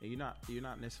 and you're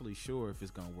not necessarily sure if it's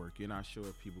gonna work. You're not sure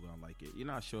if people are gonna like it. You're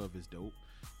not sure if it's dope.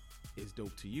 It's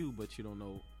dope to you, but you don't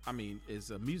know. I mean, it's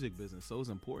a music business, so it's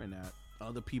important that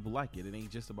other people like it. It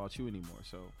ain't just about you anymore.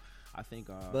 So I think.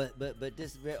 But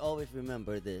just always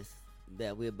remember this: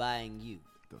 that we're buying you.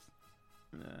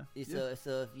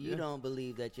 So if you don't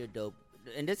believe that you're dope,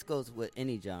 and this goes with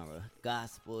any genre,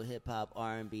 gospel, hip hop,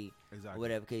 R&B, exactly,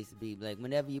 whatever case it be. Like,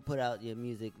 whenever you put out your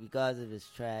music, regardless if it's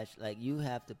trash, like, you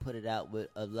have to put it out with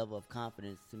a level of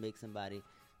confidence to make somebody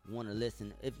want to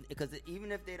listen. Because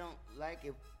even if they don't like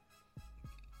it,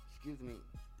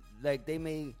 like, they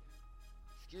may,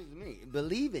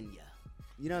 believe in you.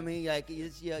 You know what I mean? Like,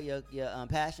 it's your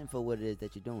passion for what it is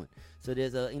that you're doing. So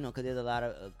there's because there's a lot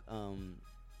of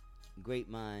great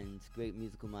minds, great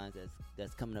musical minds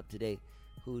that's coming up today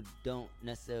who don't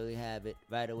necessarily have it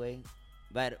right away,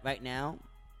 right now,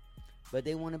 but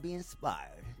they want to be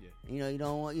inspired. Yeah. I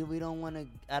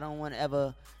don't want to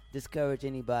ever discourage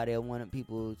anybody. I want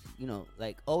people,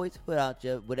 like, always put out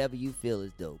whatever you feel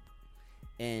is dope,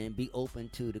 and be open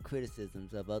to the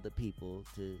criticisms of other people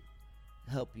to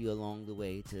help you along the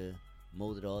way to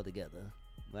mold it all together,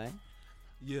 right?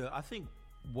 Yeah, I think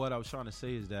what I was trying to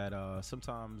say is that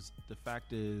sometimes the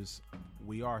fact is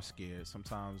we are scared.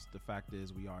 Sometimes the fact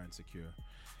is we are insecure.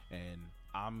 And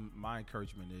my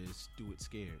encouragement is do it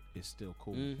scared. It's still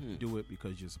cool. Mhm. Do it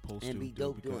because you're supposed And to. be Do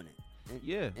dope because- doing it. And,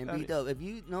 Yeah, and that be is- dope. If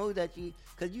you know that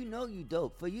because you know you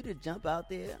dope. For you to jump out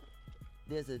there,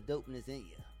 there's a dopeness in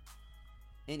you.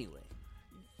 Anyway.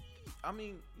 I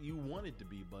mean, you want it to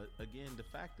be, but again, the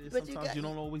fact is But sometimes you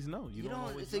don't always know. You don't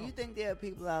always So know. you think there are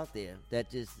people out there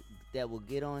that will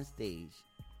get on stage,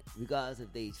 regardless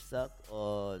if they suck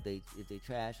or if they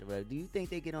trash or whatever? Do you think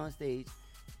they get on stage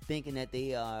thinking that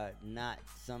they are not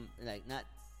not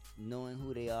knowing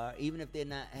who they are, even if they're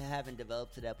not haven't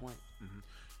developed to that point? Mhm.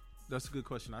 That's a good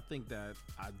question. I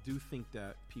do think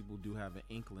that people do have an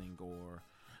inkling or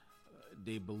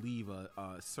they believe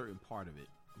a certain part of it.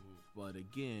 But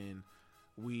again,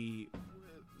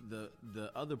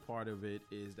 the other part of it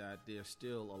is that there's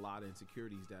still a lot of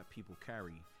insecurities that people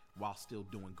carry while still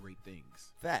doing great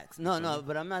things. Facts. No,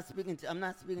 but I'm not speaking to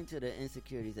the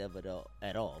insecurities of it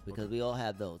at all, because we all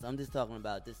have those. I'm just talking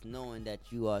about just knowing that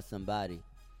you are somebody,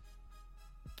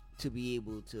 to be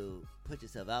able to put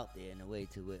yourself out there in a way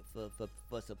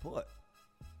for support.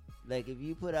 Like if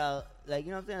you put out, like,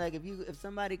 you know what I'm saying, like if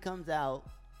somebody comes out,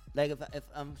 like if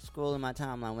I'm scrolling my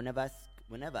timeline, whenever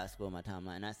I scroll my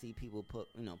timeline and I see people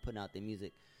putting out their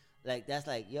music, like that's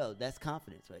like, yo, that's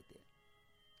confidence right there.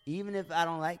 Even if I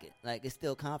don't like it, like it's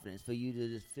still confidence for you to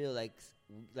just feel like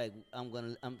I'm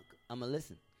gonna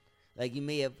listen. Like you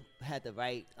may have had the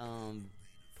right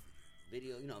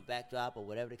video, backdrop or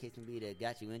whatever the case may be that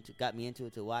got me into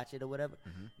it to watch it or whatever.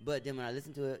 Mm-hmm. But then when I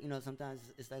listen to it, sometimes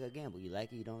it's like a gamble. You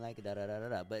like it, you don't like it, da da da da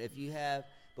da.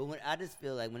 But when I just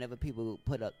feel like whenever people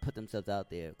put themselves out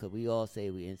there, because we all say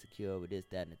we're insecure with this,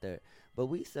 that, and the third, but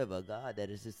we serve a God that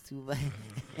is just too.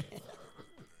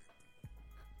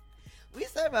 We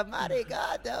serve a mighty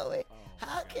God, don't we?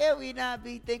 How can we not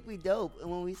think we dope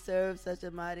when we serve such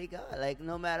a mighty God? Like,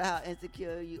 no matter how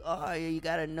insecure you are, you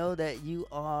gotta know that you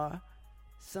are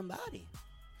somebody.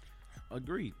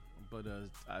 Agreed. But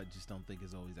I just don't think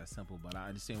it's always that simple. But I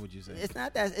understand what you're saying. It's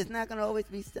not that. It's not gonna always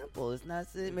be simple. It's not.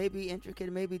 It may be intricate.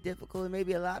 It may be difficult. It may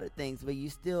be a lot of things. But you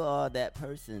still are that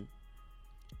person,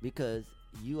 because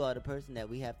you are the person that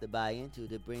we have to buy into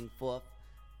to bring forth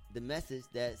the message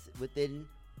that's within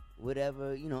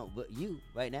whatever but you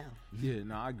right now. Yeah,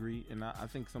 no, I agree, and I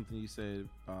think something you said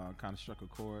kind of struck a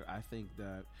chord. I think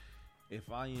that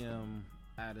if I am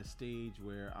at a stage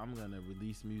where I'm gonna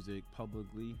release music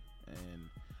publicly, and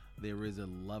there is a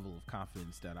level of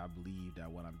confidence that I believe that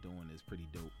what I'm doing is pretty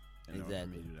dope. In order for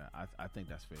me to do that, I think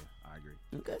that's fair. I agree.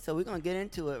 Okay, so we're gonna get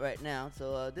into it right now.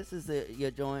 So this is your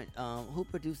joint. Who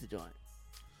produced the joint?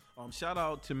 Shout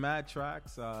out to Mad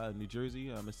Tracks, New Jersey,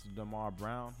 Mr. Damar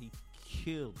Brown. He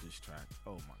killed this track.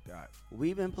 Oh my God.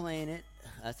 We've been playing it.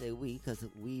 I say we because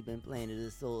we've been playing it in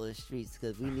the soul of the streets,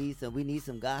 because we need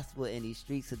some gospel in these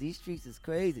streets, because these streets is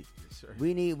crazy. Yes, sir.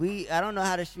 I don't know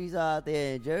how the streets are out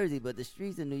there in Jersey, but the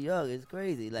streets in New York is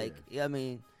crazy. Like, I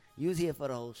mean, you was here for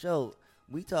the whole show.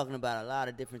 We talking about a lot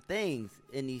of different things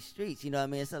in these streets. You know what I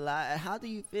mean? It's a lot. How do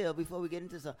you feel, before we get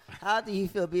into some, how do you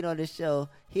feel being on this show,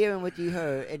 hearing what you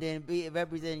heard, and then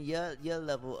representing your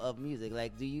level of music?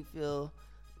 Like, do you feel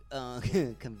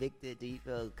convicted? Do you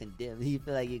feel condemned? Do you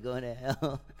feel like you're going to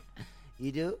hell?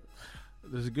 You do?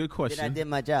 That's a good question. Then I did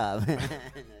my job.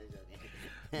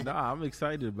 Nah, I'm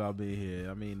excited about being here.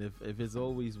 I mean, if it's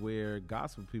always where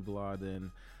gospel people are,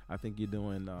 then I think you're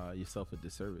doing yourself a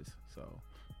disservice. So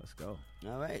let's go.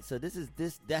 All right. So that's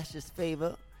just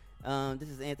favor. This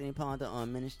is Anthony Ponda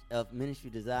on Ministry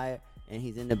Desire, and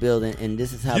he's in the building. And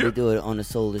this is how we do it on the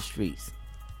Soul of the Streets.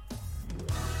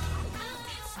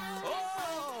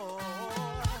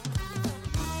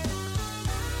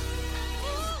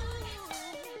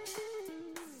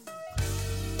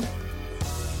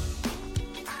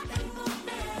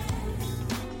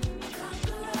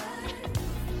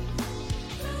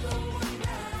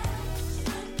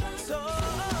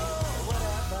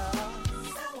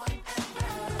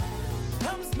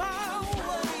 Comes my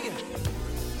way,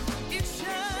 it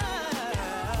shall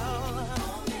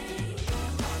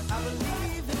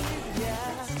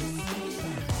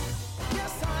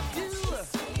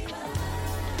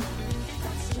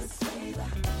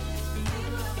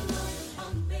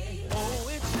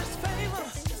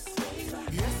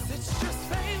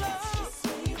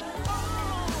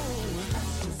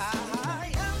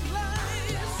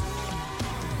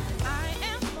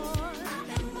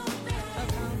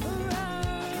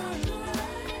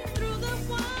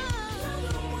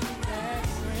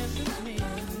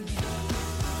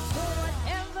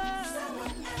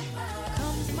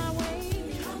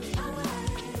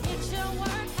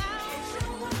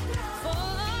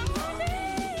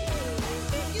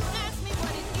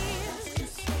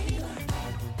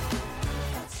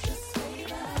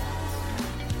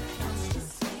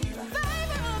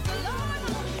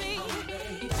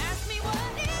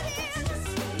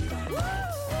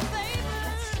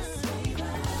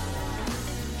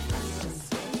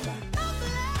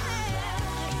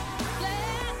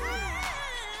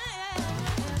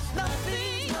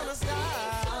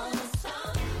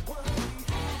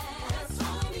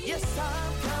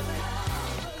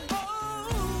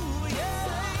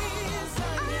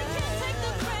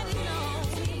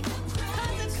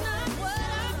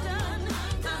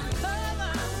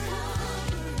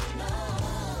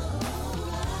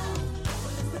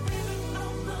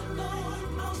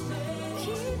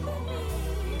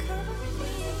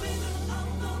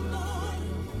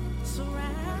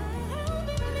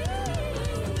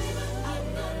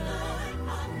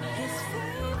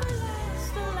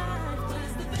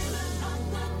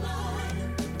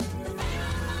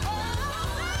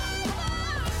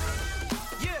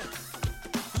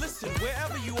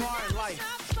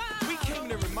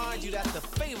remind you that the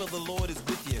favor of the Lord is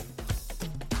with you.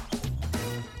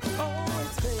 Oh,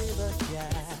 it's favor, yeah.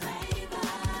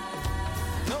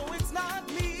 No, it's not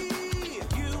me.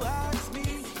 You ask me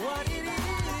what it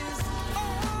is.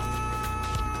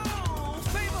 Oh,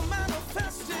 favor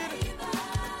manifested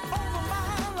over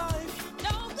my life.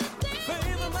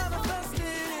 Favor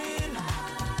manifested.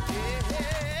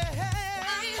 Yeah.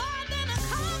 I'm more than a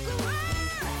conqueror.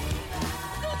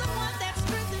 You're the one that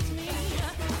strengthens me.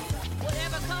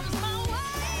 Whatever comes my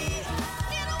way,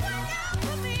 it'll work out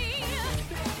for me.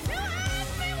 You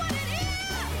ask me what it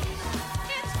is.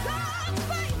 It's God's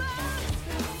favor.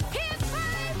 His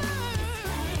favor.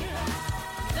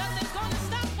 Nothing's gonna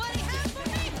stop what He has for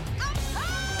me. I'm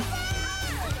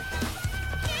covered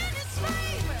in His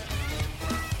favor.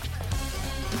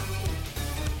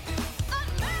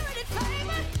 Unmerited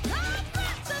favor. God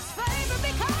grants us favor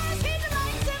because He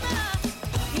delights in us.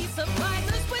 He supplies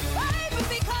us with favor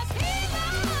because He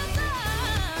loves us.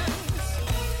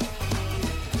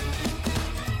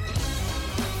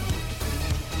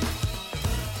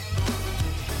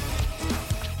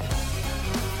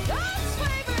 God's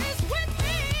favor is with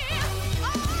me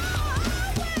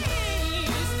always.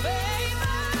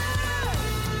 Favor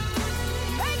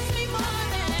makes me more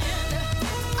than a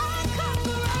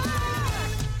conqueror.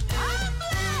 I'm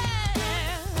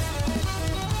blessed.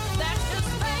 That's just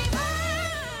favor.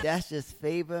 That's Just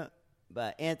Favor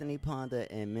by Anthony Ponder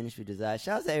and Ministry Desire.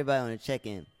 Shout out to everybody on the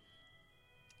check-in.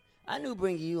 I knew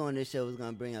bringing you on this show was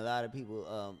going to bring a lot of people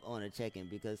on the check-in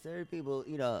because certain people,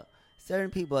 certain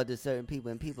people are just certain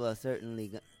people, and people are certainly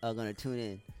are going to tune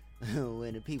in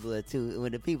when the people are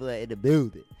in the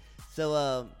building.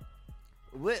 So,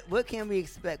 what can we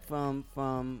expect from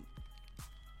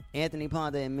Anthony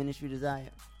Ponder and Ministry Desire?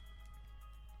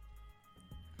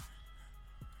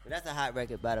 But that's a hot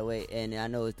record, by the way, and I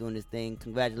know it's doing this thing.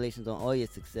 Congratulations on all your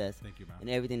success. Thank you, man. And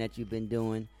everything that you've been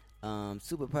doing.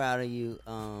 Super proud of you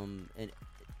and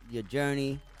your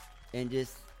journey, and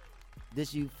just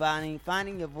you finding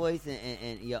your voice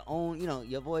and your own,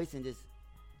 your voice, and just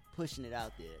pushing it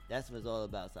out there. That's what it's all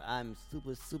about. So I'm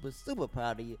super, super, super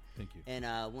proud of you. Thank you. And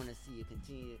I want to see you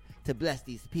continue to bless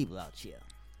these people out here.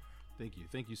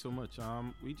 Thank you so much.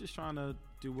 We just trying to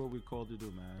do what we're called to do,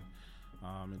 man.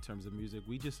 In terms of music,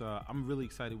 we just I'm really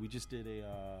excited. We just did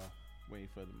a waiting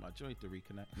for my joint to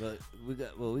reconnect. But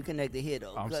we connected here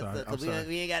though. I'm sorry.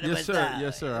 We ain't got that much sir. time.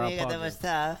 Yes, sir. We I ain't got that much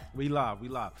time. We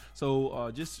live. So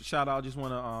just shout out. Just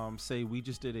want to say we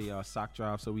just did a sock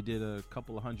drive. So we did a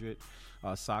couple of hundred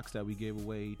socks that we gave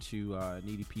away to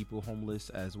needy people, homeless,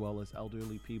 as well as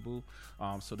elderly people.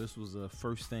 So this was the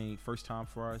first time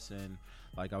for us, and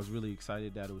I was really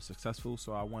excited that it was successful.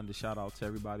 So I wanted to shout out to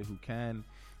everybody who can.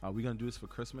 We're gonna do this for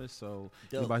Christmas, so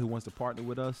anybody who wants to partner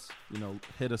with us,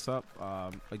 hit us up.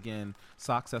 Again,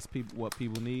 socks. That's what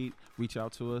people need. Reach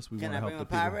out to us. We want to help the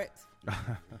people. Pyrex?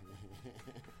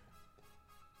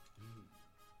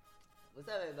 What's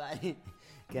up, everybody?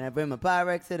 Can I bring my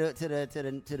Pyrex to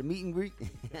the meet and greet?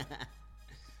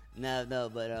 No,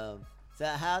 but so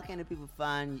how can the people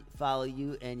follow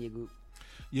you and your group?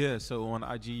 Yeah, so on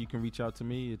IG you can reach out to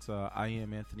me. It's I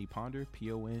am Anthony Ponder,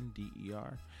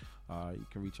 Ponder. You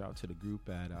can reach out to the group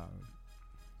at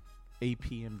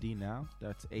APMD Now.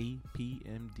 That's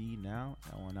APMD Now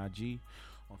on IG.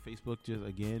 On Facebook, just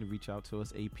again reach out to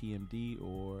us, APMD,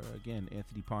 or again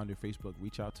Anthony Ponder Facebook.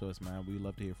 Reach out to us, man. We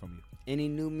love to hear from you. Any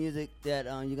new music that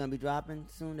you're gonna be dropping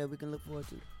soon that we can look forward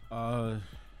to?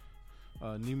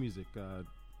 New music.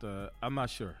 I'm not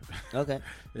sure. Okay,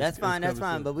 that's fine.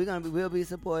 But we'll be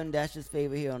supporting That's Just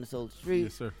Favor here on the Soul Street.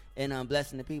 Yes, sir. And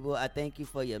blessing the people. I thank you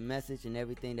for your message and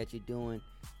everything that you're doing.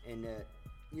 And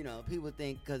people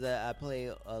think because I play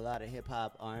a lot of hip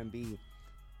hop, R&B,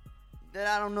 that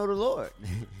I don't know the Lord.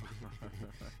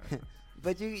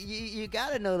 But you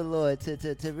gotta know the Lord to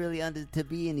really to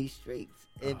be in these streets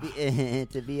and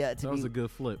to be that was a good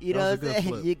flip. You know what I'm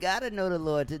saying? You gotta know the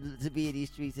Lord to be in these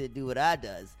streets and do what I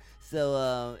does.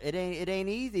 So it ain't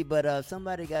easy, but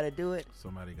somebody gotta do it.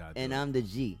 Somebody got. And I'm the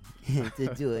G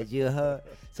to do it. You heard?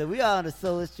 So we are on the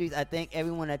Solar Streets. I thank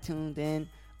everyone that tuned in.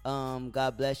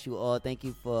 God bless you all. Thank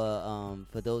you for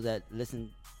those that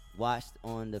watched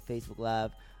on the Facebook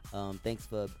Live. Thanks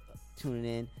for tuning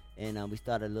in. And we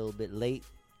started a little bit late,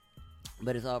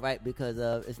 but it's all right because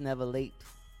it's never late.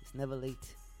 It's never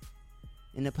late.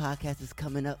 And the podcast is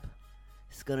coming up.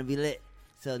 It's gonna be lit.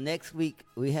 So next week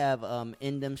we have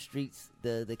In Them Streets,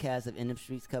 the cast of In Them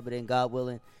Streets covered in, God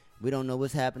willing. We don't know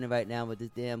what's happening right now with this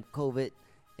damn COVID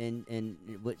and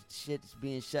what shit's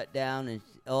being shut down and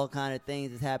all kind of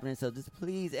things is happening. So just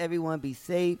please, everyone, be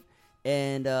safe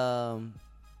and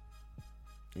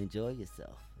enjoy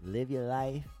yourself. Live your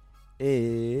life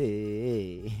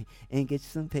Hey, and get you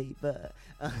some paper.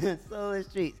 Soul of the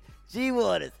Streets. G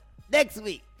Waters. Next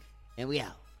week. And we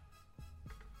out.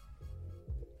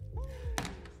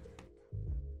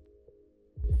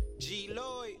 G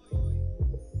Lloyd,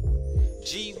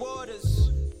 G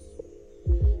Waters,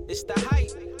 it's the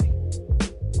hype.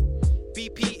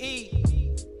 BPE,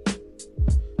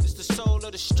 it's the soul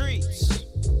of the streets.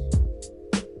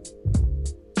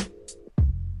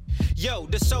 Yo,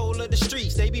 the soul of the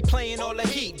streets, they be playing all the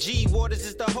heat. G Waters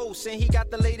is the host and he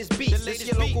got the latest beats. This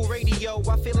your local radio,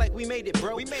 I feel like we made it,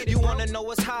 bro. You wanna know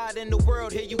what's hot in the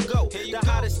world, here you go. The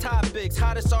hottest topics,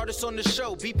 hottest artists on the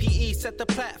show. BPE set the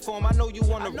platform, I know you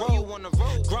wanna roll.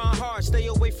 Grind hard, stay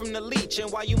away from the leech.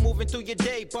 And while you moving through your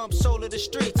day, bump soul of the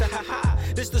streets.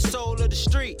 This the soul of the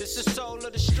street. This the soul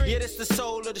of the street. Yeah, this the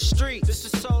soul of the street. This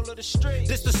the soul of the street.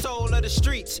 This the soul of the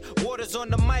streets. Waters on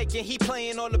the mic and he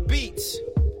playing all the beats.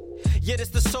 Yeah, this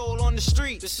the soul on the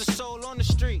street. This the soul on the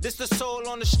street. This the soul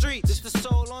on the street. This the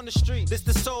soul on the street. This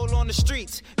the soul on the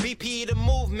streets. BP the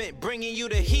movement, bringing you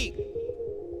the heat.